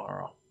Miami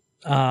tomorrow.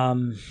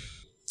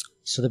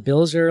 So the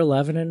Bills are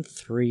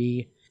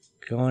 11-3,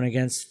 going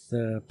against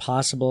the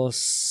possible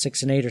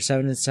 6-8 or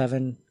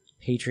 7-7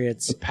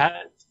 Patriots.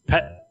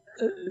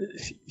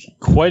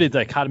 Quite a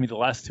dichotomy the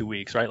last 2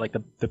 weeks, right? Like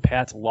the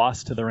Pats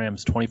lost to the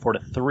Rams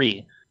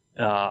 24-3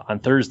 on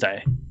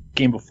Thursday.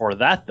 Game before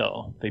that,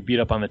 though, they beat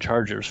up on the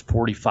Chargers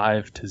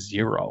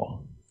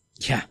 45-0.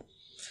 Yeah.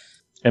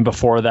 And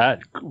before that,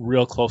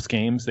 real close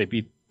games. They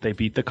beat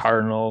the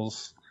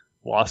Cardinals,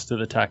 lost to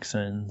the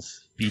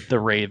Texans, beat the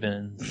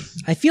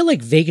Ravens. I feel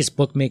like Vegas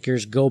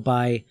bookmakers go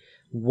by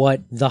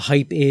what the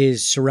hype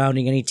is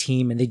surrounding any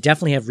team, and they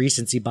definitely have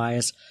recency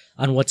bias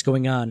on what's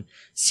going on.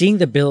 Seeing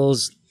the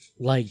Bills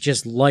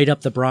just light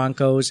up the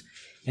Broncos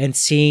and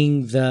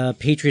seeing the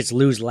Patriots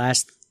lose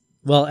I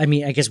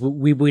guess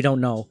we don't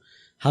know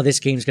how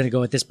this game's going to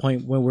go at this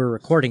point when we're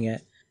recording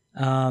it.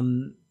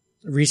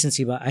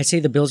 Recency bias. I say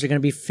the Bills are going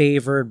to be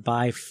favored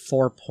by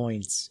 4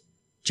 points.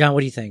 John,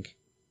 what do you think?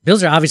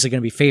 Bills are obviously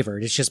going to be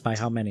favored. It's just by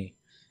how many?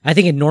 I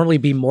think it'd normally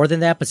be more than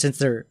that, but since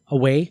they're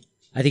away,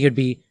 I think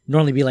it'd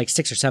normally be like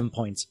 6 or 7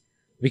 points.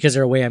 Because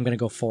they're away, I'm going to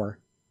go 4.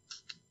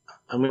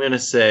 I'm going to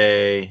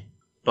say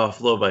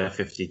Buffalo by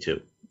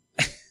 52.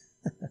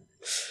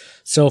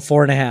 So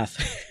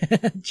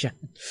 4.5. John.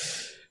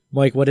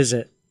 Mike, what is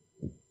it?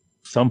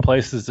 Some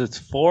places it's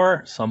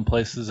 4, some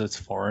places it's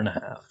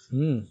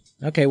 4.5.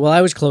 Okay, well, I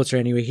was closer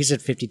anyway. He's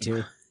at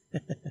 52.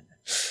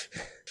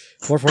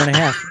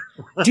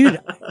 4.5.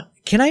 Dude,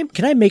 can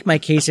I make my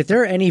case? If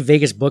there are any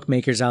Vegas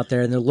bookmakers out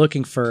there and they're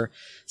looking for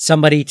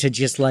somebody to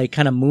just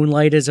kind of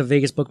moonlight as a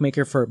Vegas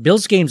bookmaker for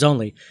Bills games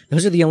only,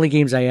 those are the only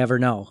games I ever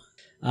know.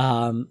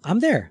 I'm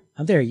there.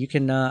 You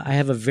can, I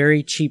have a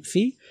very cheap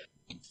fee.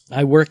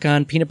 I work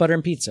on peanut butter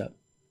and pizza.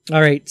 All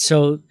right.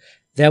 So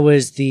that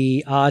was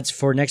the odds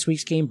for next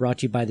week's game, brought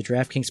to you by the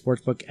DraftKings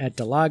Sportsbook at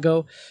Del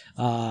Lago.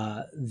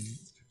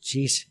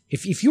 Jeez,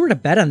 if you were to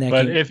bet on that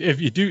but game.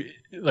 if you do,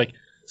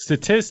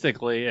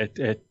 statistically,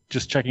 at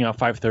just checking out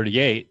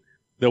 538,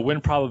 the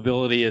win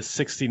probability is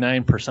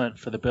 69%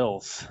 for the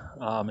Bills.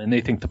 And they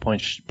think the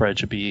point spread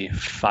should be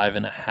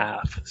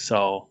 5.5.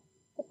 So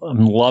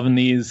I'm loving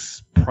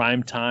these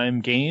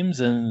primetime games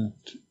and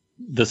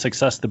the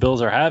success the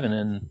Bills are having,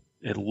 and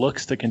it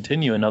looks to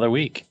continue another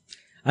week.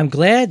 I'm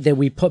glad that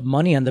we put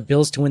money on the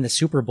Bills to win the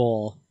Super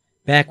Bowl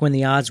back when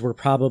the odds were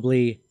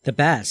probably the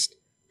best.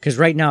 Because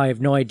right now I have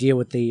no idea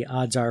what the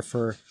odds are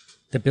for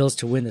the Bills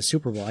to win the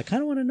Super Bowl. I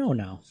kind of want to know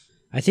now.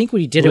 I think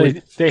we did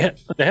it. They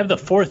have the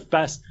fourth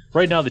best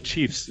right now. The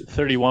Chiefs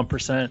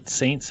 31%,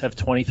 Saints have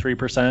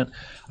 23%,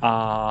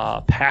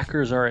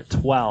 Packers are at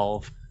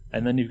 12%,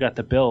 and then you've got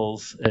the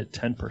Bills at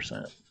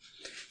 10%.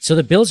 So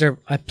the Bills are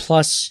at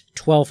plus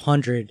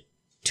 1,200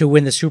 to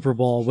win the Super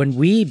Bowl. When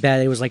we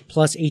bet, it was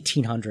plus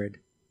 1,800.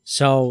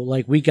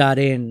 So we got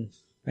in.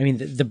 I mean,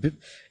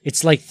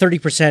 it's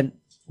 30%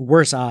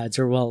 worse odds,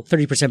 or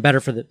 30% better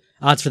for the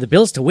odds for the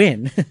Bills to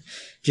win.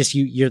 Just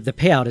the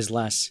payout is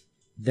less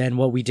than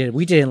what we did.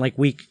 We did in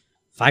week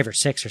 5 or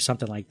 6 or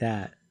something like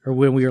that. Or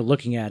when we were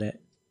looking at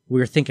it, we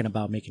were thinking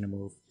about making a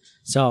move.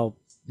 So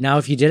now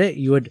if you did it,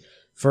 you would,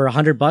 for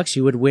 $100,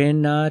 you would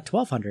win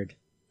 1,200,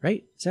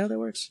 right? Is that how that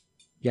works?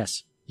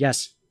 Yes.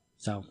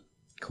 So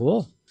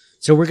cool.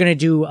 So we're going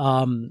to do,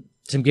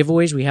 some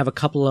giveaways. We have a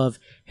couple of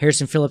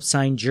Harrison Phillips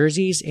signed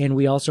jerseys, and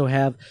we also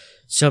have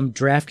some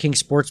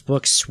DraftKings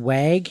Sportsbook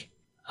swag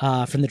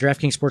from the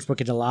DraftKings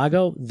Sportsbook at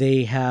Delago.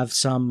 They have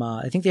some,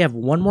 I think they have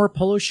one more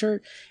polo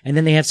shirt, and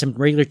then they have some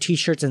regular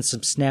t-shirts and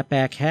some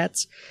snapback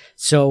hats.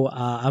 So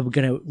I'm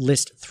going to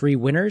list 3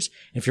 winners.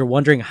 If you're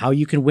wondering how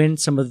you can win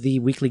some of the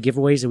weekly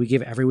giveaways that we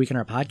give every week in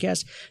our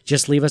podcast,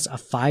 just leave us a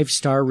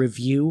 5-star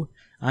review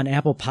on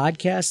Apple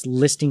Podcasts,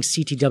 listing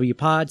CTW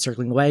Pod,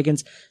 Circling the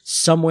Wagons,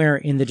 somewhere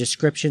in the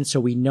description so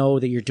we know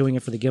that you're doing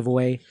it for the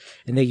giveaway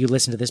and that you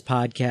listen to this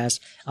podcast.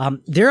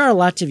 There are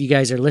lots of you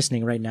guys that are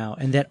listening right now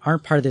and that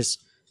aren't part of this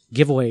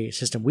giveaway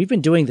system. We've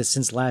been doing this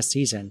since last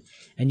season,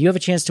 and you have a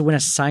chance to win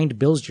a signed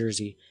Bills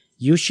jersey.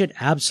 You should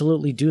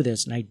absolutely do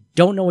this, and I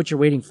don't know what you're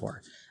waiting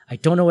for. I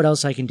don't know what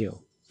else I can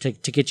do to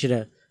get you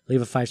to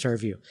leave a 5-star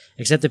review.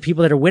 Except the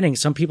people that are winning,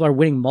 some people are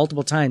winning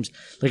multiple times.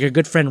 Like our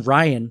good friend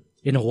Ryan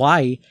in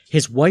Hawaii,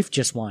 his wife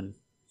just won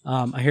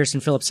a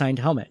Harrison Phillips signed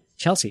helmet,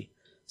 Chelsea.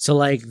 So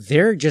like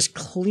they're just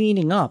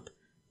cleaning up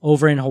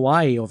over in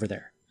Hawaii over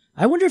there.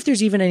 I wonder if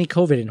there's even any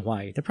COVID in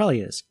Hawaii. There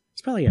probably is.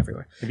 It's probably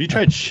everywhere. Have you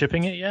tried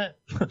shipping it yet?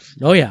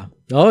 Oh yeah,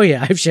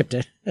 I've shipped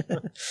it.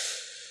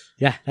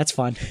 Yeah, that's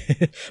fun.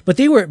 But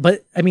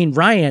I mean,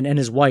 Ryan and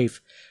his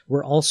wife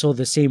were also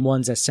the same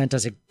ones that sent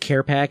us a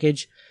care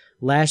package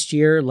last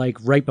year, like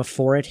right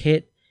before it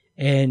hit.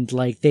 And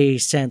like they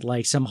sent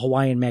like some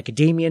Hawaiian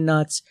macadamia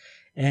nuts,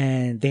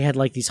 and they had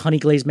like these honey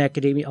glazed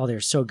macadamia. Oh,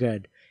 they're so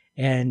good.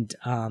 And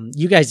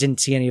you guys didn't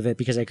see any of it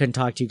because I couldn't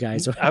talk to you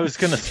guys. I was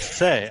going to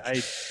say,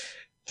 I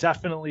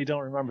definitely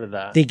don't remember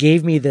that. They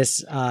gave me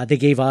this, they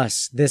gave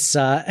us this,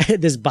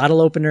 this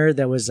bottle opener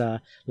that was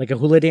like a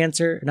hula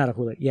dancer, not a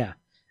hula, yeah.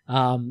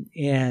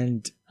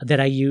 And that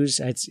I use,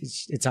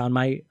 it's on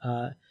my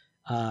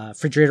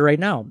refrigerator right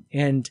now.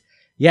 And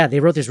yeah,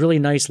 they wrote this really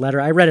nice letter.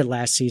 I read it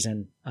last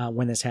season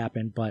when this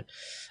happened, but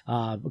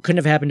it couldn't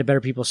have happened to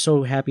better people.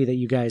 So happy that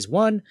you guys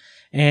won.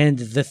 And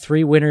the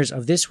 3 winners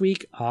of this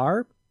week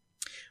are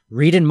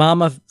Reed and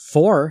Mama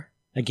 4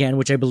 again,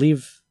 which I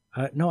believe,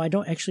 no, I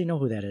don't actually know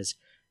who that is.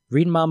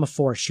 Reed and Mama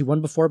 4. She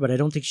won before, but I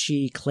don't think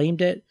she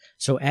claimed it.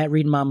 So at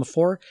Reed and Mama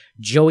 4,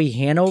 Joey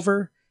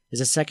Hanover is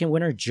a second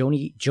winner.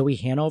 Joey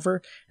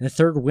Hanover. And the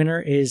third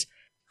winner is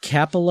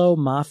Capello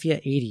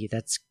Mafia 80.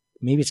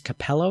 Maybe it's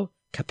Capello Mafia 80.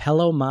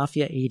 Cappello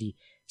Mafia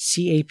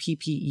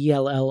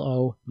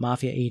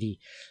 80.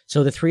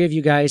 So the 3 of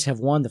you guys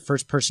have won. The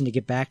first person to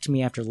get back to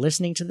me after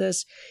listening to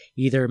this,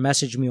 either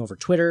message me over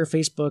Twitter,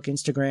 Facebook,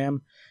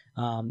 Instagram.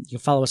 You can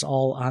follow us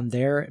all on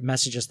there,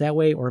 message us that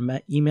way, or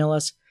email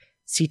us,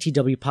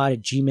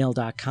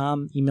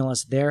 ctwpod@gmail.com. Email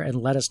us there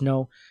and let us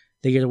know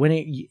that you're the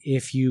winner.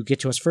 If you get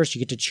to us first, you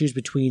get to choose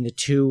between the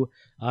 2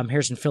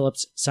 Harrison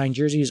Phillips signed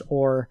jerseys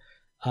or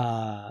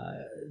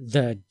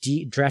the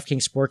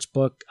DraftKings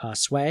Sportsbook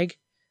swag,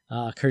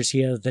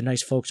 courtesy of the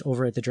nice folks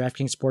over at the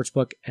DraftKings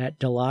Sportsbook at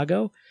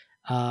Delago.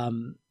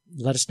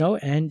 Let us know,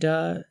 and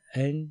you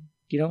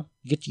know,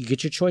 you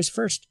get your choice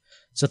first.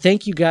 So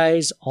thank you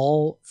guys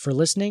all for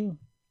listening.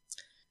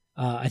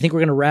 I think we're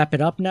going to wrap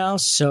it up now.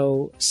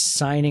 So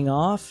signing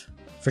off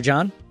for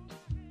John.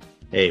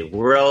 Hey,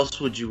 where else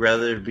would you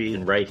rather be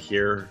than right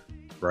here,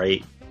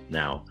 right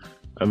now?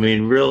 I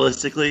mean,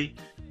 realistically,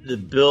 the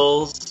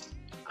Bills,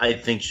 I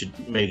think, should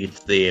make it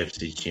to the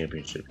AFC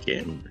Championship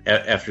game.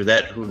 After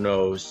that, who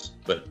knows?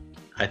 But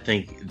I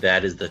think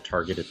that is the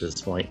target at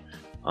this point.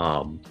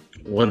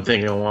 One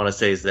thing I want to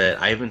say is that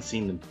I haven't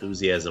seen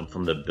enthusiasm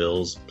from the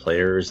Bills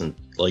players and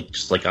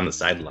just on the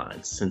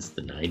sidelines since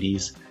the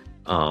 90s.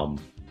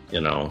 You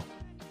know,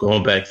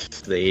 going back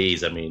to the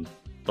 80s, I mean,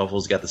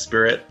 Buffalo's got the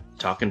spirit,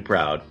 talking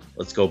proud.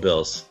 Let's go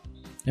Bills.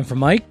 And for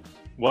Mike?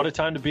 What a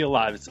time to be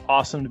alive. It's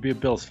awesome to be a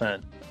Bills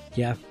fan.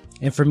 Yeah.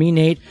 And for me,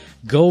 Nate,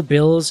 go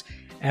Bills.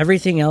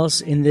 Everything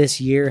else in this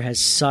year has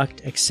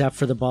sucked except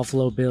for the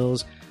Buffalo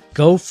Bills.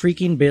 Go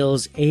freaking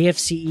Bills,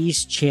 AFC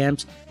East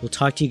champs. We'll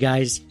talk to you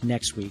guys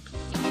next week.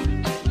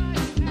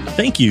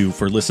 Thank you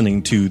for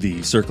listening to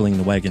the Circling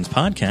the Wagons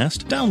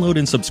podcast. Download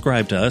and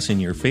subscribe to us in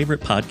your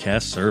favorite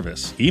podcast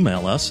service.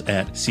 Email us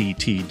at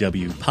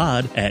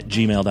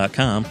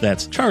ctwpod@gmail.com.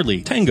 That's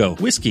Charlie Tango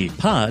Whiskey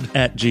Pod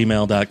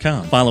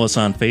 @gmail.com. Follow us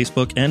on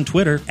Facebook and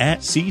Twitter at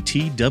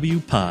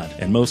CTWPod.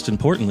 And most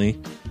importantly,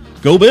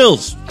 go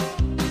Bills!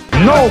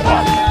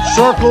 Nobody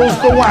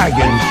circles the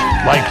wagons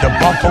like the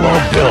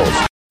Buffalo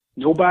Bills.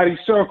 Nobody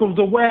circles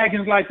the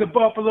wagons like the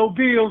Buffalo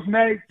Bills,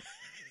 Nate.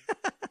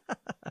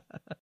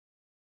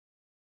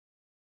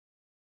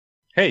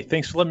 Hey,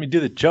 thanks for letting me do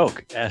the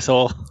joke,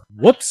 asshole.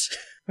 Whoops.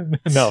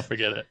 No,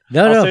 forget it.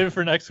 No. I'll save it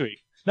for next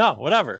week. No, whatever.